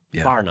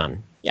 bar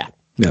none.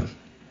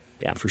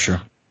 Yeah, for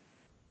sure.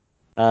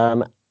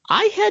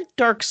 I had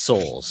Dark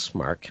Souls,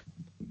 Mark.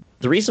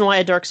 The reason why I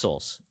had Dark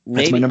Souls,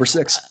 That's my number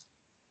 6.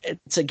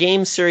 It's a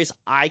game series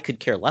I could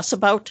care less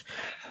about,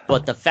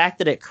 but the fact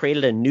that it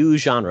created a new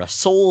genre,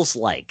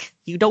 Souls-like,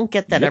 you don't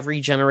get that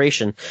every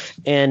generation.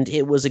 And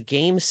it was a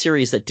game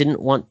series that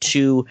didn't want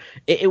to,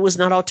 it was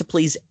not out to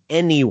please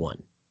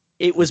anyone.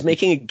 It was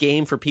making a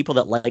game for people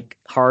that like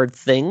hard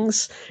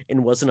things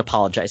and wasn't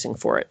apologizing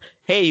for it.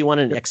 Hey, you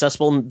want an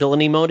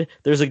accessibility mode?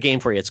 There's a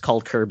game for you. It's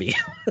called Kirby.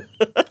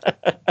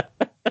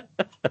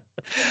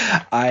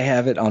 I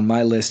have it on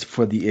my list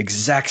for the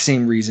exact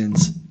same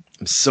reasons.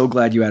 I'm so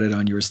glad you added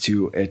on yours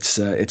too. It's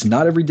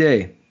not every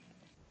day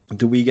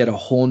that we get a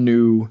whole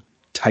new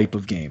type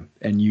of game,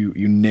 and you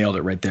nailed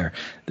it right there.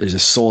 There's a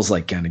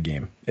Souls-like kind of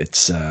game.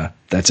 It's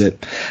that's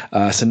it.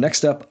 So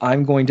next up,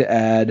 I'm going to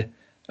add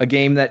a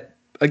game that,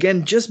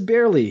 again, just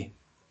barely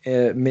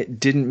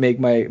didn't make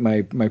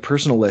my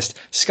personal list,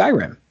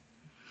 Skyrim.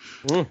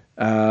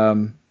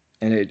 And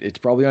it's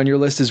probably on your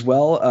list as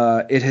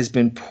well. It has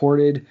been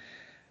ported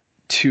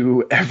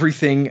to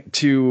everything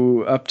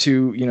up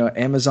to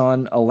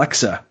Amazon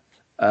Alexa.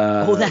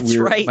 That's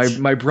right.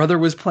 My brother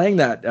was playing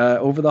that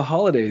over the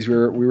holidays. We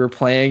were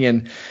playing,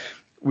 and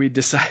we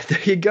decided,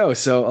 there you go.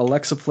 So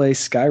Alexa, play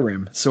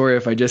Skyrim. Sorry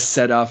if I just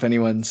set off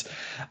anyone's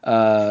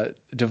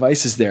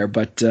devices there,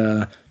 but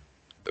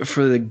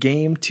for the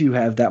game to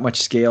have that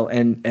much scale,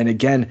 and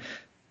again,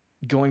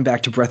 going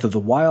back to Breath of the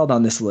Wild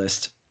on this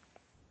list,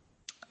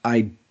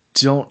 I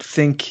don't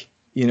think,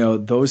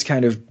 those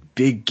kind of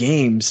big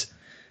games,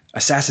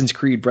 Assassin's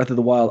Creed, Breath of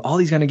the Wild, all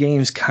these kind of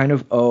games kind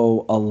of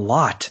owe a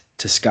lot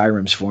to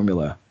Skyrim's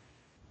formula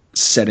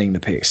setting the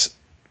pace.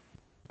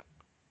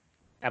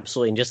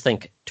 Absolutely. And just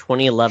think,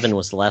 2011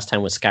 was the last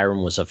time when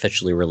Skyrim was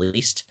officially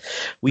released.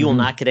 We will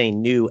not get a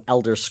new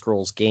Elder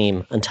Scrolls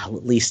game until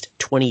at least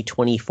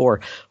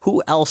 2024.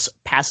 Who else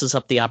passes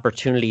up the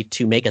opportunity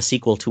to make a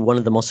sequel to one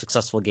of the most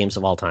successful games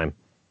of all time?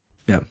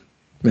 Yeah.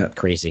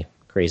 Crazy.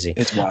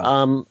 It's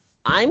wild.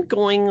 I'm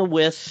going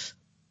with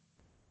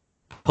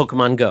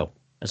Pokemon Go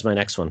as my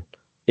next one.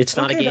 It's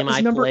not a game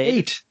I number played.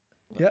 8.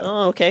 Yeah.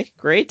 Oh, okay.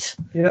 Great.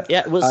 Yeah.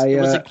 It was a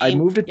game. I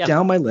moved it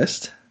down my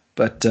list,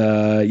 but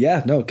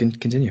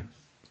continue.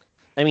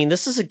 I mean,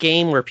 this is a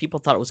game where people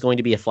thought it was going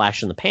to be a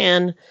flash in the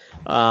pan.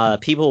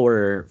 People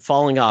were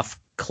falling off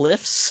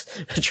cliffs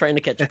trying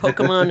to catch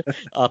Pokemon,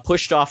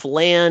 pushed off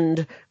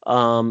land,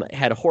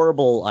 had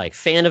horrible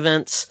fan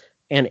events,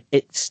 and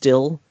it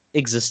still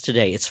exists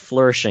today. It's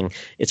flourishing.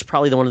 It's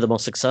probably one of the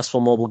most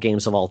successful mobile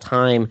games of all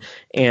time,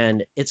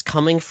 and it's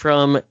coming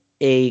from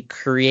a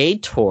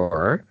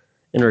creator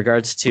in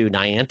regards to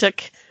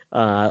Niantic,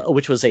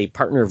 which was a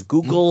partner of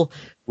Google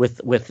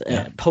with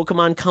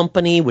Pokemon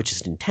Company, which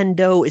is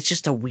Nintendo. It's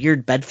just a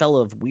weird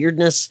bedfellow of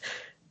weirdness,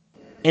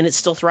 and it's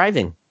still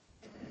thriving.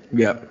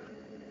 Yeah.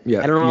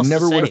 I don't know. You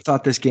never would have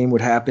thought this game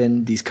would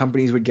happen. These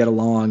companies would get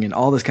along and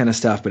all this kind of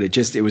stuff, but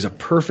it was a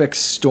perfect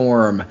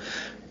storm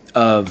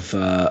of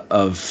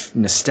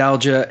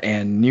nostalgia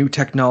and new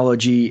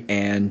technology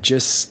and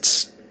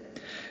just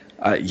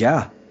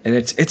and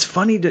it's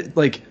funny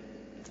to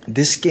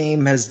this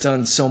game has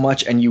done so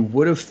much, and you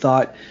would have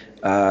thought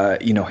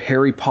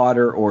Harry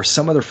Potter or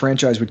some other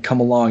franchise would come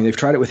along. They've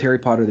tried it with Harry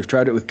Potter, they've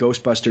tried it with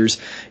Ghostbusters.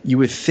 You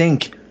would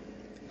think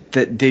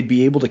that they'd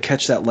be able to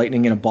catch that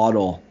lightning in a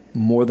bottle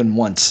more than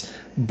once,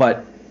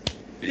 but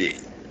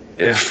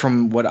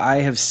from what I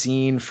have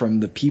seen,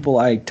 from the people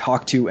I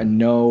talk to and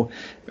know,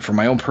 from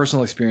my own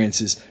personal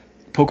experiences,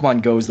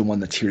 Pokemon Go is the one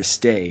that's here to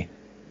stay,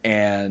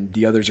 and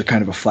the others are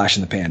kind of a flash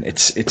in the pan.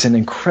 It's an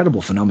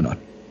incredible phenomenon.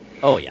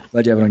 Oh yeah,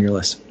 glad you have it on your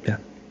list. Yeah.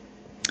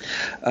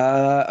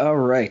 All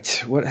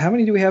right. How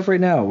many do we have right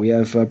now? We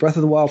have Breath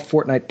of the Wild,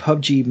 Fortnite,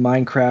 PUBG,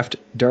 Minecraft,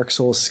 Dark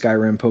Souls,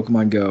 Skyrim,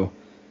 Pokemon Go.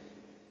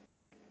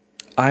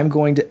 I'm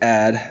going to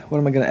add. What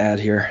am I going to add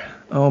here?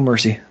 Oh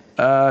mercy.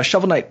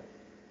 Shovel Knight.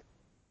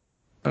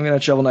 I'm going to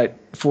add Shovel Knight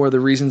for the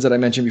reasons that I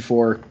mentioned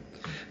before.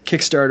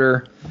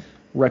 Kickstarter,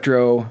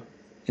 retro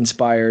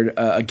inspired.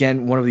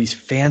 Again, one of these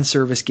fan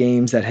service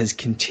games that has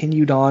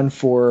continued on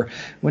for,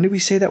 when did we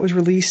say that was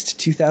released?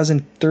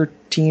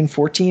 2013,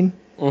 14?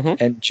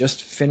 Mm-hmm. And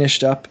just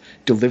finished up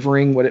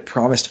delivering what it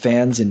promised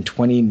fans in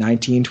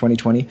 2019,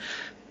 2020.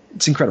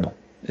 It's incredible.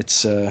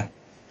 It's,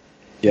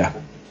 yeah.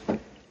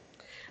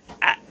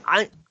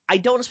 I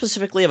don't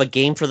specifically have a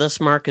game for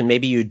this, Mark, and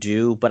maybe you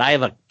do, but I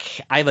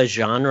have a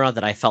genre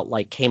that I felt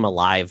like came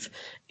alive,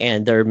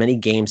 and there are many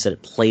games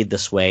that played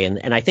this way,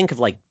 and I think of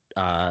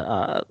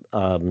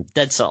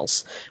Dead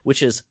Cells,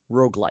 which is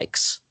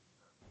roguelikes.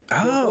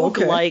 Oh,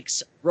 okay.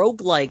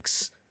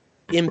 Roguelikes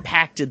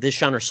impacted this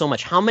genre so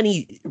much. How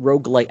many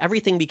roguelike?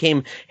 Everything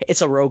became.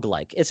 It's a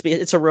roguelike. It's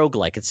a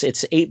roguelike. It's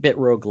 8-bit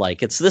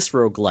roguelike. It's this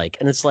roguelike,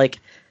 and it's like.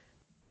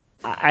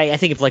 I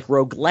think of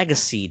Rogue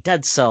Legacy,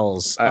 Dead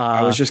Cells.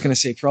 I was just going to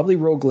say probably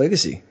Rogue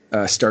Legacy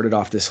started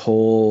off this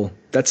whole.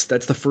 That's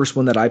the first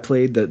one that I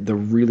played. The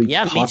really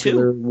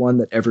popular one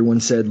that everyone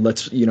said,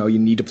 you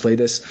need to play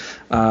this.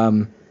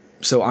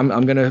 So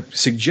I'm going to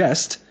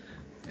suggest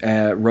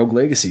Rogue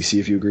Legacy. See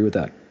if you agree with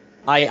that.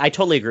 I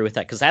totally agree with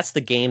that, because that's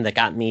the game that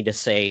got me to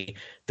say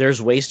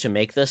there's ways to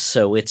make this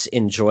so it's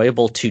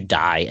enjoyable to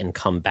die and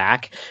come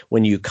back.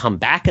 When you come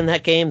back in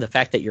that game, the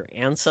fact that your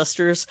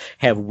ancestors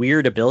have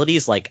weird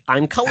abilities like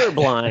I'm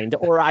colorblind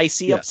or I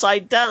see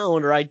upside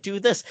down or I do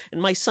this. And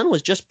my son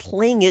was just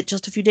playing it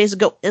just a few days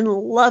ago and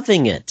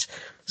loving it.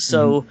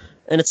 So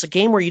And it's a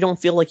game where you don't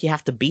feel like you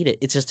have to beat it.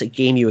 It's just a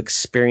game you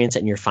experience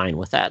and you're fine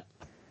with that.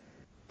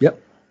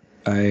 Yep.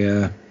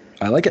 I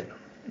like it.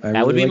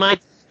 That would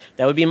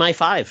be my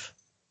 5.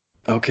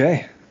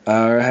 Okay.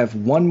 I have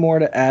one more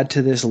to add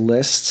to this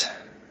list.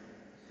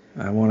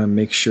 I want to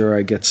make sure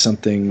I get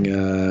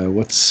something.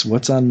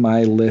 What's on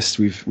my list?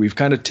 We've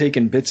kind of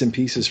taken bits and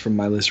pieces from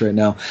my list right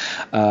now,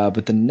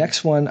 but the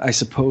next one I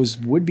suppose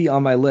would be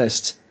on my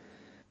list.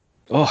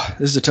 Oh,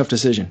 this is a tough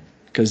decision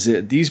because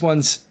these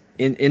ones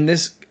in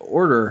this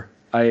order,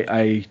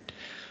 I'm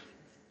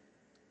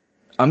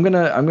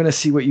gonna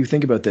see what you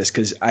think about this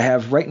because I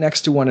have right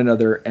next to one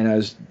another, and I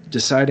was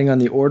deciding on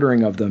the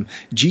ordering of them: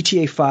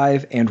 GTA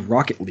 5 and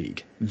Rocket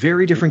League.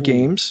 Very different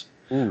games.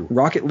 Ooh.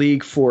 Rocket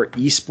League for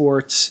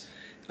esports,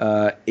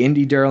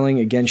 Indie Darling,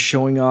 again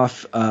showing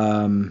off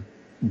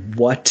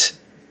what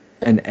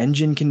an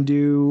engine can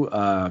do,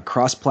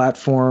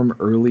 cross-platform,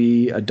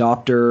 early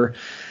adopter,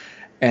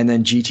 and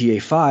then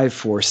GTA 5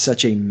 for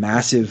such a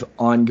massive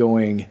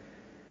ongoing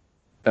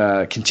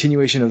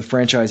continuation of the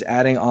franchise,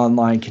 adding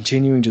online,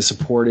 continuing to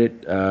support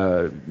it,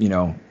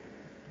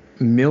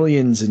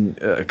 millions in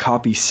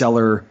copy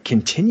seller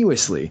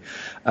continuously.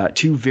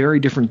 2 very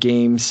different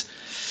games.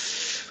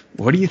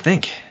 What do you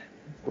think?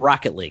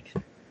 Rocket League.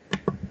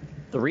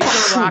 The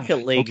reason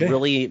Rocket League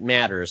really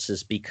matters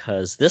is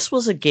because this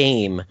was a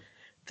game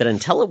that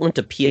until it went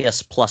to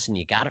PS Plus and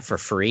you got it for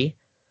free,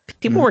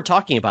 people weren't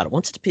talking about it.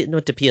 Once it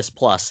went to PS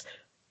Plus,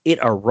 it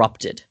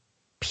erupted.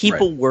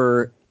 People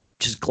were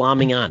just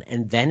glomming on,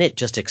 and then it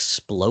just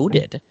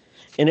exploded,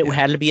 and it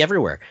had to be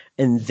everywhere.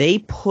 And they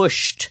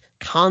pushed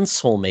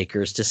console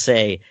makers to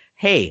say,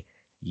 hey,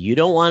 you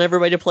don't want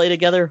everybody to play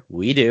together?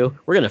 We do.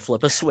 We're going to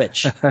flip a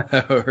switch. And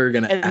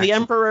the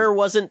Emperor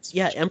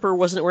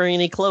wasn't wearing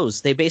any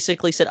clothes. They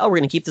basically said, oh, we're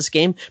going to keep this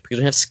game because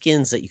we have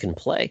skins that you can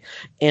play.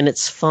 And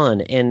it's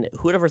fun. And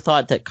who would ever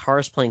thought that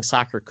cars playing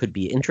soccer could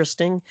be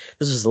interesting?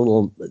 This is a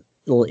little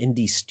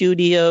indie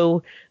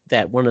studio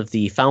that one of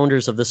the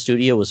founders of the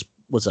studio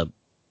was a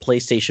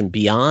PlayStation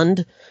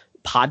Beyond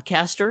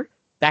podcaster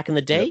back in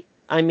the day. Yep.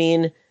 I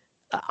mean,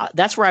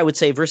 that's where I would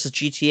say versus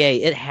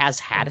GTA, it has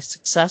had a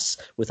success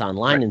with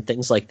online and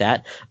things like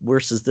that,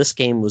 versus this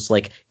game was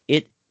like,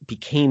 it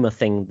became a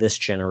thing this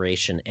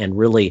generation and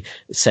really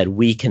said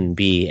we can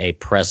be a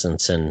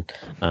presence. And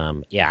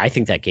I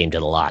think that game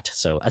did a lot.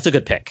 So that's a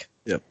good pick.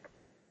 Yep.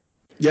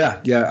 Yeah.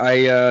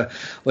 I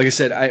like I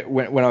said,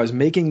 when I was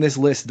making this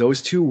list,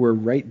 those 2 were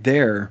right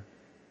there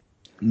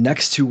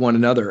next to one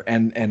another,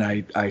 and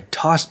I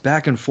tossed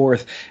back and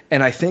forth,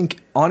 and I think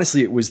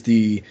honestly it was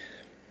the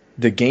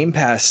Game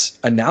Pass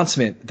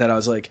announcement that I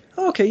was like,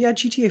 oh, okay, yeah,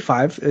 GTA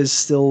 5 is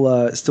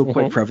still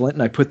quite prevalent,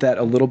 and I put that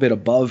a little bit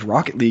above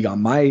Rocket League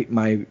on my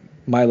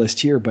list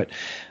here. But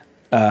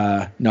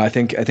no, I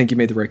think you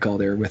made the right call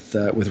there with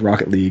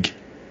Rocket League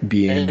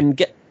being.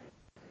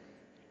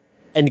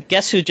 And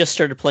guess who just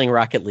started playing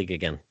Rocket League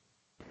again?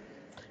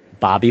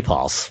 Bobby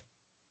Pauls.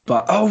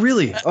 But oh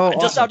really? Oh,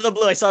 just awesome. Out of the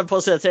blue, I saw him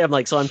posted that today.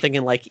 I'm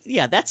thinking like,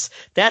 yeah, that's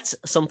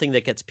something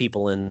that gets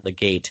people in the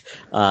gate.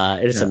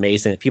 It's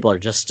amazing that people are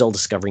just still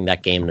discovering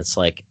that game, and it's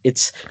like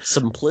it's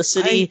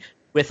simplicity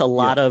with a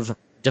lot of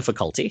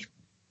difficulty.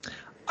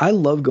 I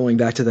love going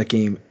back to that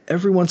game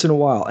every once in a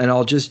while, and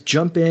I'll just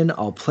jump in.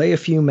 I'll play a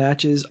few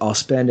matches. I'll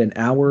spend an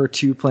hour or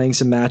 2 playing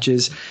some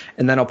matches,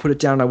 and then I'll put it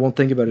down. And I won't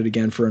think about it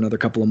again for another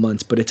couple of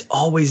months. But it's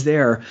always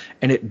there,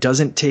 and it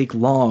doesn't take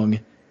long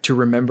to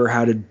remember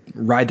how to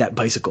ride that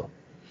bicycle.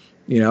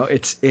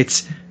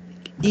 It's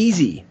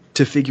easy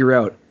to figure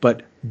out,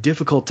 but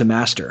difficult to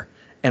master.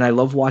 And I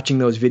love watching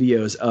those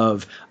videos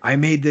of, I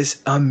made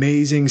this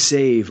amazing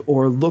save,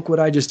 or look what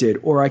I just did,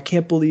 or I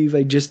can't believe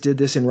I just did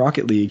this in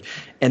Rocket League.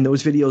 And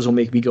those videos will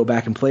make me go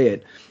back and play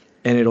it.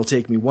 And it'll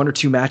take me 1 or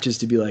 2 matches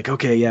to be like,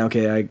 okay,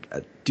 I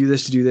do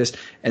this to do this.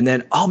 And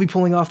then I'll be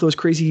pulling off those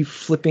crazy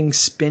flipping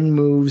spin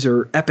moves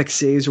or epic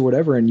saves or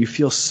whatever. And you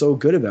feel so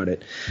good about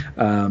it.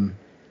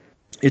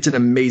 It's an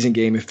amazing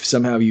game. If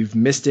somehow you've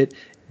missed it,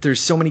 there's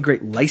so many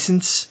great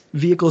license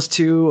vehicles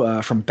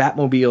too, from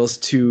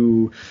Batmobiles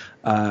to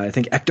I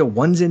think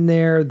Ecto-1's in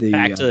there.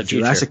 The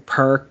Jurassic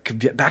Park,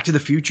 Back to the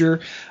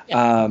Future.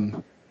 Yeah.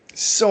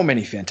 So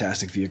many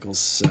fantastic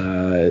vehicles.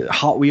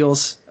 Hot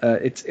Wheels.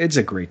 It's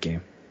a great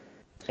game.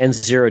 And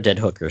Zero Dead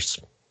Hookers.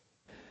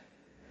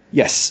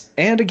 Yes,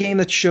 and a game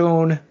that's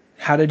shown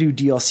how to do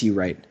DLC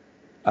right.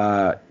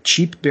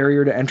 Cheap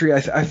barrier to entry.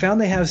 I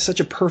found they have such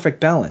a perfect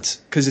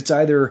balance because it's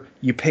either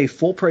you pay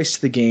full price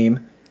to the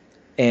game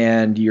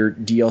and your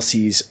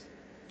DLC's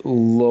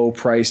low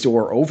priced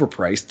or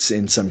overpriced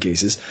in some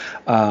cases,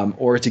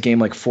 or it's a game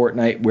like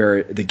Fortnite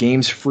where the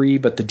game's free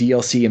but the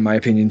DLC, in my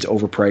opinion, is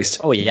overpriced.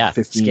 Oh yeah,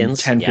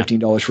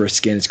 $15 for a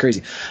skin. It's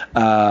crazy.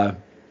 And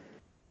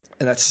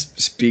that's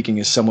speaking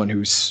as someone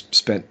who's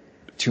spent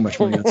too much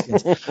money on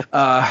skins,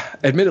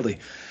 admittedly.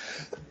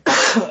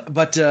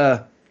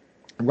 But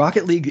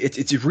Rocket League,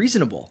 it's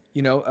reasonable.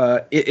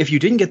 If you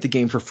didn't get the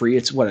game for free,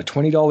 it's what, a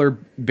 $20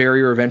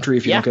 barrier of entry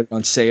if you don't get it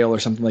on sale or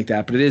something like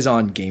that. But it is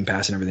on Game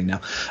Pass and everything now.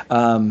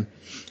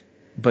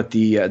 but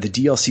the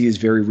DLC is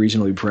very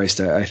reasonably priced.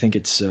 I think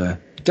it's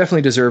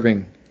definitely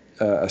deserving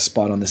a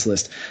spot on this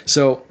list.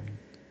 So,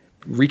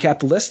 recap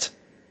the list.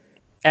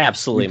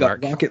 Absolutely, We've got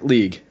Mark. Rocket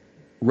League,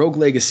 Rogue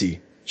Legacy,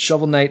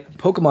 Shovel Knight,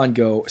 Pokemon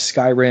Go,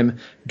 Skyrim,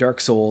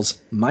 Dark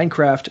Souls,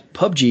 Minecraft,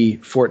 PUBG,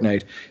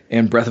 Fortnite,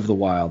 and Breath of the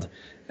Wild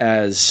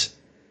as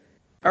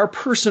our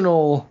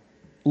personal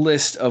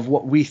list of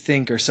what we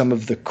think are some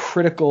of the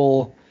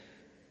critical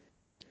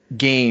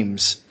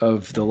games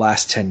of the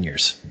last 10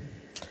 years.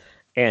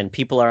 And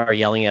people are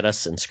yelling at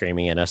us and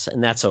screaming at us,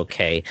 and that's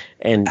okay.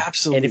 And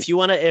Absolutely. And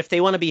if they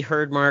want to be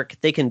heard, Mark,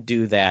 they can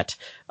do that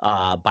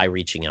by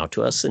reaching out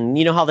to us. And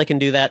you know how they can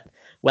do that?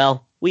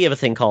 Well, we have a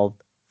thing called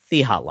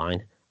the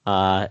hotline.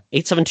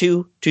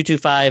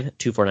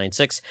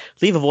 872-225-2496.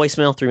 Leave a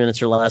voicemail, 3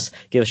 minutes or less.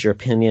 Give us your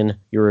opinion,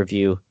 your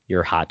review,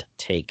 your hot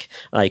take.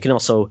 You can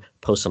also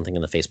post something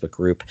in the Facebook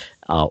group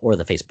or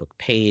the Facebook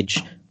page.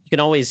 You can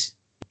always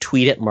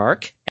tweet at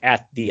Mark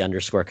at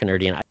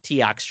 @the_Canardian,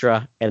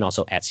 @Toxtra, and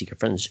also at Secret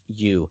Friends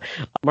U.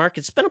 Mark,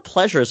 it's been a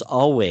pleasure as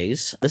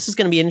always. This is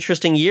going to be an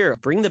interesting year.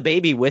 Bring the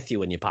baby with you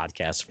when you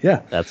podcast. Yeah,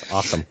 that's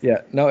awesome.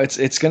 Yeah, no,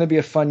 it's going to be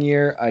a fun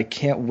year. I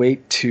can't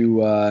wait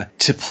to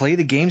play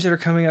the games that are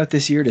coming out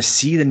this year, to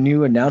see the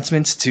new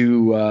announcements,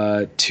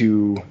 to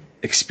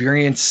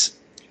experience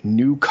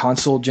new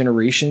console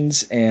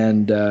generations,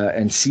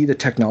 and see the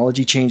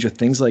technology change with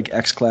things like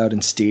xCloud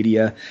and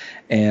Stadia,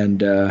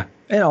 and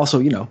also,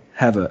 you know,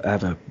 have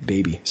a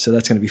baby. So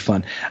that's going to be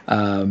fun.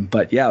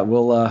 But yeah,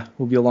 we'll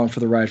be along for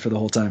the ride for the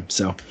whole time.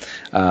 So,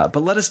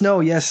 but let us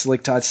know. Yes,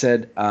 like Todd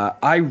said,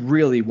 I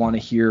really want to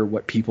hear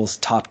what people's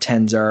top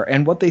 10s are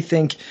and what they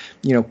think,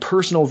 you know,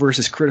 personal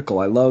versus critical.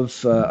 I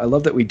love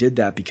that we did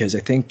that, because I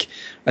think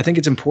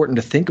it's important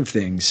to think of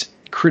things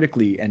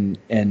critically and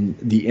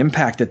the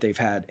impact that they've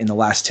had in the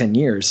last 10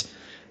 years,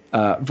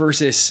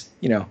 versus,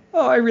 you know,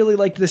 oh, I really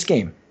liked this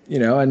game, you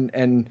know,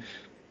 and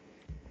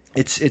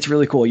it's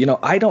really cool. You know,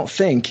 I don't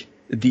think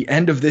the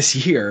end of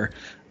this year,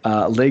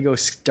 Lego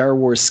Star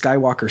Wars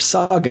Skywalker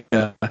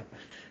Saga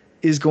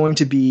is going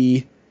to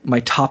be my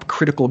top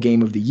critical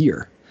game of the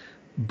year,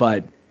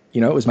 but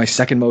you know, it was my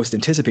second most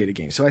anticipated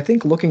game. So I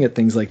think looking at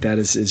things like that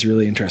is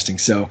really interesting.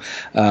 So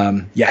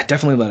yeah,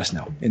 definitely let us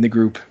know in the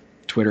group,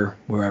 Twitter,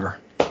 wherever.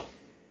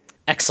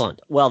 Excellent.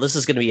 Well, this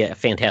is going to be a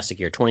fantastic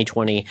year,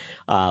 2020.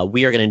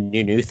 We are going to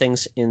do new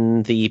things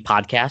in the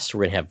podcast. We're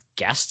going to have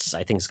guests.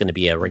 I think it's going to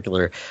be a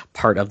regular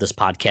part of this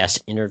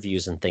podcast,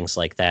 interviews and things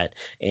like that.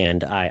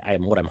 And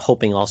what I'm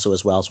hoping also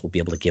as well is we'll be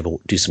able to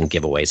do some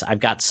giveaways. I've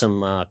got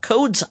some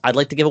codes I'd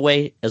like to give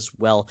away as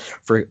well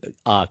for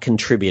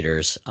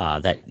contributors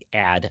that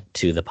add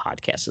to the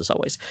podcast as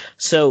always.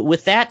 So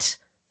with that,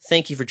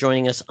 thank you for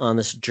joining us on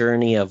this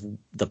journey of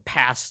the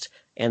past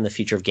and the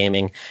future of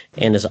gaming.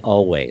 And as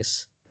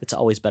always, it's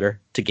always better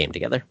to game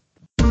together.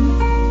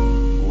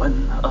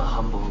 When a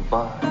humble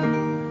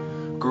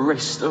bard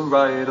graced a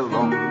ride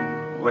along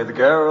with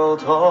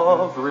Geralt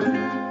of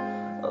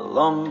Rivia,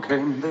 along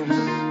came this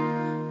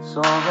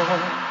song.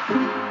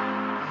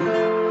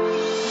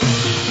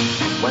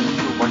 When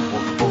the White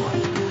Wolf bore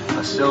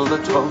a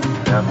silver-tongued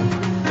devil,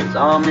 his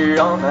army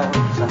of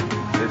elves and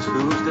his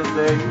hooves did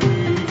they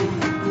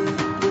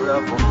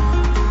revel.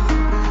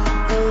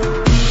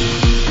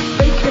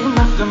 They came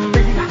after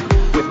me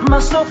with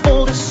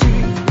masterful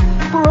deceit,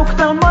 broke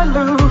down my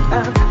loot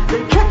and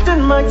they kicked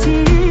in my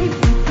teeth,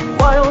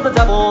 while the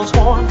devil's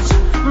horns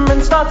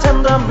minced our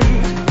tender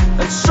meat,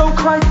 and so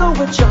cried the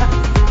witcher,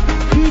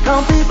 he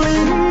can't be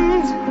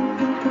bleed.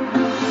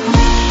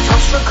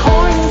 Toss the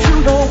coin to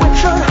the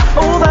witcher